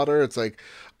war fodder. It's like,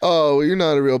 oh, you're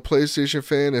not a real PlayStation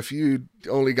fan if you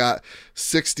only got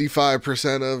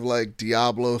 65% of like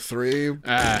Diablo 3.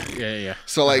 Yeah.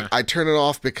 So like I turn it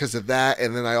off because of that,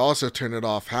 and then I also turn it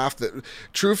off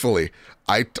truthfully,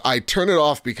 I turn it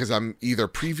off because I'm either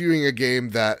previewing a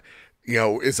game that,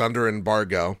 is under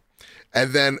embargo,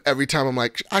 and then every time I'm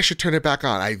like, I should turn it back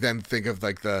on, I then think of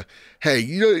like hey,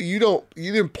 you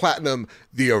didn't platinum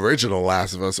the original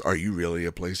Last of Us. Are you really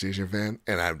a PlayStation fan?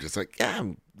 And I'm just like, yeah,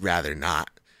 I'm rather not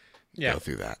go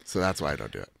through that. So that's why I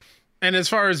don't do it. And as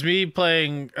far as me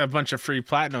playing a bunch of free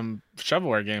platinum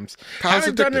shovelware games,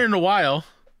 haven't done it in a while.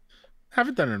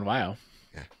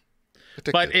 Yeah.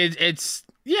 Addicted. But it's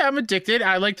I'm addicted.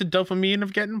 I like the dopamine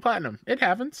of getting platinum. It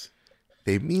happens.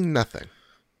 They mean nothing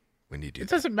when you do it.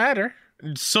 Doesn't matter.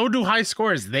 So do high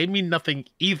scores. They mean nothing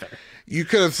either. You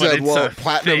could have said, well,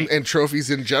 platinum and trophies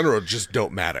in general just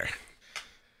don't matter.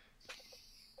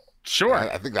 Sure.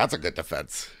 I think that's a good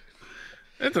defense.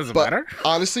 It doesn't matter.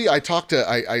 Honestly, I talked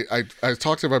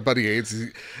to my buddy AIDS,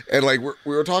 and like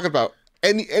we were talking about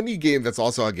any game that's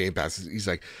also on Game Pass. He's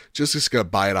like, just gonna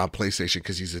buy it on PlayStation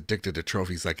because he's addicted to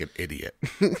trophies like an idiot.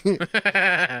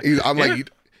 I'm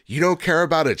like, you don't care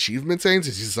about achievements, Ains?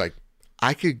 He's just like,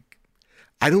 I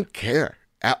don't care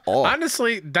at all.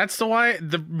 Honestly, that's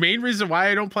the main reason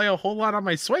why I don't play a whole lot on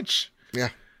my Switch. Yeah,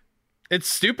 it's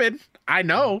stupid. I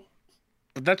know,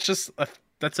 but that's just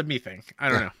that's a me thing. I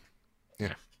don't know.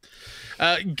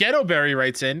 Ghetto Berry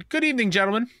writes in, good evening,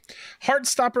 gentlemen.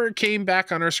 Heartstopper came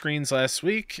back on our screens last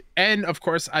week, and of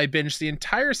course, I binged the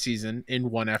entire season in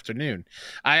one afternoon.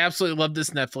 I absolutely love this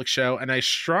Netflix show, and I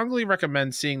strongly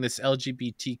recommend seeing this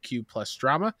LGBTQ plus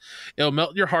drama. It'll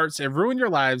melt your hearts and ruin your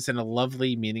lives in a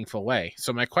lovely, meaningful way.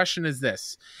 So my question is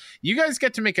this. You guys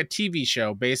get to make a TV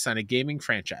show based on a gaming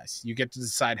franchise. You get to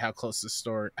decide how close the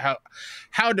story,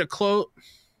 how to close.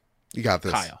 You got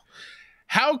this, Kyle.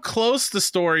 How close the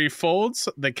story folds,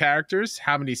 the characters,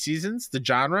 how many seasons, the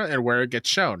genre, and where it gets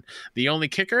shown. The only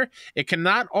kicker, it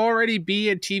cannot already be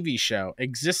a TV show,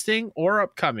 existing or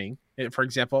upcoming, for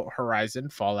example, Horizon,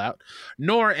 Fallout,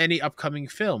 nor any upcoming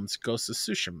films, Ghost of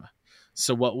Tsushima.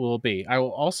 So what will it be? I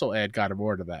will also add God of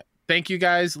War to that. Thank you,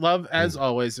 guys. Love, as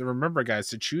always. And remember, guys,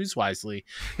 to choose wisely.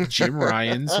 Jim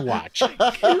Ryan's watching.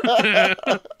 That's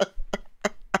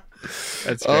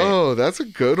great. Oh, that's a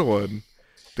good one.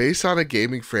 Based on a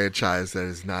gaming franchise that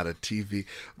is not a TV.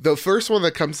 The first one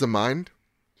that comes to mind,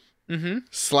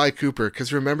 Sly Cooper.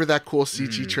 Because remember that cool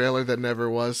CG trailer that never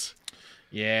was?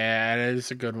 Yeah, that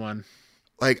is a good one.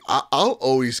 Like, I'll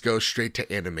always go straight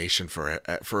to animation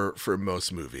for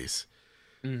most movies.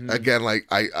 Again, like,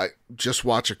 I just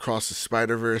watch Across the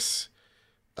Spider-Verse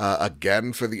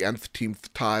again for the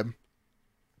nth time.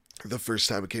 The first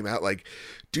time it came out. Like,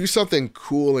 do something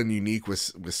cool and unique with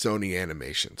Sony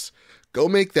animations. Go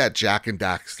make that Jack and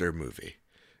Daxter movie.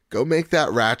 Go make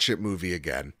that Ratchet movie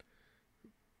again.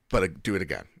 But do it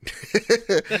again.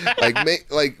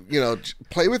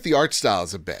 Play with the art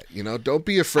styles a bit. Don't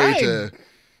be afraid to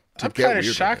I'm get kind of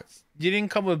weird shocked you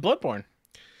didn't come with Bloodborne.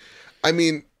 I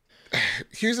mean,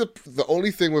 here's the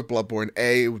only thing with Bloodborne.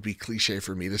 A, it would be cliche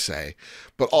for me to say,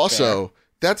 but also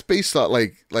that's based on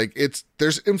like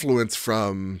there's influence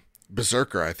from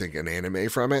Berserker, I think, an anime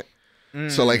from it.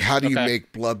 So like, how do you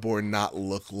make Bloodborne not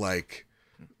look like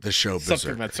the show Berserker?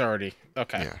 Something that's already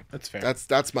Yeah, that's fair.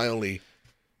 That's my only.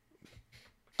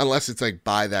 Unless it's like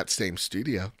by that same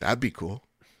studio, that'd be cool.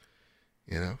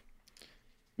 You know.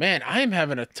 Man, I am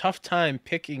having a tough time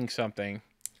picking something.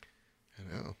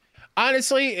 I know.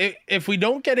 Honestly, if we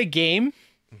don't get a game,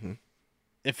 mm-hmm.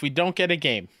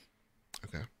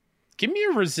 Okay, give me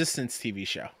a Resistance TV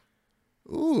show.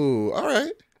 Ooh, all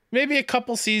right. Maybe a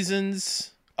couple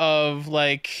seasons of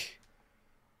like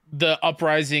the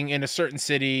uprising in a certain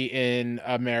city in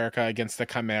America against the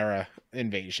Chimera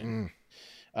invasion.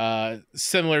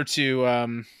 Similar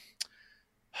to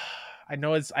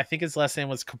I think his last name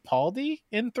was Capaldi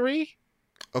in 3.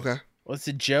 Okay. Was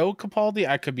it Joe Capaldi?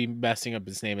 I could be messing up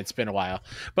his name. It's been a while.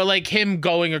 But like him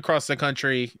going across the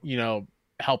country, you know,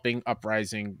 helping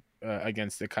uprising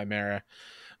against the Chimera.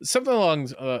 Something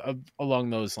along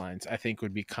those lines, I think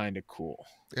would be kind of cool.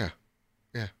 Yeah.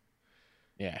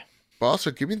 But also,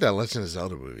 give me that Legend of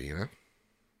Zelda movie, you know?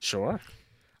 Sure.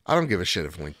 I don't give a shit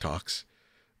if Link talks.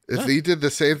 If he did the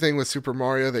same thing with Super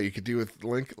Mario that you could do with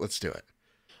Link, let's do it.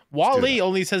 Wally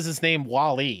only says his name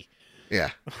Wally.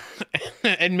 Yeah.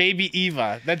 And maybe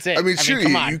Eva. That's it. I mean, sure,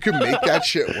 you can make that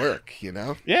shit work, you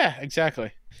know? Yeah,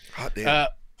 exactly. Hot damn.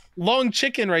 Long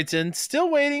Chicken writes in,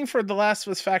 still waiting for The Last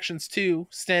of Us Factions 2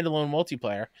 standalone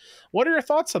multiplayer. What are your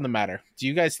thoughts on the matter? Do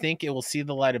you guys think it will see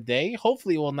the light of day?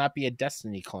 Hopefully it will not be a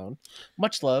Destiny clone.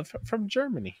 Much love from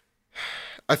Germany.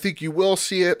 I think you will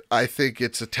see it. I think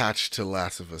it's attached to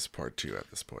Last of Us Part 2 at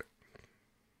this point.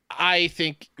 I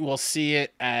think we'll see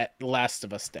it at Last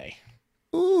of Us Day.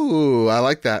 Ooh, I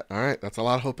like that. All right, that's a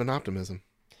lot of hope and optimism.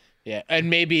 Yeah, and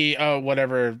maybe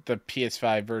whatever the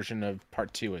PS5 version of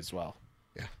Part 2 as well.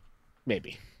 Yeah.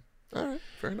 Maybe. All right,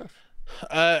 fair enough.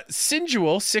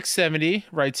 Sinjual670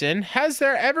 writes in, has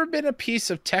there ever been a piece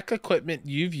of tech equipment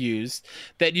you've used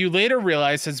that you later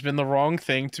realize has been the wrong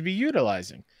thing to be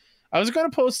utilizing? I was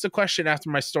going to post a question after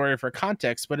my story for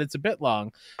context, but it's a bit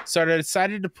long, so I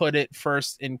decided to put it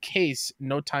first in case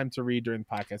no time to read during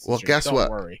the podcast. Well, guess what?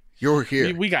 Don't worry. You're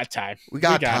here. We got time. We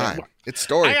got time. It's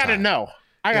story time.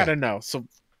 I gotta know. So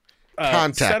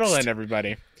settle in,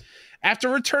 everybody. After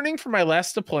returning from my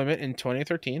last deployment in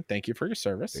 2013, thank you for your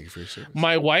service. Thank you for your service.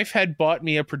 My wife had bought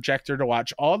me a projector to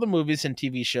watch all the movies and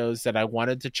TV shows that I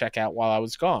wanted to check out while I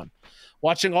was gone.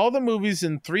 Watching all the movies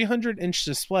in 300-inch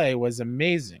display was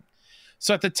amazing.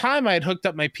 So at the time, I had hooked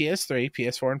up my PS3,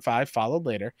 PS4, and 5, followed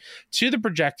later, to the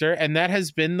projector, and that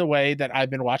has been the way that I've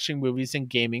been watching movies and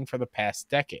gaming for the past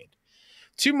decade.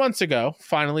 2 months ago,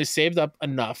 finally saved up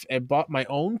enough and bought my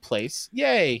own place.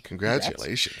 Yay!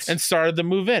 Congratulations. And started the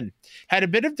move in. Had a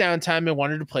bit of downtime and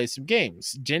wanted to play some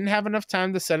games. Didn't have enough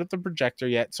time to set up the projector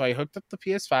yet, so I hooked up the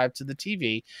PS5 to the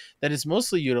TV that is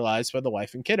mostly utilized by the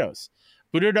wife and kiddos.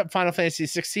 Booted up Final Fantasy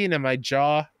 16 and my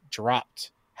jaw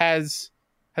dropped. Has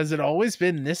it always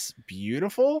been this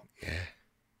beautiful? Yeah.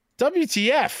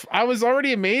 WTF. I was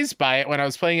already amazed by it when I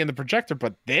was playing in the projector,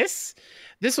 but this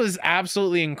was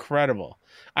absolutely incredible.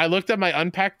 I looked at my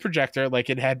unpacked projector like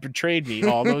it had betrayed me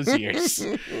all those years.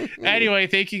 Anyway,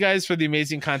 thank you guys for the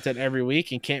amazing content every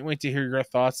week and can't wait to hear your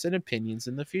thoughts and opinions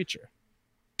in the future.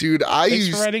 Dude, Thanks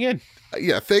for writing in.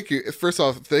 Yeah, thank you. First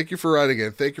off, thank you for writing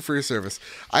in. Thank you for your service.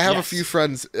 I have a few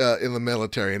friends in the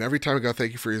military, and every time I go,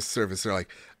 thank you for your service, they're like,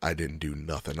 I didn't do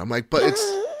nothing. I'm like, but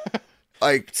it's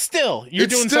like... Still, you're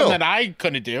doing something that I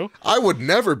couldn't do. I would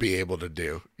never be able to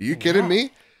do. You kidding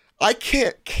me? I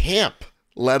can't camp,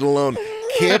 let alone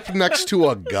camp next to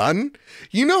a gun.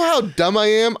 You know how dumb I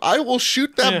am? I will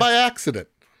shoot that by accident.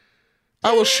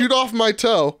 I will shoot off my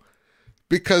toe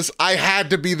because I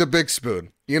had to be the big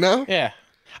spoon. You know? Yeah.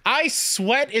 I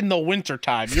sweat in the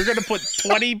wintertime. You're going to put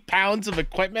 20 pounds of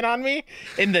equipment on me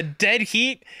in the dead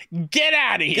heat? Get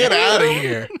out of here. Get out of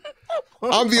here.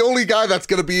 I'm the only guy that's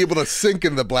going to be able to sink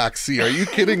in the Black Sea. Are you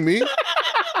kidding me?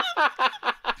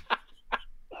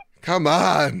 Come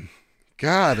on.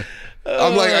 God.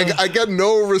 I'm like, I got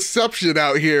no reception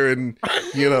out here in,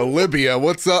 Libya.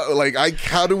 What's up? Like,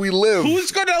 how do we live?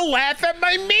 Who's going to laugh at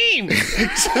my meme?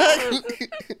 Exactly.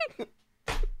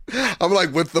 I'm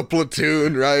like with the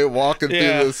platoon, right? Walking through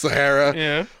the Sahara.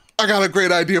 Yeah. I got a great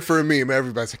idea for a meme.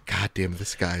 Everybody's like, God damn,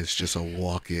 this guy is just a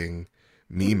walking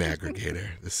meme aggregator.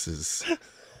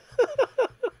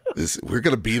 We're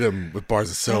going to beat him with bars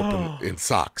of soap and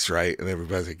socks, right? And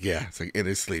everybody's like, yeah. It's like in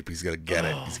his sleep, he's going to get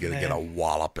it. He's going to get a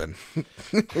walloping.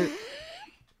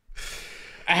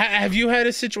 Have you had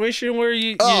a situation where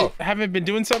you haven't been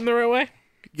doing something the right way?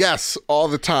 Yes, all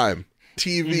the time.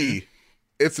 TV.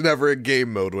 It's never in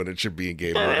game mode when it should be in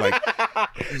game mode. Like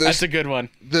that's a good one.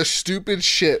 The stupid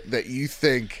shit that you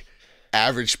think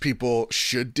average people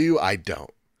should do, I don't.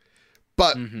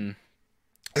 But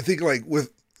I think like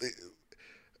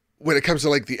when it comes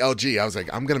to like the LG, I was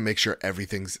like, I'm gonna make sure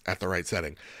everything's at the right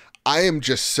setting. I am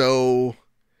just annoyed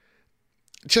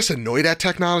at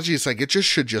technology. It's like it just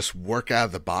should just work out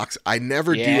of the box. I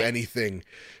never do anything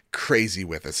crazy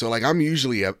with it. So like I'm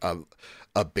usually a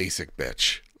basic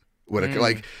bitch. When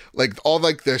it, like all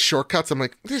like the shortcuts, I'm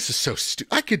like, this is so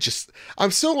stupid.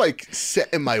 I'm so like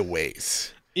set in my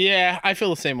ways. Yeah, I feel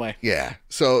the same way. Yeah.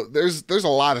 So there's a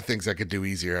lot of things I could do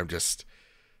easier. I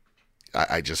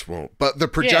just won't. But the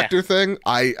projector thing,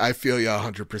 I feel you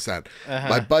 100%.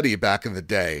 My buddy back in the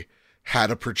day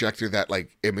had a projector that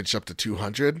like imaged up to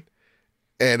 200.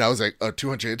 And I was like,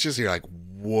 200 inches? And you're like,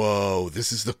 whoa,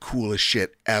 this is the coolest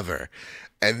shit ever.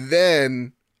 And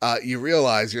then you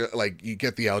realize you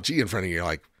get the LG in front of you. You're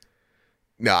like,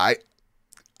 no,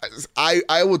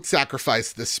 I would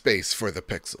sacrifice the space for the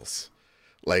pixels,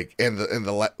 like and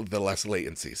the less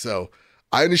latency. So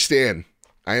I understand,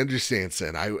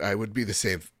 Sin. I would be the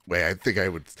same way. I think I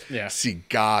would see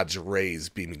God's rays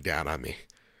beaming down on me.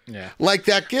 Yeah, like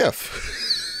that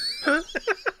GIF.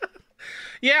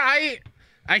 Yeah,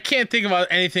 I can't think about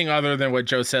anything other than what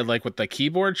Joe said, like with the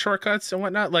keyboard shortcuts and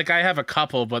whatnot. Like I have a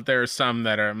couple, but there are some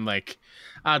that I'm like,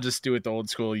 I'll just do it the old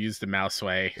school, use the mouse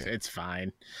way. Yeah. It's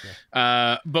fine.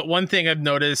 Yeah. But one thing I've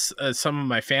noticed some of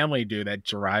my family do that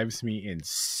drives me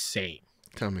insane.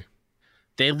 Tell me.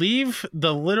 They leave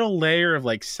the little layer of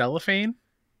like cellophane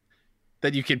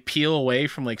that you could peel away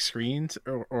from like screens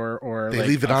or they like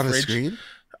leave it on fridge. a screen?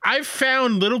 I've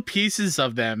found little pieces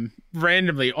of them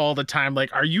randomly all the time.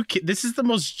 Like, are you kidding? This is the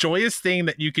most joyous thing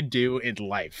that you could do in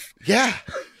life. Yeah.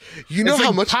 You know it's how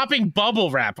like much popping bubble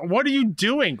wrap. What are you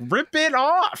doing? Rip it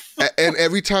off. And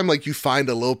every time like you find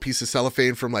a little piece of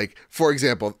cellophane from like, for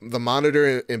example, the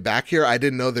monitor in back here, I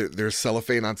didn't know that there's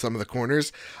cellophane on some of the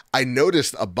corners. I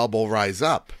noticed a bubble rise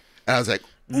up and I was like,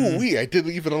 ooh wee, I did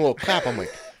leave it a little clap. I'm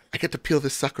like, I get to peel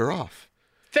this sucker off.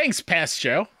 Thanks, Past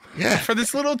Joe. Yeah. For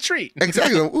this little treat.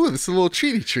 Exactly. Ooh, this is a little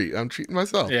treat. I'm treating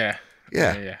myself. Yeah.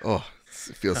 Oh,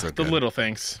 it feels so good. The little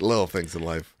things. Little things in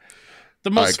life.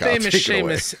 The most famous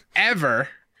Seamus ever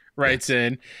writes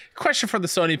in, question for the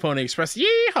Sony Pony Express.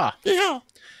 Yeehaw. Yeah.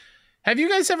 Have you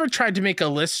guys ever tried to make a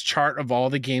list chart of all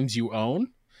the games you own?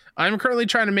 I'm currently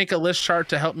trying to make a list chart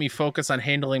to help me focus on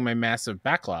handling my massive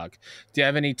backlog. Do you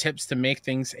have any tips to make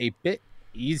things a bit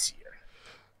easier?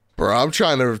 Bro, I'm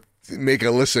trying to make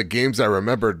a list of games I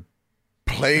remembered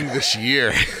playing this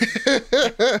year.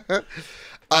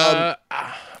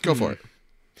 Go for it.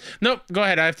 Nope, go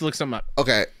ahead. I have to look something up.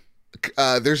 Okay.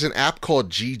 There's an app called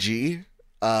GG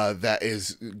that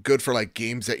is good for like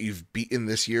games that you've beaten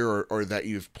this year or that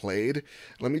you've played.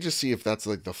 Let me just see if that's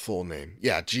like the full name.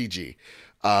 Yeah, GG.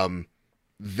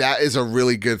 That is a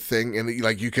really good thing. And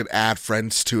like you can add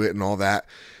friends to it and all that.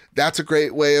 That's a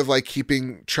great way of like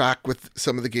keeping track with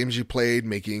some of the games you played,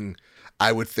 making,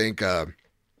 I would think, a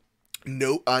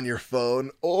note on your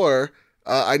phone. Or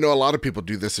I know a lot of people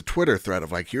do this, a Twitter thread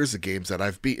of like, here's the games that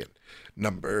I've beaten.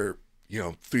 Number,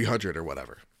 300 or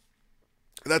whatever.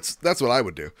 That's what I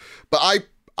would do. But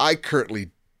I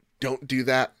currently don't do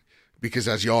that because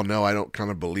as you all know, I don't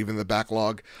kind of believe in the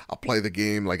backlog. I'll play the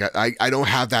game. Like I don't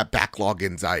have that backlog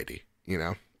anxiety,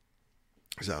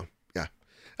 So.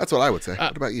 That's what I would say.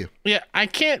 What about you? Yeah, I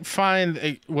can't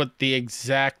find what the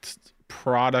exact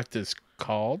product is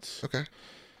called. Okay.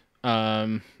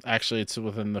 Actually, it's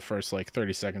within the first like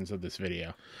 30 seconds of this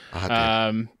video.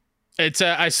 It's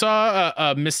I saw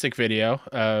a Mystic video,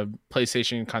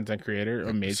 PlayStation content creator,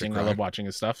 amazing. I love watching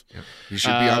his stuff. Yeah. You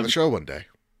should be on the show one day.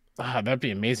 That'd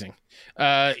be amazing.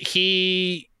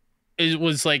 He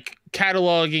was like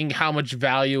cataloging how much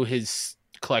value his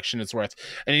collection is worth,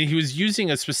 and he was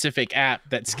using a specific app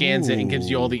that scans it and gives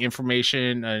you all the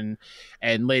information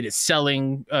and latest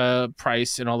selling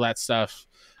price and all that stuff.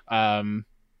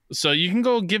 So you can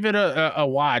go give it a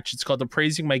watch. It's called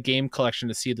Appraising My Game Collection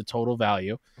to see the total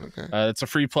value. Okay. It's a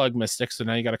free plug, Mystic, so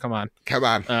now you got to come on. Come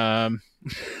on,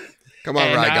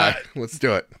 Rye Guy. Let's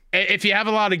do it. If you have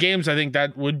a lot of games, I think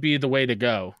that would be the way to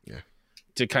go. Yeah.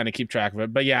 To kind of keep track of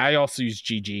it. But yeah, I also use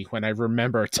GG when I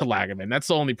remember to lag them in. That's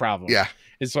the only problem. Yeah.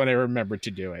 It's when I remember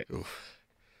to do it. Oof.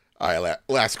 All right,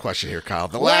 last question here, Kyle.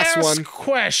 The last one.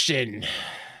 Question.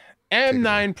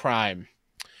 M9 Prime.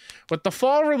 With the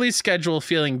fall release schedule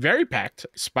feeling very packed,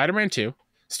 Spider-Man 2,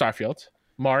 Starfield,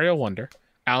 Mario Wonder,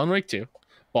 Alan Wake 2,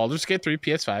 Baldur's Gate 3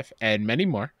 PS5, and many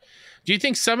more, Do you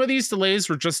think some of these delays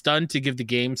were just done to give the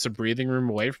game some breathing room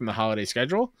away from the holiday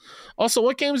schedule? Also,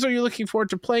 what games are you looking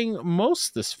forward to playing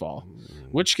most this fall?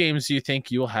 Which games do you think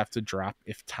you'll have to drop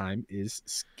if time is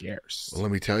scarce? Well,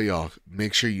 let me tell y'all,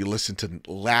 make sure you listen to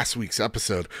last week's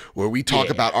episode where we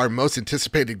talk about our most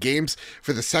anticipated games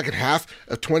for the second half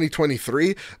of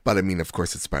 2023. But I mean, of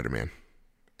course, it's Spider-Man.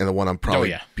 And the one I'm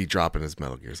probably be dropping is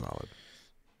Metal Gear Solid.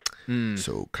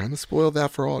 So kind of spoil that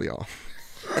for all y'all.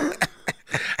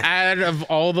 Out of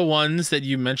all the ones that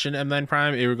you mentioned, M9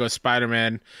 Prime, it would go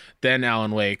Spider-Man, then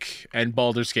Alan Wake, and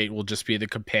Baldur's Gate will just be the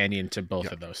companion to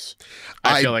both of those.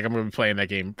 I feel like I'm going to be playing that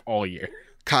game all year.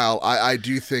 Kyle, I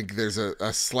do think there's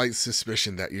a slight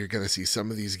suspicion that you're going to see some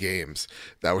of these games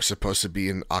that were supposed to be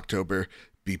in October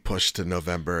be pushed to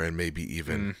November and maybe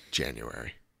even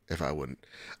January. If I wouldn't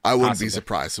be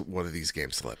surprised if one of these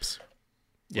games slips.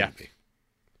 Yeah.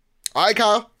 All right,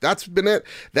 Kyle, that's been it.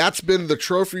 That's been the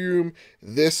Trophy Room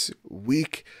this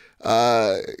week.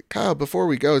 Kyle, before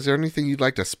we go, is there anything you'd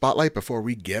like to spotlight before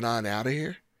we get on out of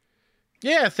here?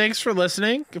 Yeah, thanks for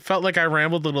listening. It felt like I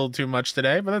rambled a little too much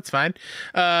today, but that's fine.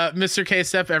 Mr.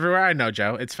 K-Step everywhere. I know,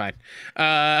 Joe. It's fine.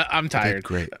 I'm tired.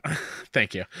 Great.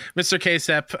 Thank you. Mr.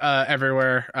 K-Step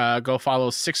everywhere. Go follow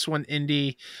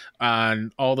 61indie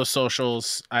on all the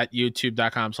socials at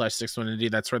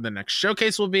youtube.com/61indie. That's where the next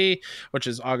showcase will be, which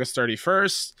is August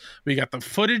 31st. We got the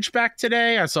footage back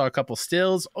today. I saw a couple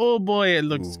stills. Oh boy, it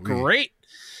looks great.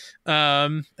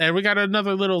 And we got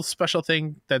another little special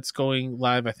thing that's going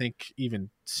live, I think even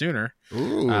sooner.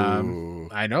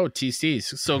 I know,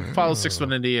 TCs. So follow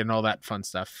 61indie and all that fun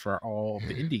stuff for all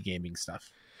the indie gaming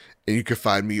stuff. And you can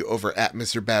find me over at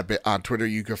Mr. Badbit on Twitter.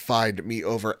 You can find me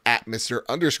over at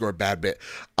Mr._Badbit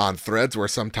on Threads, where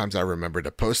sometimes I remember to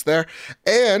post there.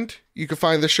 And you can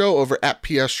find the show over at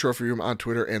PS Trophy Room on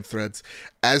Twitter and Threads,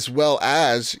 as well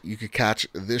as you can catch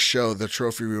this show, The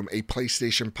Trophy Room, a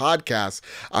PlayStation podcast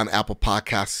on Apple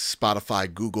Podcasts,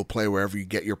 Spotify, Google Play, wherever you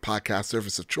get your podcast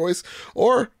service of choice,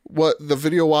 or what the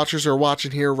video watchers are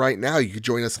watching here right now. You can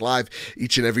join us live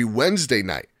each and every Wednesday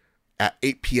night at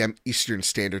 8 p.m. Eastern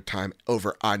Standard Time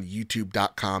over on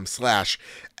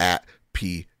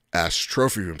youtube.com/@PS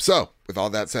Trophy Room. So, with all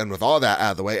that said, and with all that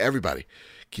out of the way, everybody,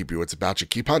 keep your wits about you,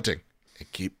 keep hunting,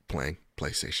 and keep playing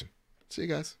PlayStation. See you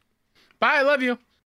guys. Bye, I love you.